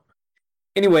car.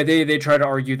 Anyway, they try to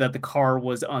argue that the car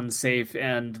was unsafe,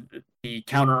 and the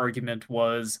counter argument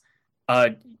was,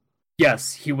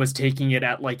 yes, he was taking it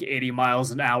at 80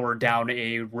 miles an hour down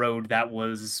a road that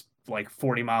was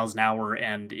 40 miles an hour,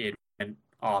 and it went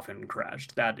off and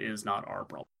crashed. That is not our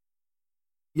problem.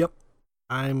 Yep.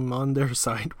 I'm on their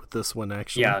side with this one,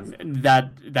 actually. Yeah,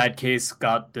 that case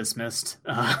got dismissed,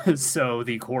 so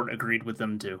the court agreed with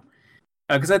them too.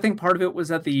 Because I think part of it was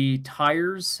that the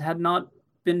tires had not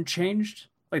been changed.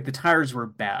 The tires were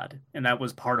bad, and that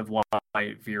was part of why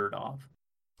it veered off.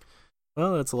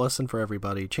 Well, that's a lesson for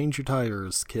everybody. Change your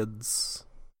tires, kids.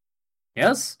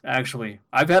 Yes, actually.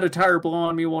 I've had a tire blow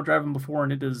on me while driving before,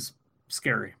 and it is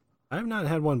scary. I've not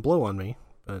had one blow on me,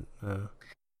 but...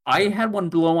 I had one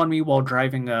blow on me while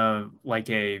driving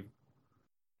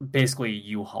basically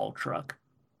U-Haul truck.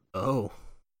 Oh,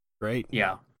 great.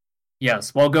 Yeah.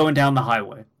 Yes, while going down the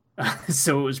highway.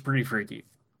 So it was pretty freaky.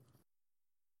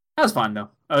 That was fine, though.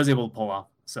 I was able to pull off.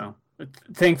 So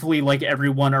thankfully,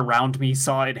 everyone around me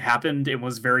saw it happened and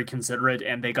was very considerate,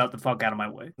 and they got the fuck out of my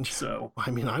way. So I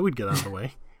mean, I would get out of the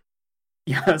way.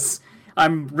 Yes.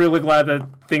 I'm really glad that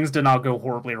things did not go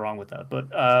horribly wrong with that.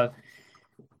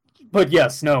 But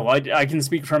yes, no, I can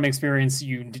speak from experience.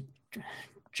 You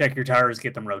check your tires,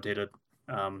 get them rotated.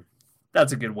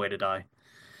 That's a good way to die.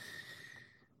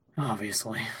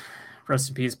 Obviously. Rest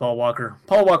in peace, Paul Walker.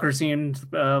 Paul Walker seemed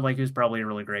like he was probably a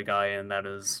really great guy, and that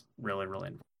is really, really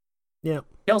important. Yeah.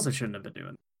 He also shouldn't have been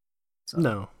doing that. So.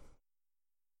 No.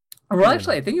 Well,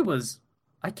 actually, I think it was...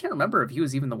 I can't remember if he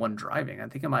was even the one driving. I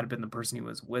think it might have been the person he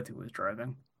was with who was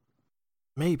driving.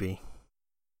 Maybe.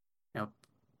 Now,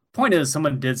 point is,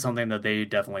 someone did something that they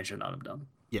definitely should not have done.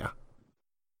 Yeah.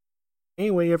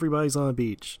 Anyway, everybody's on the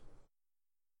beach.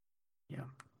 Yeah.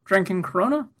 Drinking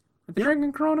Corona? Are they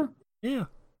drinking Corona? Yeah.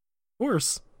 Of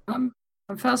course. I'm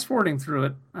fast forwarding through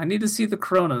it. I need to see the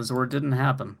Coronas, or it didn't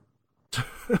happen.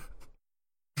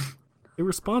 They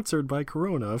were sponsored by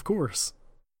Corona, of course.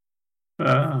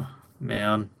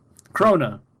 Man.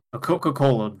 Corona, a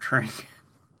Coca-Cola drink.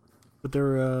 But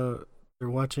they're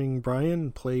watching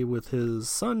Brian play with his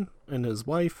son and his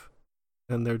wife,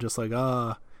 and they're just like,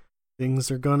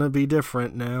 things are gonna be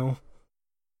different now.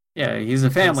 Yeah, he's a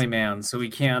family man, so he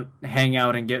can't hang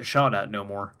out and get shot at no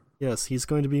more. Yes, he's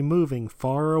going to be moving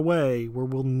far away where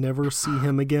we'll never see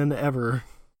him again ever.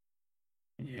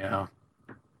 Yeah.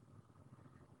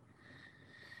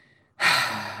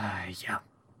 Yeah.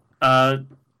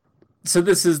 So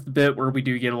this is the bit where we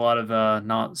do get a lot of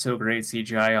not so great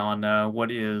CGI on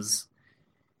what is,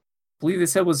 I believe they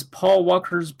said was Paul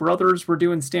Walker's brothers were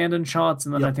doing stand-in shots,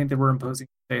 and then I think they were imposing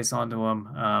face onto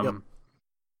him.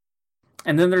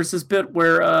 And then there's this bit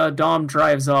where Dom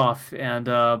drives off,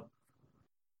 and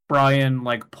Brian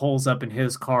pulls up in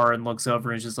his car and looks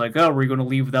over and is just like, "Oh, we're going to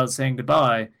leave without saying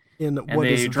goodbye." In and what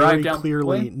they is drive very down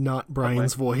clearly not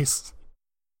Brian's voice.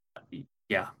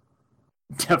 Yeah,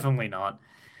 definitely not.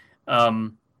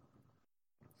 So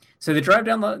they drive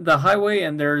down the highway,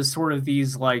 and there's sort of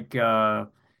these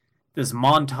this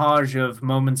montage of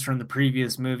moments from the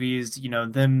previous movies. You know,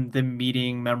 them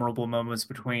meeting, memorable moments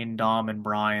between Dom and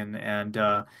Brian, and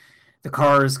the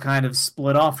cars kind of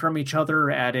split off from each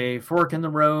other at a fork in the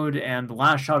road. And the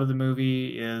last shot of the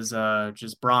movie is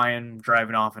just Brian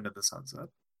driving off into the sunset.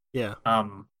 Yeah.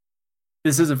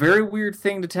 this is a very weird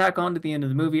thing to tack on to the end of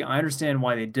the movie. I understand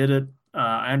why they did it.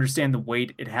 I understand the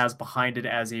weight it has behind it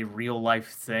as a real life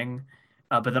thing,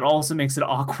 but that also makes it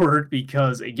awkward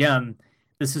because, again,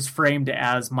 this is framed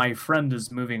as my friend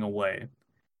is moving away.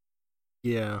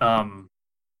 Yeah. Um,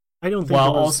 I don't think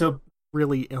while there was also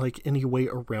really like any way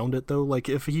around it though. Like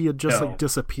if he had just No. like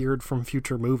disappeared from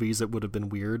future movies, it would have been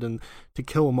weird, and to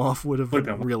kill him off would have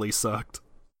Would've been- really sucked.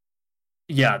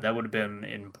 yeah, that would have been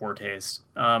in poor taste.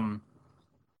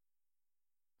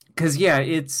 Because yeah,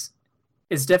 it's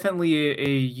definitely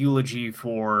a eulogy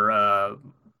for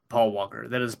Paul Walker.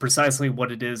 That is precisely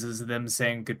what it is them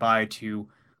saying goodbye to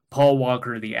Paul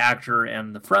Walker, the actor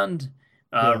and the friend,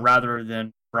 Yeah. rather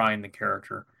than Brian, the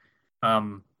character.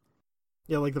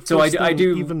 Yeah, like the first So I thing,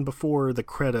 do- even before the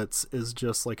credits, is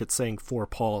just like it's saying for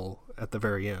Paul at the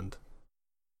very end.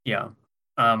 Yeah.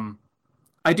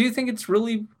 I do think it's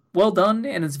really well done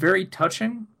and it's very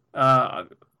touching.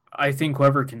 I think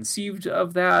whoever conceived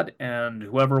of that and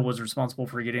whoever was responsible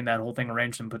for getting that whole thing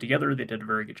arranged and put together, they did a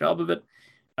very good job of it.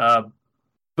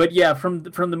 But yeah, from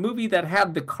the movie that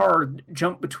had the car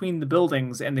jump between the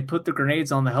buildings and they put the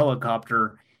grenades on the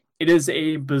helicopter, it is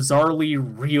a bizarrely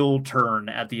real turn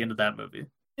at the end of that movie.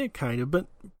 It kind of, but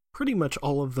pretty much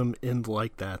all of them end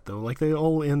like that though. Like they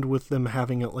all end with them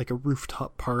having like a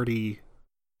rooftop party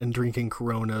and drinking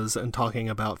Coronas and talking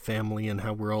about family and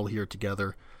how we're all here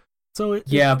together. So it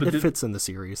fits in the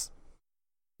series.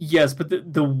 Yes,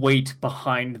 but the weight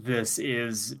behind this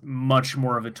is much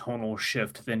more of a tonal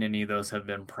shift than any of those have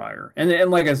been prior. And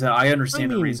like I said, I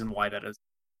understand the reason why that is.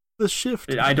 The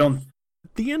shift. I don't.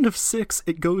 At the end of 6,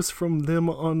 it goes from them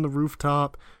on the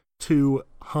rooftop to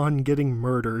Han getting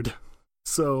murdered.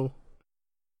 So.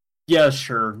 Yeah,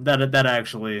 sure. That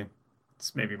actually,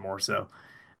 it's maybe more so.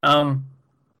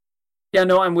 Yeah,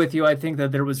 no, I'm with you. I think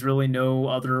that there was really no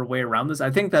other way around this.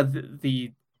 I think that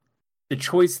the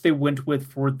choice they went with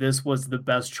for this was the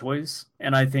best choice,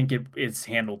 and I think it's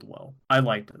handled well. I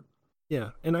liked it. Yeah,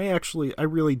 and I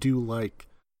really do like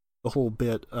the whole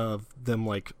bit of them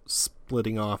like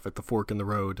splitting off at the fork in the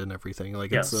road and everything.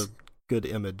 Like Yes. It's a good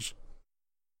image.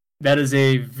 That is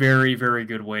a very, very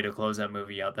good way to close that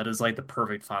movie out. That is like the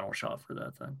perfect final shot for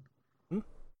that thing. Hmm.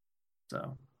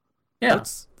 So, yeah.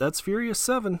 That's Furious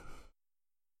 7.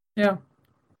 Yeah.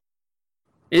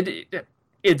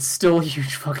 It's still a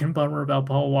huge fucking bummer about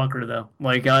Paul Walker though.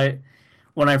 Like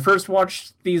when I first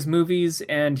watched these movies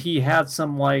and he had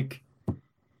some like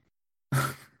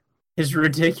his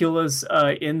ridiculous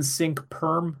in-sync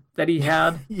perm that he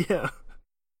had Yeah.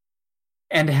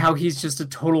 and how he's just a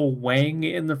total wang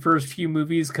in the first few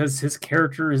movies cuz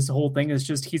his whole thing is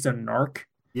just he's a narc.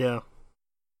 Yeah.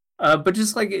 But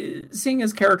just like seeing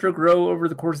his character grow over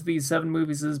the course of these 7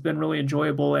 movies has been really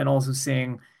enjoyable, and also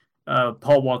seeing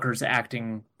Paul Walker's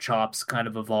acting chops kind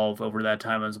of evolve over that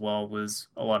time as well was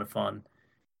a lot of fun.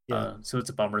 Yeah. So it's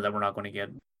a bummer that we're not going to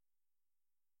get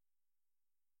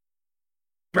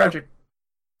tragic.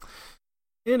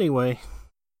 Anyway,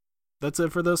 that's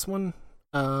it for this one.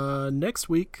 Next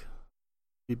week,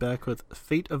 be back with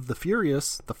Fate of the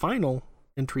Furious, the final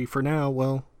entry for now.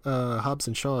 Well, Hobbs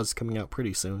and Shaw is coming out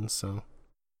pretty soon, so.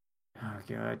 Oh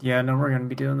god, yeah, no, we're gonna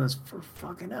be doing this for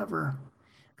fucking ever.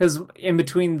 Because in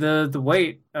between the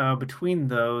wait between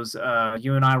those,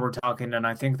 you and I were talking, and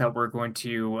I think that we're going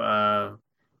to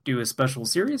do a special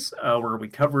series where we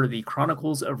cover the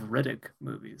Chronicles of Riddick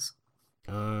movies.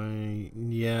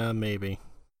 Yeah, maybe.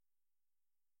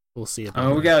 We'll see about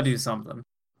We that. gotta do something.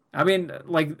 I mean,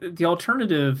 like the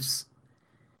alternatives.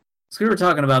 So we were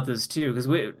talking about this too, because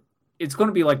it's going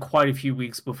to be like quite a few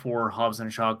weeks before Hobbs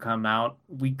and Shaw come out.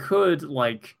 We could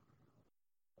like.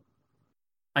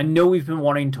 I know we've been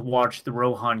wanting to watch the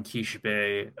Rohan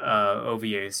Kishibe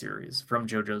OVA series from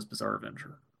JoJo's Bizarre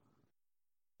Adventure.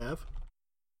 Have?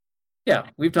 Yeah,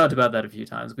 we've talked about that a few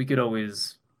times. We could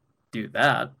always do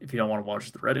that if you don't want to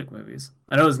watch the Riddick movies.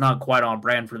 I know it's not quite on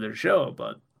brand for their show,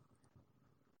 but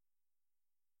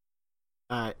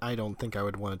I don't think I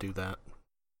would want to do that.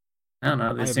 I don't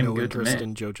know. They I have seem no good to interest me.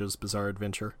 in JoJo's Bizarre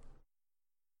Adventure.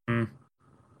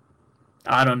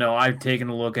 I don't know. I've taken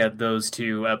a look at those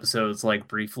 2 episodes like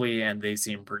briefly, and they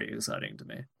seem pretty exciting to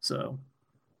me. So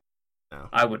No.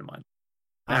 I wouldn't mind.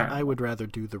 Alright. I would rather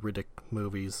do the Riddick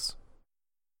movies.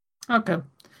 Okay,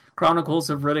 Chronicles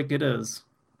of Riddick it is.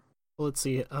 Well, let's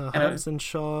see. Hobbs and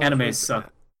Shaw. Anime is-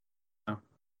 suck.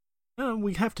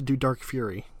 we have to do Dark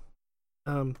Fury.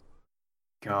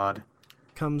 God.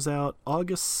 Comes out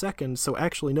August 2nd, so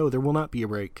actually, no, there will not be a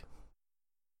break.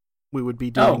 We would be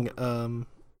doing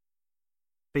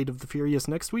Fate of the Furious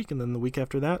next week, and then the week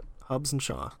after that, Hobbs and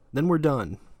Shaw. Then we're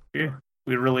done. Yeah,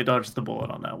 we really dodged the bullet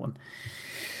on that one.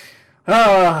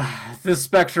 This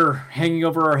specter hanging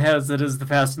over our heads that is the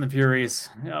Fast and the Furious.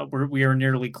 We are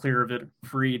nearly clear of it,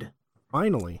 freed.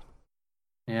 Finally.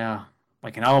 Yeah,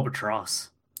 like an albatross.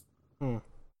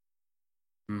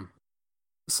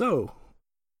 So,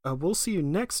 we'll see you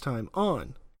next time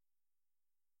on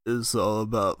It's All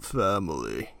About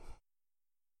Family.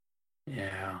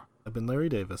 Yeah. I've been Larry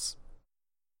Davis.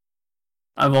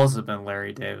 I've also been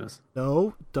Larry Davis.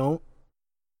 No, don't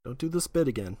do this bit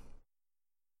again.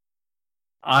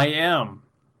 I am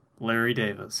Larry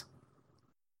Davis.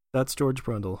 That's George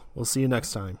Brundle. We'll see you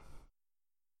next time.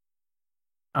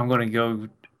 I'm going to go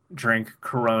drink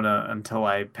Corona until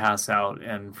I pass out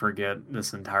and forget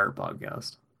this entire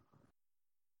podcast.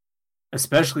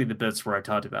 Especially the bits where I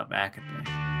talked about McAfee.